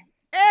crack.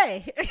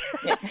 hey.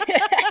 Yeah.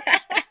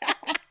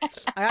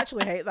 I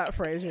actually hate that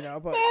phrase,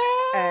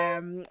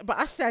 but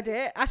I said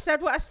it. I said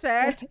what I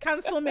said.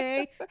 Cancel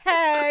me.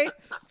 Hey.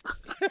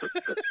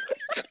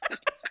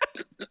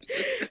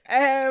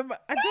 I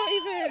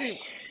don't even.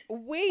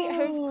 We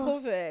have Oh.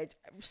 covered.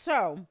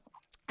 So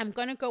I'm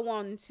gonna go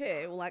on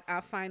to like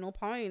our final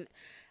point.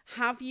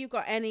 Have you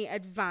got any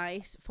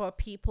advice for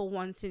people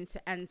wanting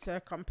to enter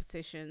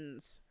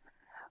competitions?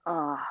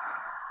 Oh.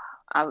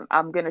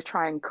 I'm gonna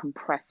try and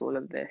compress all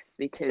of this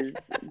because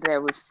there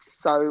was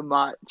so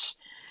much.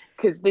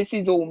 Because this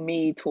is all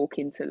me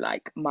talking to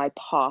like my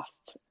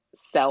past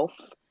self.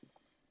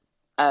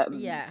 Um,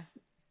 Yeah.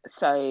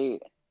 so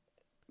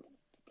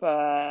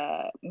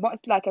for what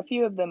like a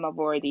few of them I've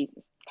already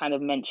kind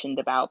of mentioned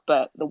about,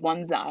 but the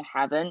ones that I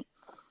haven't,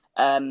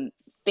 um,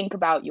 think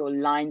about your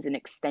lines and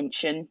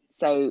extension.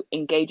 So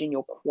engage in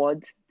your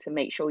quad to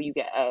make sure you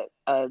get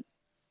a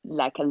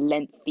like a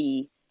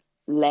lengthy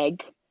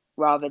leg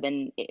rather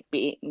than it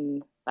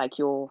being like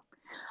your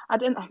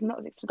I'm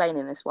not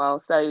explaining this well.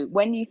 So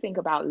when you think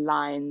about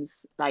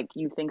lines, like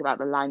you think about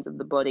the lines of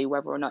the body,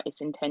 whether or not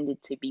it's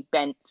intended to be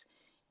bent,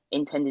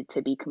 intended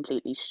to be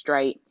completely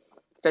straight.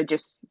 So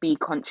just be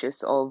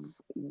conscious of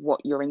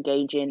what you're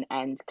engaging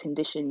and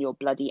condition your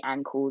bloody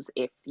ankles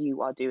if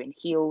you are doing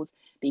heels,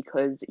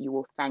 because you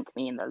will thank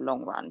me in the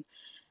long run.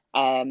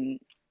 Um,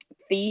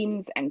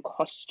 Themes and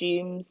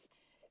costumes,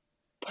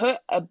 put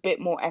a bit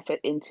more effort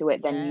into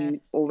it than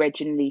Yes. you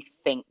originally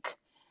think.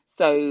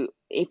 So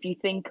if you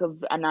think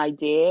of an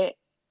idea,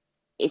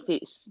 if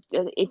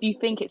you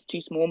think it's too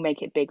small,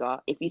 make it bigger.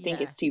 If you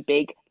think it's too Yes.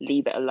 big,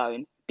 leave it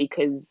alone,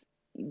 because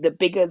the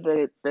bigger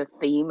the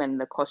theme and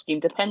the costume,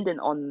 dependent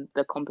on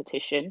the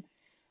competition,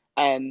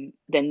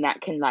 then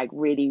that can like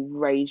really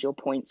raise your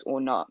points or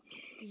not.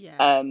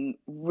 Yeah.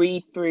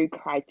 Read through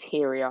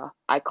criteria.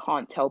 I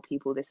can't tell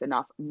people this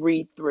enough.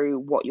 Read through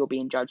what you're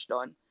being judged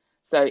on.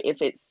 So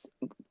if it's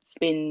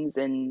spins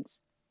and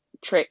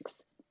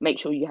tricks, make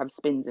sure you have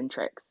spins and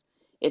tricks.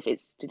 If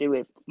it's to do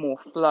with more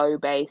flow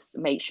based,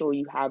 make sure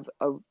you have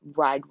a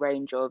wide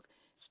range of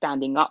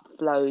standing up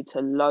flow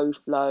to low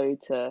flow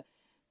to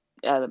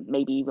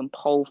maybe even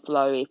pole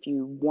flow if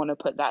you want to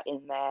put that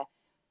in there.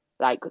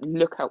 Like,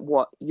 look at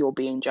what you're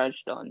being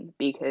judged on,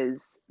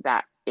 because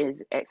that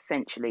is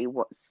essentially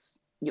what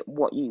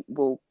you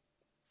will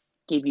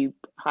give you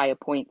higher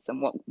points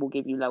and what will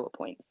give you lower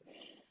points.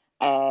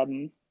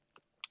 Um,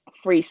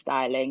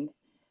 Freestyling.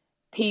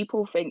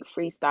 People think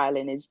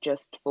freestyling is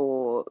just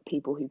for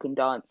people who can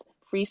dance.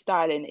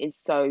 Freestyling is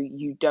so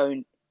you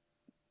don't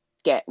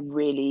get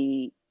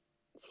really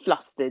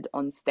flustered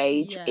on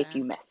stage if Yeah.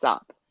 you mess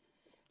up.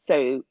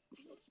 So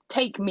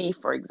take me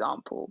for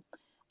example.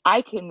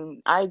 I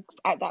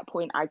at that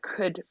point I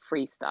could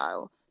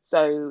freestyle.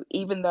 So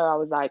even though I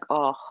was like,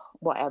 oh,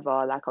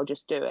 whatever, like I'll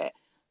just do it,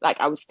 like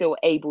I was still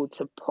able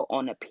to put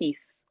on a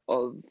piece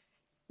of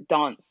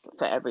dance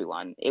for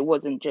everyone. It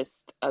wasn't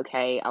just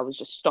okay, I was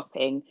just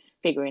stopping,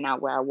 figuring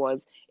out where I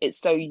was. It's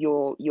so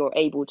you're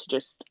able to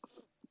just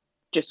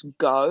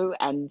go,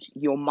 and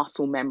your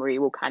muscle memory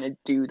will kind of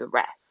do the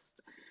rest.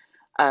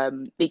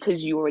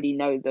 Because you already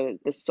know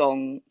the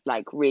song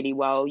like really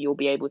well, you'll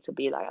be able to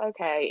be like,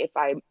 okay, if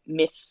I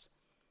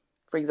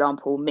for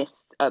example,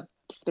 missed a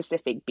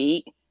specific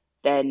beat,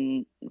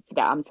 then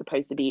that I'm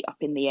supposed to be up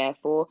in the air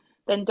for,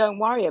 then don't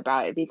worry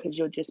about it, because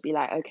you'll just be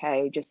like,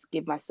 okay, just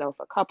give myself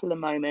a couple of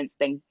moments,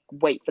 then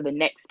wait for the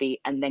next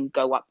beat and then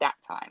go up that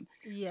time.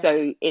 Yeah.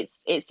 So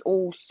it's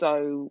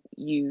also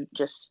you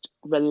just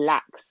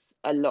relax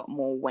a lot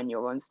more when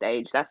you're on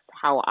stage. That's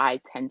how I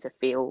tend to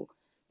feel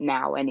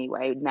now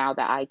anyway, now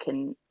that I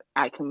can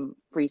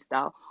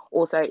freestyle.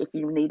 Also, if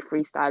you need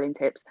freestyling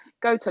tips,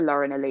 go to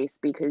Lauren Elise,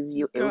 because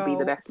it will be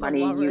the Go best to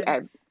money you Lauren.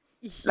 ever,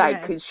 like,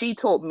 because Yes. she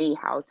taught me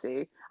how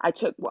to.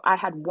 I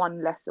had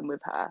one lesson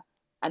with her,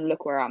 and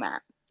look where I'm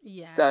at.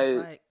 Yeah.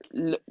 So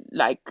Like,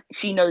 like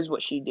she knows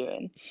what she's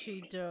doing.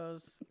 she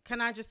does. Can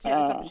I just take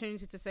this uh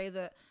opportunity to say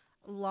that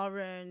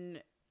Lauren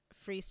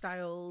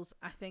freestyles,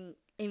 I think,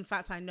 in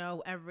fact, I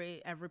know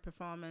every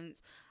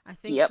performance. I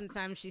think yep.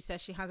 sometimes she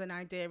says she has an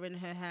idea in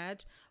her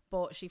head,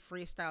 but she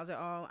freestyles it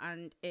all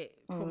and it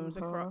comes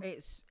across, Hmm.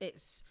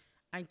 it's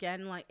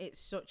again, like, it's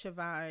such a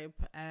vibe.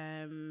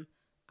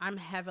 I'm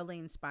heavily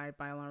inspired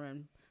by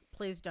Lauren.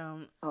 Please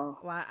don't. Oh.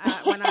 Like,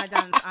 when I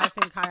dance, I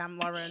think I am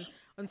Lauren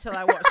until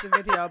I watch the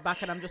video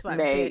back and I'm just like,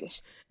 Mate,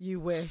 bitch, you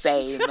wish.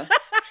 same.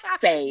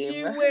 Same.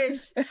 You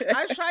wish.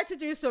 I've tried to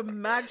do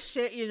some mad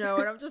shit, and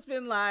I've just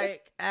been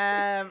like,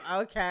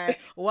 okay,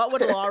 what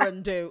would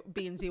Lauren do?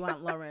 Beans, you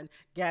want Lauren?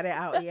 Get it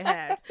out of your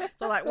head.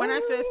 So, like, when I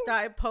first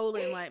started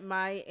polling, like,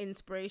 my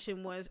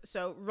inspiration was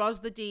Roz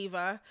the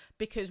Diva,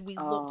 because we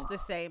looked Oh. the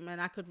same and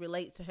I could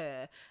relate to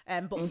her.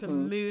 But for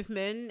Hmm.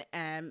 movement,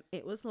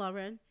 it was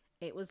Lauren.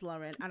 It was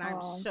Lauren, and I'm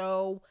Oh.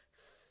 so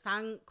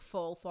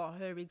thankful for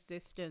her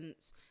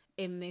existence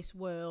in this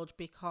world,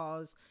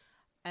 because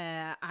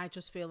I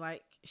just feel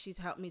like she's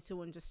helped me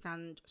to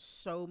understand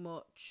so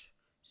much.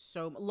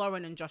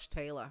 Lauren and Josh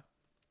Taylor,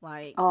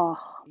 like, Oh.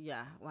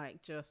 yeah,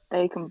 like, just,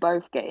 They can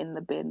both get in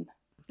the bin.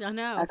 I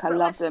know. Like, I love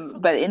Let's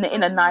them, but fucking in throw a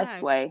them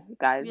nice away. way,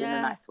 guys. In a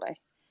Yeah. nice way.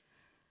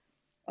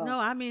 Oh. No,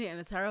 I mean it in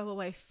a terrible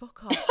way.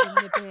 Fuck off in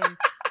the bin,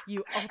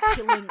 you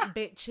opulent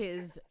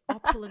bitches.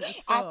 Opulent as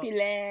fuck.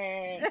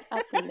 Opulent,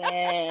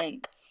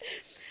 opulent.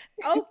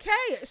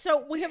 Okay,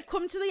 so we have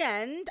come to the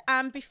end.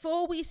 And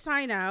before we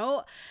sign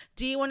out,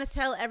 do you want to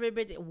tell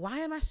everybody, why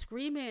am I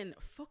screaming?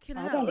 Fucking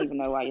I don't hell. even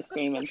know why you're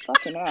screaming.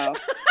 Fucking hell.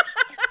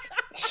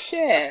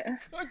 Shit.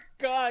 Good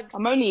God.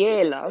 I'm only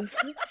here, love.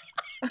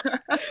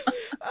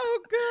 Oh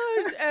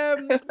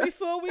God.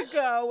 Before we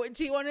go,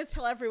 do you want to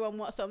tell everyone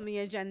what's on the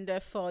agenda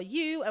for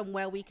you and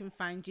where we can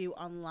find you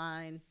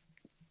online?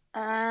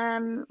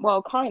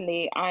 Well,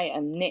 currently I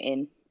am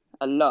knitting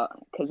a lot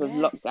because of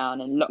lockdown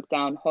Yes. and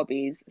lockdown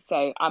hobbies.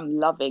 So I'm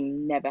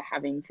loving never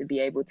having to be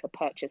able to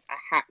purchase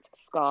a hat,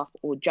 scarf,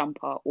 or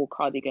jumper or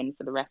cardigan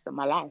for the rest of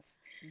my life.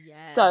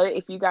 So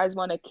if you Yes. guys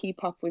want to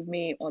keep up with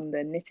me on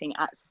the knitting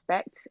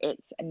aspect,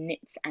 it's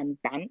Knits and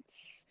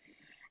Bants.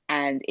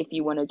 And if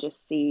you want to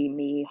just see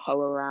me hoe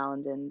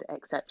around and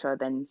etc.,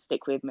 then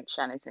stick with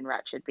McShannington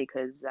Ratchet,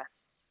 because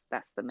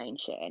that's the main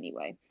shit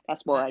anyway.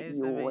 That's That why is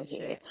the you're main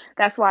here. shit.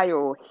 That's why you're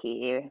all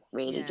here,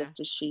 really, Yeah. just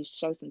to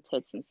show some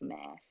tits and some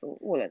ass, or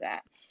all of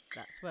that.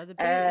 That's where the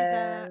boot is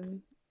at.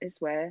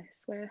 It's where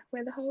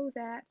the hole's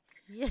at.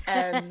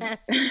 Um,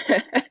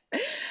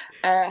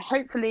 Yes.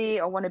 hopefully,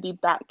 I want to be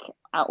back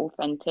at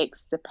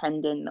Authentics,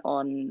 depending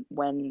on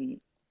when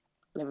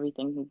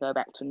everything can go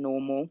back to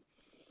normal.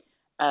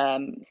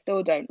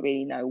 Still don't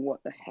really know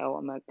what the hell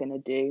am I gonna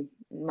do.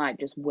 Might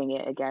just wing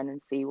it again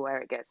and see where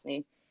it gets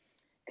me.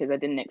 Because I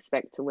didn't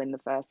expect to win the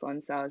first one,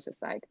 so I was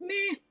just like,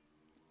 meh,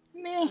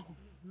 meh,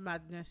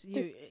 Madness.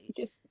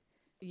 just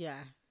Yeah.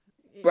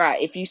 It's,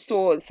 right. If you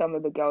saw some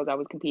of the girls I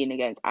was competing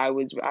against, I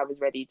was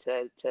ready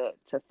to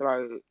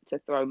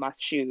throw my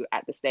shoe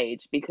at the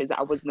stage because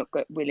I was not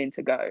willing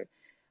to go.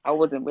 I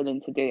wasn't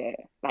willing to do it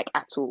like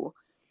at all.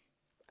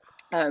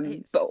 But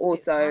it's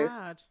also,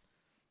 hard.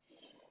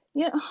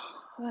 yeah,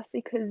 that's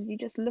because you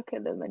just look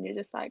at them and you're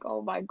just like,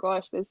 oh my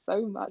gosh, there's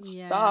so much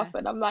stuff, Yes.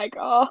 and I'm like,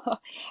 oh,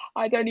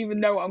 I don't even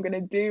know what I'm gonna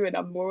do, and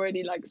I'm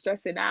already like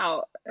stressing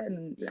out,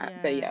 and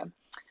but Yeah. yeah,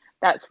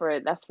 that's for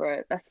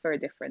a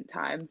different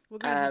time. We're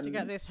gonna have to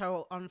get this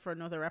whole on for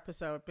another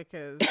episode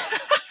because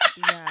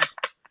yeah.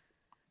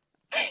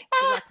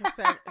 Like I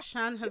said,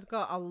 Shan has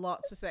got a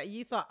lot to say.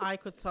 You thought I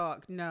could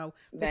talk. No,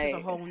 this is a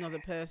Mate, whole nother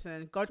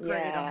person. God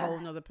created a yeah. whole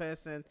nother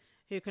person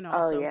who can Oh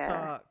also yeah.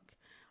 talk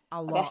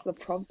a That's lot.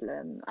 the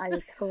problem. I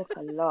talk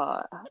a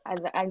lot,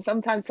 and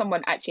sometimes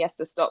someone actually has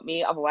to stop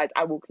me. Otherwise,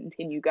 I will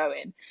continue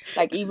going.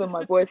 Like even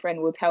my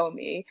boyfriend will tell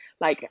me,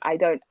 like I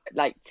don't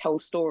like tell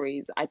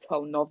stories. I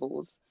tell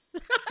novels.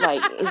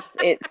 Like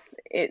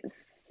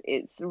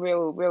it's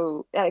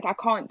real. Like I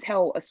can't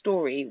tell a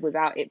story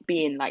without it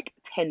being like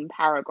 10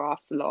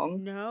 paragraphs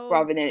long, No,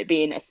 rather than it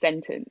being a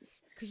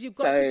sentence. because you've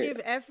got to So give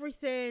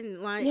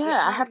everything. Like it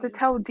yeah, I have to can't.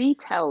 tell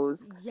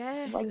details.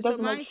 Yes. Like it So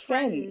doesn't make my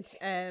friend,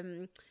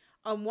 sense.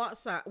 on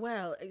WhatsApp,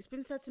 well, it's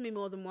been said to me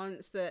more than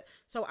once that.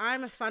 So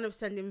I'm a fan of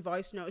sending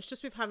voice notes.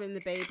 Just with having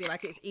the baby,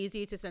 like it's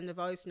easier to send a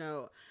voice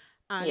note.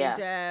 And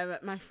Yeah.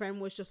 my friend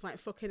was just like,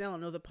 fucking hell,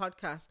 another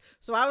podcast.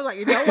 So I was like,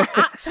 you know what?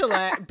 Actually,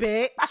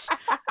 bitch,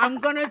 I'm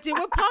gonna do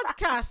a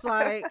podcast.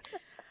 Like,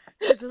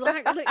 because they're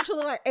like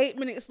literally like 8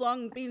 minutes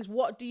long. Means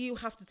what do you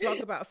have to talk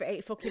about for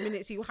 8 fucking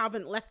minutes? You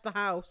haven't left the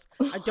house.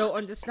 I don't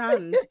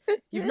understand.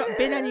 You've not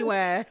been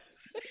anywhere.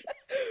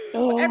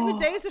 But every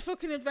day Oh, is a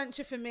fucking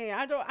adventure for me.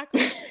 I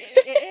couldn't.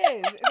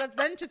 It is. It's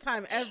adventure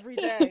time every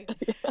day.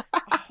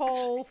 A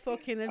whole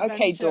fucking okay,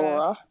 adventure.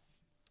 Dora.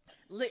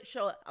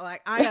 Literally,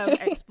 like I am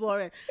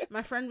exploring.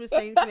 My friend was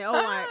saying to me, "Oh,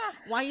 like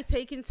why are you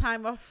taking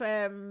time off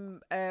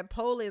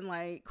polling?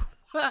 Like,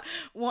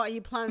 what are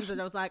your plans?" And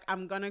I was like,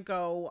 "I'm gonna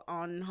go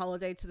on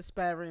holiday to the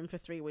spare room for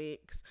 3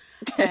 weeks,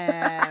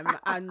 and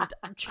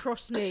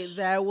trust me,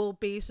 there will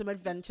be some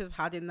adventures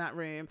had in that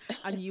room,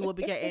 and you will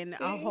be getting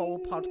a whole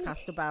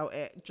podcast about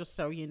it. Just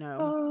so you know."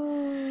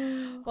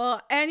 Oh,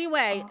 Well,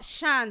 anyway, oh,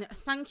 Shan,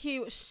 thank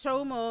you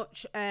so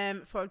much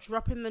for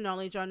dropping the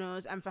knowledge on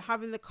us and for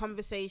having the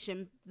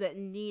conversation that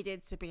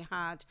needed to be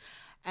had.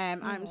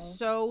 I'm oh.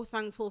 so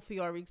thankful for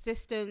your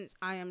existence.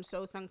 I am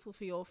so thankful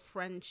for your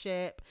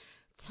friendship.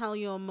 Tell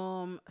your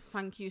mum,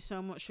 thank you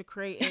so much for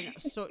creating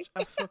such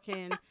a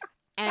fucking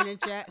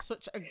energy,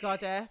 such a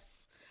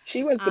goddess.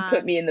 She wants to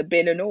put me And in the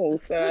bin and all,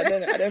 so I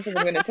don't think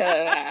I'm gonna tell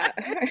her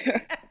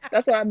that.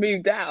 That's why I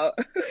moved out.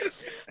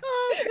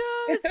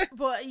 oh god.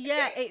 But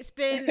yeah, it's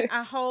been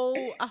a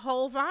whole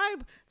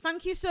vibe.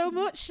 Thank you so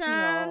much,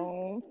 Shan.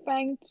 Oh,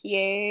 thank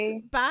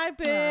you. Bye,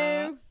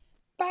 boo.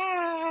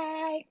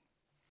 Bye.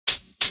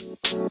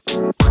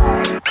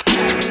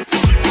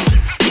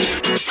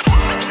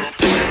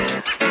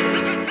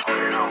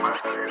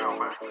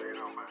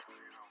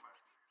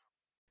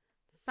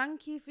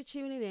 Thank you for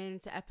tuning in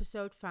to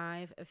episode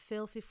 5 of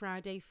Filthy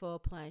Friday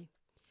Foreplay.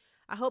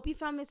 I hope you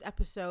found this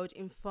episode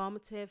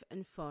informative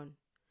and fun.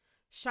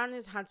 Shan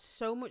has had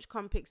so much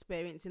comp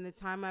experience in the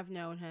time I've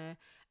known her,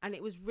 and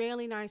it was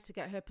really nice to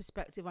get her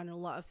perspective on a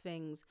lot of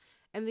things,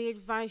 and the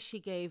advice she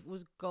gave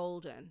was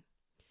golden.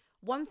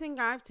 One thing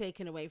I've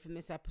taken away from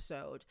this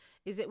episode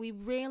is that we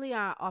really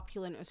are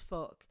opulent as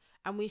fuck,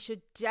 and we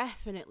should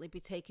definitely be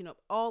taking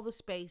up all the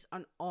space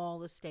on all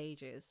the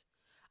stages.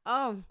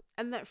 Oh,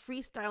 and that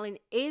freestyling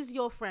is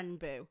your friend,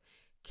 boo.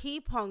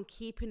 Keep on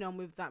keeping on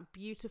with that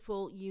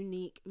beautiful,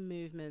 unique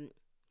movement.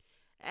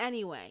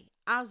 Anyway,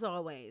 as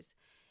always,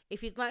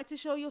 if you'd like to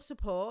show your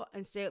support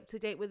and stay up to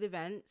date with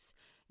events,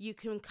 you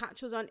can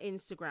catch us on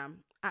Instagram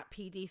at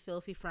PD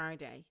Filthy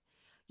Friday.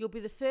 You'll be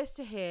the first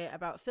to hear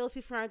about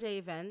Filthy Friday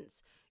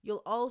events.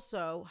 You'll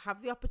also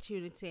have the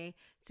opportunity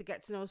to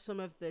get to know some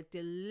of the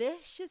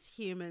delicious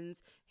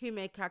humans who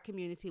make our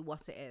community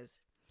what it is.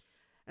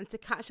 And to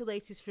catch the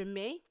latest from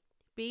me,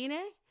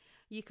 Beanie,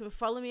 you can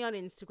follow me on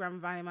Instagram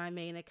via my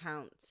main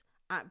account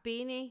at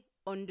Beanie_the.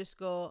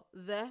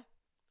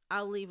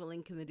 I'll leave a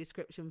link in the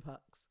description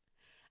box.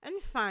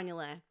 And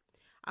finally,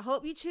 I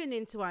hope you tune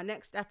in to our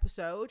next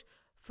episode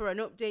for an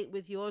update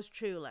with yours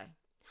truly.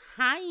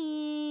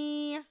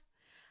 Hi!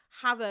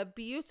 Have a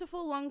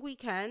beautiful long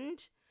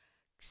weekend.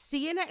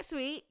 See you next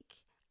week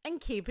and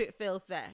keep it filthy.